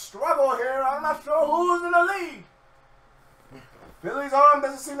there's a struggle here. I'm not sure who's in the lead. Billy's arm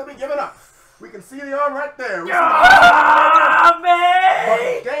doesn't seem to be giving up. We can see the arm right there. We see the arm.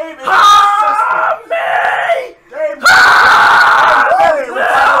 But Gabe is persistent. Gabe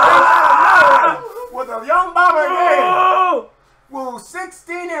with a young bomber Gabe. Will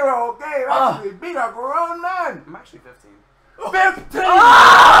 16-year-old Gabe actually beat a grown man? I'm actually 15. 15!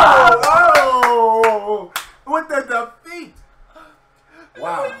 Oh! With the defeat.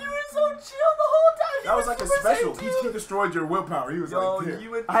 Wow. You were so chill the whole time. That was like a special. He destroyed your willpower. He was like, there.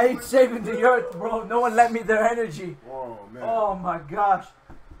 you I ain't saving the earth, bro. No one lent me their energy. Oh, man. Oh my gosh.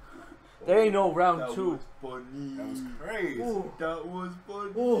 There ain't no round two. Funny. That was crazy. Ooh. That was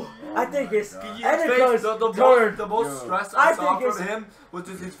funny. Ooh, I think it's God. Etika's the turn. most Yo. stress I I saw think from it's- him was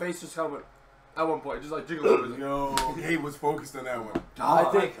just his face just kind of went, at one point, just like jiggling. Yo, Gabe was focused on that one.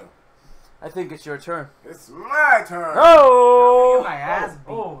 I think it's your turn. It's my turn. Oh! My ass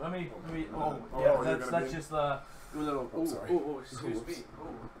beat. Oh, let me. Oh, Yeah, you're let's gonna just be- do a little. I'm sorry. Excuse me. Oh,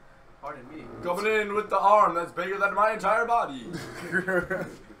 pardon me. Coming in with the arm that's bigger than my entire body.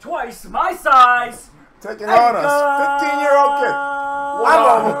 Twice my size. Taking on us. 15-year-old kid.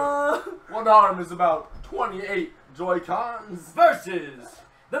 One arm is about 28 Joy-Cons. Versus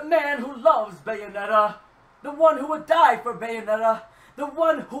the man who loves Bayonetta, the one who would die for Bayonetta, The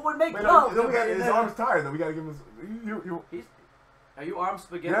one who would make Wait, love. no, we to got, me. his arm's tired though. We gotta give him. Are you arm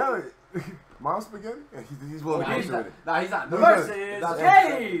spaghetti? Yeah, mom spaghetti. Yeah, he's willing to He's go not, with it. nah, he's not. No, Versus That's-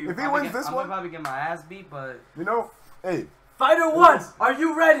 Gabe. If he wins this I'm one, gonna probably get my ass beat, but you know, hey, Fighter 1, are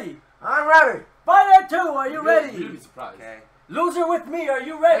you ready? I'm ready. Fighter 2, are you You'd ready? be surprised. okay. Loser with me, are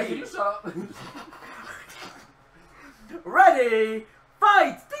you Hey, can ready? you shut up? Ready,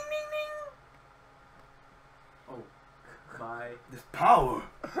 fight! Ding, ding, ding! Oh, my. This power.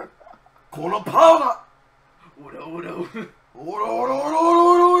 Cola powder. Oda, oda. Oda, oda, oda,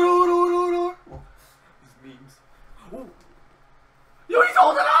 oda, oda, oda, oda. These memes. Ooh. Yo, he's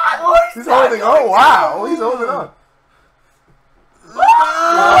holding on! Oh, He's holding. Oh wow, oh, he's holding on.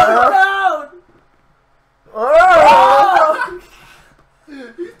 Oh, down! Oh!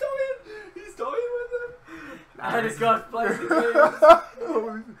 He's toying with him. Etika plays the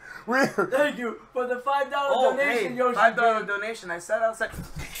game. Thank you for the $5 Oh, donation, hey, Yoshi. $5 donation. I said outside.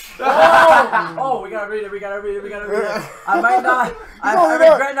 Oh, we gotta read it. I might not. I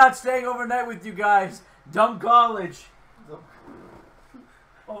regret not staying overnight with you guys. Dumb college.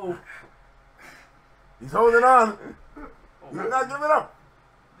 Oh, He's holding on. He's not giving up.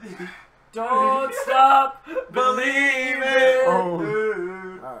 don't stop believing.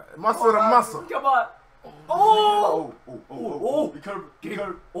 Oh. Muscle to muscle. Come on. Oh, oh, Gabe.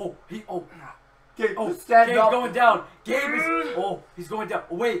 Oh, Gabe, oh, stand Gabe's up. going down. Gabe is. Oh, he's going down.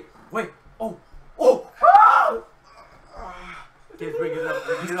 Oh, wait. Oh. Gabe's bringing it up.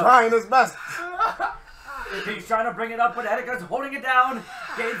 Trying his best. He's trying to bring it up, but Etika's holding it down.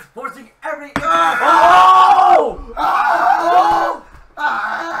 Gabe's forcing every. Oh! Oh!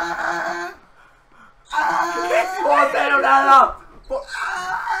 Oh, damn that up.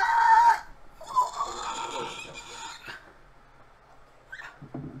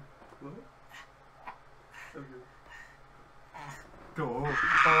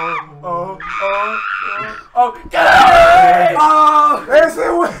 Oh, get it! Oh, That's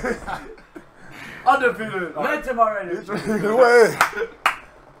it. Way. undefeated. Let him already. Way.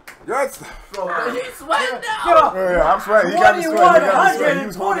 Yes. He's sweating now. Give up. Yeah, I'm sweating. He got me sweating. He got me sweating. He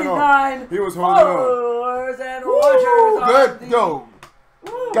was holding on. 2,149 He was holding on. followers and Woo, watchers. good. on Yo.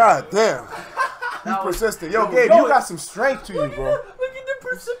 God damn. He's persistent. Yo, Gabe, you got some strength to you, bro. Look at the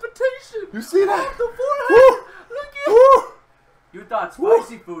precipitation. You see that? The forehead. Woo. Look at Woo. You thought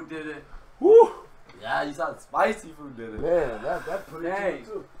spicy food did it. Woo. Yeah, you thought spicy food did it. Yeah, that pretty Dang.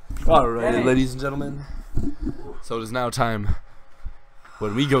 too. Alrighty, Hey. ladies and gentlemen. So it is now time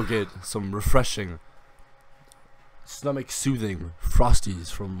when we go get some refreshing, stomach-soothing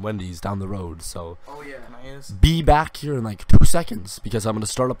Frosties from Wendy's down the road. So Oh, yeah. Can I use? be back here in like 2 seconds because I'm gonna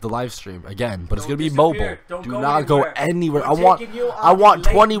start up the live stream again. But it's Don't gonna be disappear. mobile. Don't Do go not go anywhere. anywhere. We're I want taking you on I want late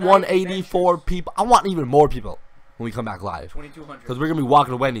night 2184 adventures. people. I want even more people when we come back live. 2,200. Because we're gonna be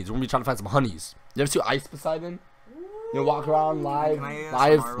walking to Wendy's. We're gonna be trying to find some honeys. You ever see Ice Poseidon? You know, walk around live, Can I,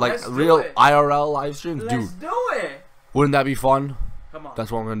 live ASMR? like Let's do real it. IRL live streams, Let's dude. do it. Wouldn't that be fun? Come on. That's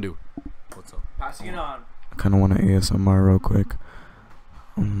what I'm gonna do. What's up? Passing it on. I kind of want to ASMR real quick.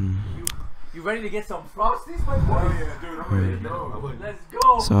 You ready to get some Frosties, my boy? Oh, yeah, dude, I'm ready to go. Let's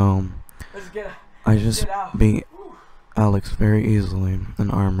go. So, Let's get I just out. beat Alex very easily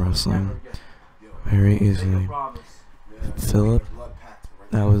in arm wrestling. Very Make a easily. promise. Philip,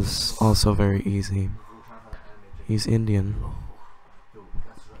 that was also very easy. He's Indian.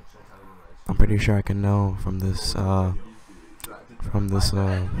 I'm pretty sure I can know from this,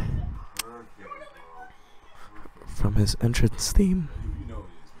 from his entrance theme.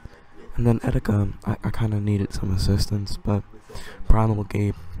 And then Etika, I kind of needed some assistance, but Primal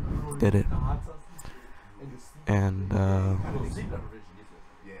Gabe did it. And,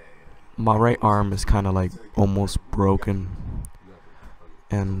 my right arm is kind of like almost broken.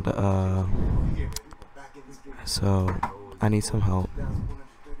 And, so I need some help.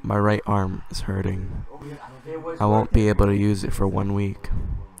 My right arm is hurting. I won't be able to use it for 1 week.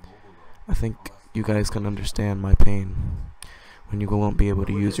 I think you guys can understand my pain when you won't be able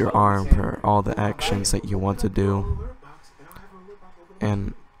to use your arm for all the actions that you want to do.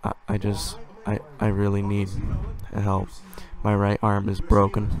 And I really need help. My right arm is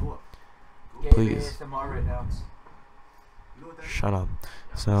broken. Please. Shut up.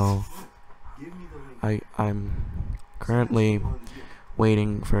 So I'm currently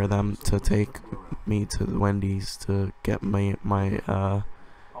waiting for them to take me to Wendy's to get my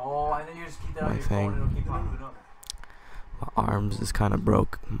Oh, and then you just keep that on my your phone and it'll thing. keep popping up. my arms is kind of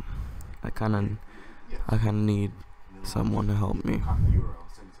broke. I kind of need someone to help me.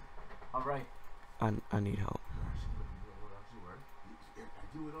 Alright. I need help.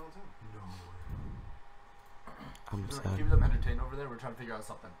 I'm Keep sad. them entertained over there. We're trying to figure out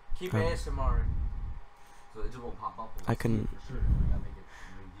something. Keep Um, ASMR. So it just won't pop up. I can- For sure. We gotta make it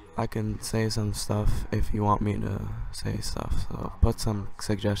a big deal. I can say some stuff if you want me to say stuff. So put some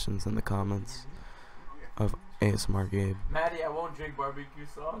suggestions in the comments of ASMR Gabe. Maddie, I won't drink barbecue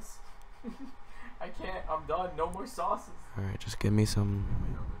sauce. I can't. I'm done. No more sauces. All right, just give me some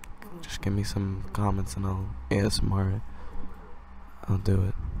comments and I'll ASMR it. I'll do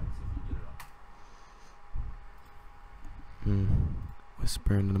it.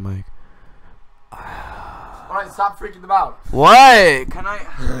 Whisper into the mic. All right, stop freaking them out. What? Can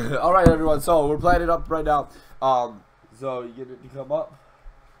I? All right, everyone. So we're playing it up right now. So you get it to come up.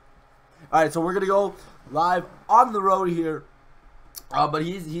 All right, so we're gonna go live on the road here. But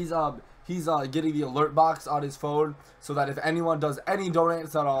he's getting the alert box on his phone so that if anyone does any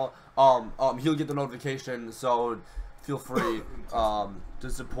donations at all, he'll get the notification. So feel free to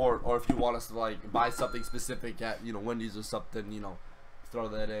support, or if you want us to like buy something specific at Wendy's or something, throw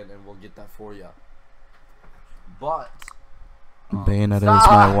that in and we'll get that for you. But Bayonetta is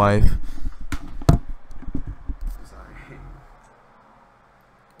my wife. Sorry.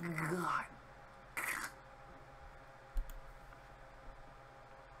 God.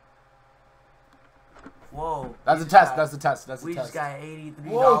 Whoa. that's a test. That's a test. That's a We test. just got $83.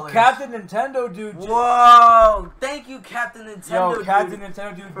 Whoa, Captain Nintendo dude. Whoa! Thank you, Captain Nintendo. Yo, Captain dude.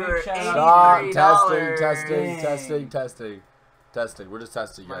 Nintendo dude, for big shout out. Stop. $83. Testing. We're just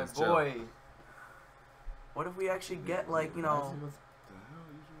testing, My guys. Chill. boy. What if we actually get like alerts?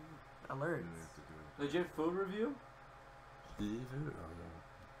 Legit food review?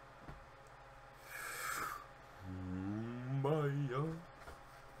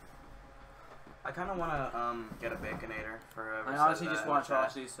 I kind of want to get a baconator for whoever. I said honestly that just in want the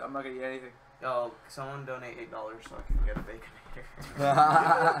chat. sausages. I'm not gonna eat anything. Yo, someone donate $8 so I can get a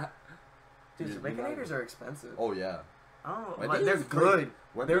baconator. Dude, the baconators are expensive. Oh yeah. I don't know, Wendy's but they're is pretty- good.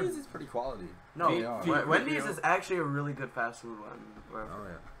 Wendy's is pretty quality. No, Feed- feed Wendy's review. is actually a really good fast food one. Oh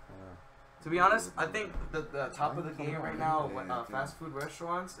yeah. To be honest, I think the top of the game right now, fast food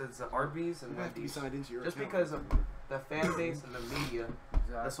restaurants, is Arby's and Wendy's. Just because of the fan base and the media,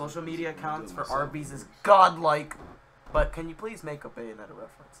 the social media accounts for Arby's is godlike. But can you please make a Bayonetta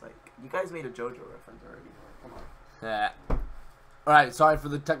reference? Like, you guys made a JoJo reference already. Come on. Yeah. All right. Sorry for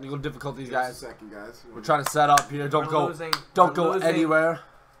the technical difficulties, Just a guys. second, guys. We're trying to set up here. Don't We're go. losing- Don't we're go losing- anywhere.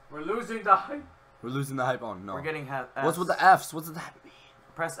 We're losing the hype. We're losing the hype on. No. We're getting F's. What's with the Fs? What's the mean?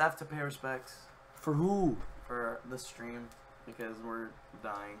 Press F to pay respects For who? for the stream because we're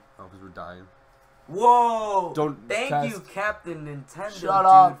dying. Oh, because we're dying. Whoa! Don't Thank test. you, Captain Nintendo, Shut dude,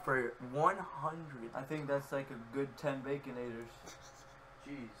 up. for 100. I think that's like a good 10 baconators.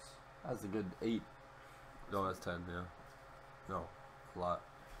 Jeez. That's a good 8. No, that's 10. Yeah. No, a lot.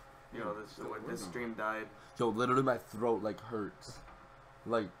 Yo, this stream died. Yo, literally, my throat like hurts.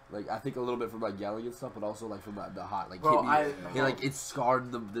 Like I think a little bit from like yelling and stuff, but also like from the hot like Bro, hit me. It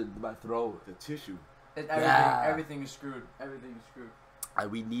scarred my throat. The tissue. Everything is screwed. Everything is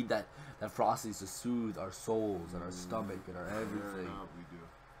screwed. We need that Frosties to soothe our souls and our stomach and our everything. We do.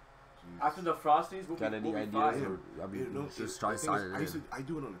 Jeez. After the Frosties, we'll Got be, any we'll be ideas? fine. Or, I mean, No, just try the thing signing is, it in. I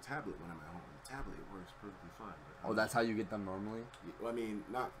do it on a tablet when I'm at home. The tablet it works perfectly fine. But Oh, that's how you get them normally? Well, I mean,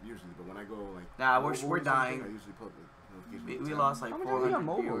 not usually, but when I go like. Nah, we're mobile or something, dying. I usually put the notification. on We the lost tablet. like How many are you on 400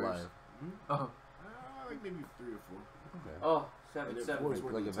 mobile viewers. live? Oh, Like maybe 3 or 4. Okay. oh, And it 7. always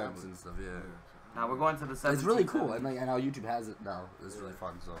works Like on the events tablet. and stuff, yeah. Now we're going to the 17th. It's really cool, and like and how YouTube has it now. It's really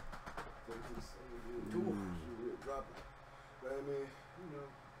fun. So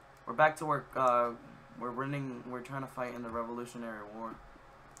We're back to work. We're trying to fight in the Revolutionary War.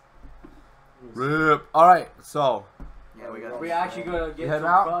 rip. All right, so Yeah, we got. We actually gonna get Head some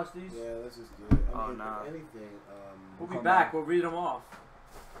out? Frosties. Yeah, let's just do it. Oh, I mean, nah. if anything, We'll be Come back. back. We'll read them off.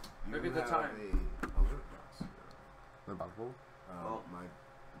 you Look at the have time. a alert box. what about Bowl? Oh. My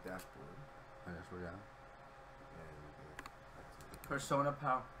dashboard. I guess we're down. And Persona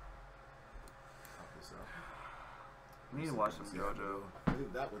Power. pop this up. We need to watch some Yeah, JoJo. I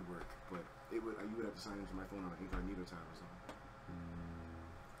think that would work, but you would have to sign into my phone on an incognito tab or something.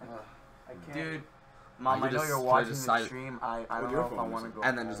 I can't. Dude, Mom, I I could know just- you're can I watching just the sign- stream. I don't your know if I phone want to is- go.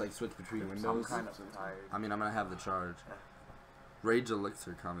 And then just like switch between I'm windows. kind of tired. I mean, I'm gonna have the charge. Rage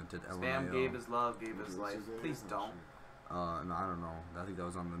Elixir commented. Spam LMAO. gave his love, gave his life. Please don't. No, I don't know. I think that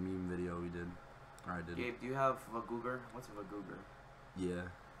was on the meme video we did. Or I did. Gabe, do you have Vagooger? What's a Vagooger? Yeah.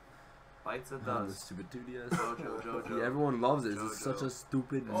 Bites of The dust. stupid 2DS. Jojo, Jojo. Yeah, everyone loves it. It's JoJo. such a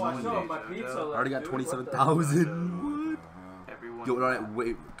stupid Oh, I meme. saw my JoJo. pizza. I already got dude. 27,000. Everyone. Yo, alright,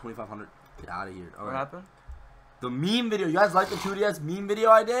 wait, 2,500. Get out of here. What Alright. happened? The meme video. You guys like the 2DS meme video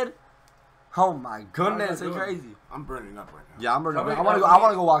I did? Oh my goodness, How you it's doing? crazy. I'm burning up right now. Yeah, I'm burning. Are we- I want to go. are I we-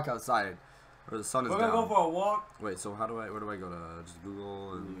 want to go walk outside, where the sun is We're down. gonna go for a walk. Wait, so how do I? Where do I go to? Just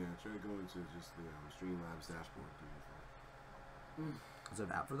Google and. Yeah, try to go into just the Streamlabs dashboard. Is there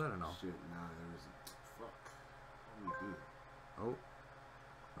an app for that or no? Shit, nah, there isn't. Fuck. What do we do? Oh.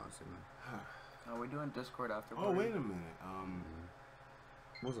 No, it's in there. Are we doing Discord after? Oh, wait a minute.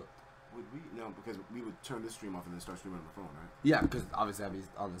 What's up? Would we? No, because we would turn this stream off and then start streaming on the phone, right? Yeah, because obviously I'd be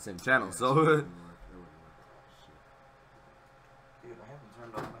on the same channel, Yeah, so. that wouldn't work. That wouldn't work. Shit. Dude, I haven't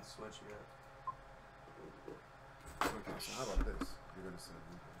turned on my Switch yet. Okay, so how about this? You're gonna send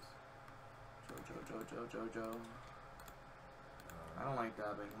me this. Joe. I don't like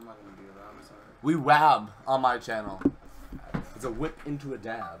dabbing. I'm not gonna do that. I'm sorry. We wab on my channel. It's a whip into a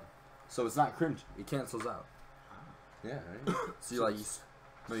dab, so it's not cringe. It cancels out. Yeah, right. So you like,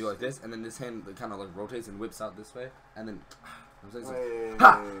 you like this, and then this hand kind of like rotates and whips out this way, and then. I'm saying, Hey.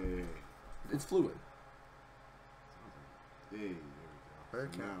 Ha! It's fluid. Hey, there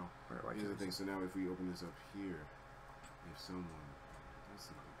we go. Okay. So now, here's the thing. So now, if we open this up here, if someone, let's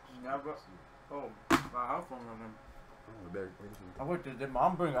see. Yeah, but- Oh, my house phone on him. Oh, I wait, did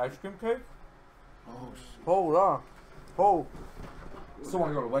mom bring ice cream cake? Oh shit. Hold on. Hold. Still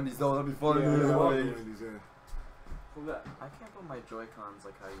want to go to Wendy's though. That'd be funny. Yeah, yeah, Like- yeah. Who's that? I can't put my Joy-Cons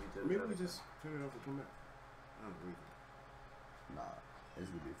like how you did. Maybe the we other just turn it off and come back. I don't believe it. Nah, it's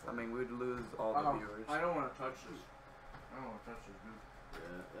gonna be time. I fun. mean, we'd lose all the viewers. I don't want to touch this. I don't want to touch this,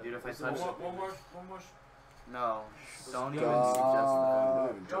 dude. Dude, if I It's touch almost- it- One more. No, don't even Stop. suggest I that. don't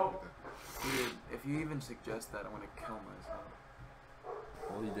even joke with that. Dude, if you even suggest that, I'm gonna kill myself.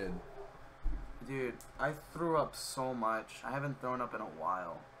 Well, he did. Dude, I threw up so much. I haven't thrown up in a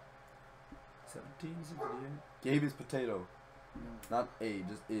while. 17, 68. Gabe is potato. Not A,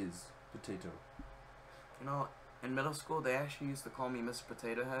 just is potato. You know, in middle school, they actually used to call me Mr.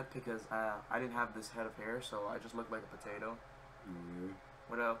 Potato Head because I didn't have this head of hair, so I just looked like a potato. Really?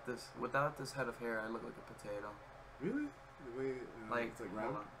 Without this head of hair, I look like a potato. Really? The way, Like, it's like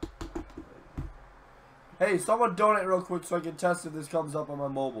hold round? on. Hey, someone donate real quick so I can test if this comes up on my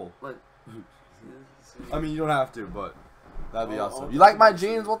mobile. Look. I mean, you don't have to, but that'd be Oh, awesome. oh, You like my oh,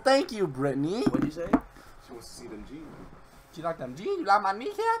 jeans? Well, thank you, Brittany. What'd you say? She wants to see them jeans. You like them jeans? You like my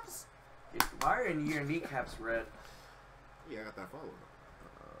kneecaps? Dude, why are your kneecaps red? Yeah, I got that follow.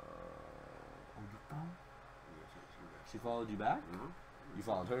 She followed you back? You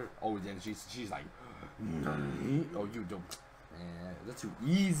followed her? Oh, then she's like, oh, you don't. Man, that's too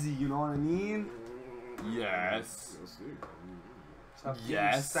easy, you know what I mean? Yes. You'll see. Stop being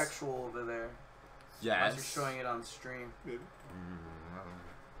Yes. sexual over there. Unless Yes. you're showing it on stream.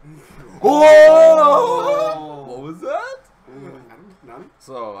 Oh! What was that? None?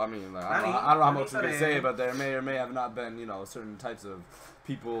 So, I mean, like, Nani? I don't know how much we Nani can today. say, but there may or may have not been, you know, certain types of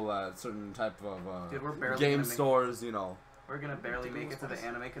people at certain type of Dude, we're barely game gonna make- stores, you know. We're gonna barely make it to the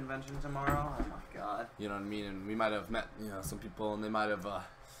anime convention tomorrow. Oh my god. You know what I mean? And we might have met, you know, some people, and they might have,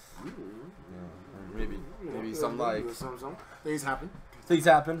 you know, maybe some like Some things happen. things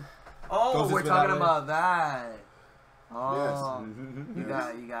happen. Oh, Goes we're this talking without about that. Oh,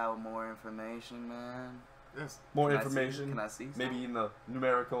 Yes. you got more information, man. Yes. More Can I see- information. Can I see? Some? Maybe in the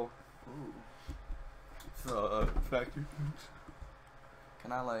numerical Ooh. factor.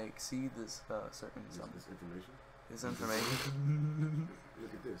 Can I like see this certain This something? information. This information.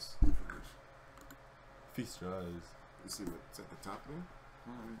 Look at this. Feast your eyes. You see what's at the top there?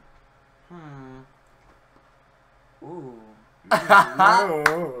 Ooh.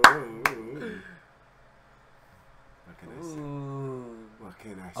 What can I say? Ooh. What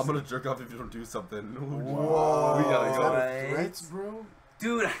can I say? I'm gonna jerk off if you don't do something. Whoa. We gotta Is go. that a threat, bro?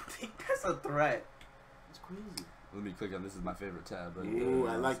 Dude, I think that's a threat. It's crazy. Let me click on this. Is my favorite tab. Right Ooh,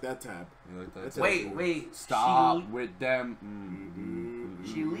 there. I like that tab. You like that? That's tab? Wait, Wait. Stop She, with them.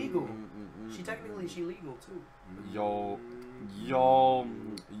 She legal. She technically legal too. Yo. Whoa,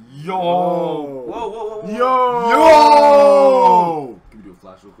 Yo. whoa, whoa, whoa. Yo. Can we do a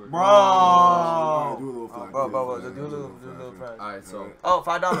flash real quick? Alright, do a little flag. Bro, do do a little flag. Alright, so. Oh,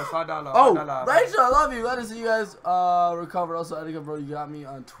 $5, $5. Oh, $5. Rachel, I love you. Glad to see you guys recover. Also, Etika, bro, you got me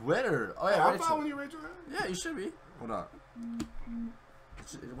on Twitter. Oh, yeah, I'm Rachel. following you, Rachel. Yeah, you should be. Hold on.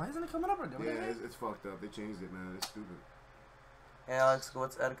 Why isn't it coming up right now? Yeah, it's fucked up. They changed it, man. It's stupid. Hey, Alex,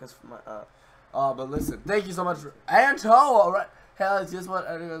 what's Etika's? But listen, thank you so much for Anto. All right, hell, it's just what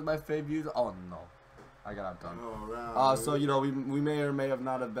Etika's my favorite user. Oh no, I got outdone. Alright. So you know, we may or may have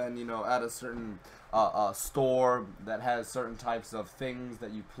not have been, you know, at a certain store that has certain types of things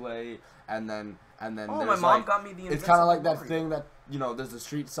that you play, and then Oh, there's my mom like, got me the. it's kind of like that Invincible thing that, you know, there's a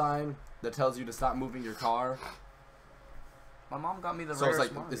street sign that tells you to stop moving your car. My mom got me the So it's rarest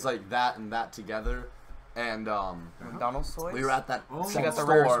like Mario. it's like that and that together, and McDonald's toys. we were at that She said got the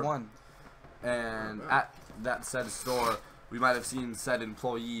rarest store, one. and at that said store, we might have seen said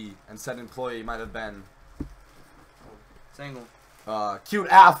employee, and said employee might have been Single. cute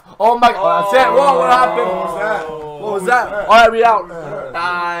Af. Oh my God, that's it. Whoa, what happened? What was that? What was that? All right, we out.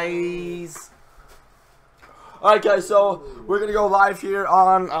 Nice. All right, guys. So we're gonna go live here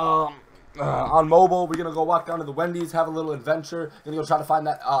on mobile. We're gonna go walk down to the Wendy's, have a little adventure. Gonna go try to find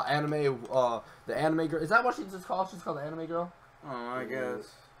that anime, the anime girl. Is that what she's called? She's called the anime girl. Oh, I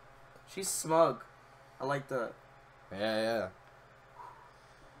guess. She's smug. I like that. Yeah.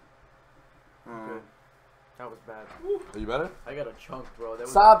 That was bad. Are you better? I got a chunk, bro. That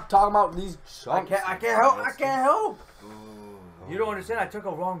was Stop talking about these I chunks. can't help. I can't help. You don't understand. I took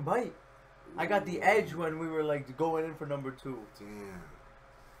a wrong bite. I got the edge when we were like going in for number 2. Damn.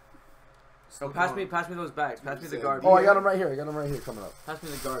 So pass me those bags. Pass me the garbage. Oh, I got them right here. Coming up. Pass me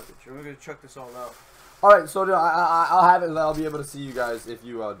the garbage. We're gonna chuck this all out. All right, so I'll have it, and I'll be able to see you guys if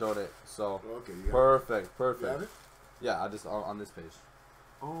you donate. So Okay, you got perfect. it. You got it? Yeah, I just on this page.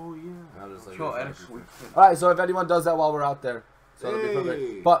 Oh, yeah. I'll just like, Sure, all right, so if anyone does that while we're out there, so it'll be Hey.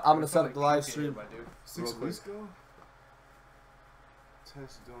 perfect. But I'm gonna set up the live stream. 6 Real weeks ago?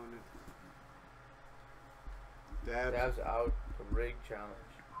 Test doing it. Dabs out the rig challenge.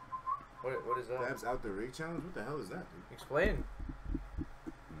 What is that? Dabs out the rig challenge? What the hell is that, dude? Explain.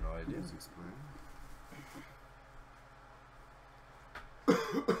 No idea. Please explain.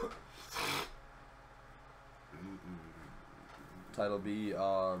 Title be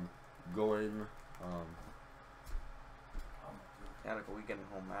going Yeah, like we getting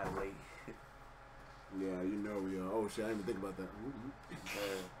home mad late. Yeah, you know we are. Oh shit, I didn't even think about that.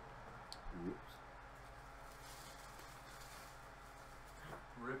 Whoops.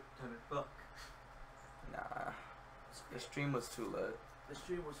 Rip to the fuck. Nah, the stream was too lit. The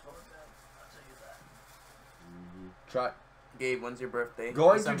stream was fun, man. I'll tell you that. try Gabe, when's your birthday?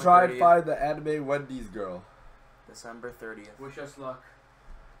 going December to try and 30th. find the anime Wendy's girl. December 30th. Wish us luck.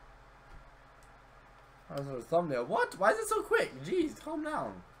 That's a thumbnail. What? Why is it so quick? Jeez, calm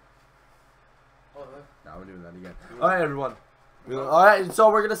down. Oh, Now we're doing that again. All right, everyone. All right, so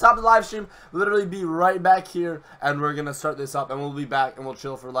we're gonna stop the live stream. Literally, be right back here, and we're gonna start this up, and we'll be back, and we'll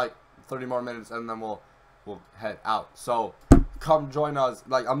chill for like 30 more minutes, and then we'll head out. So come join us.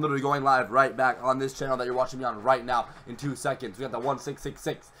 Like, I'm literally going live right back on this channel that you're watching me on right now in 2 seconds. We got the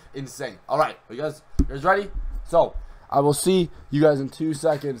 1666. Insane. All right, you guys ready? So I will see you guys in 2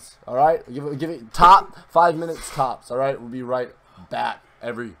 seconds. All right, give it top 5 minutes tops. All right, we'll be right back,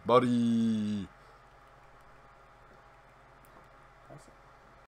 everybody.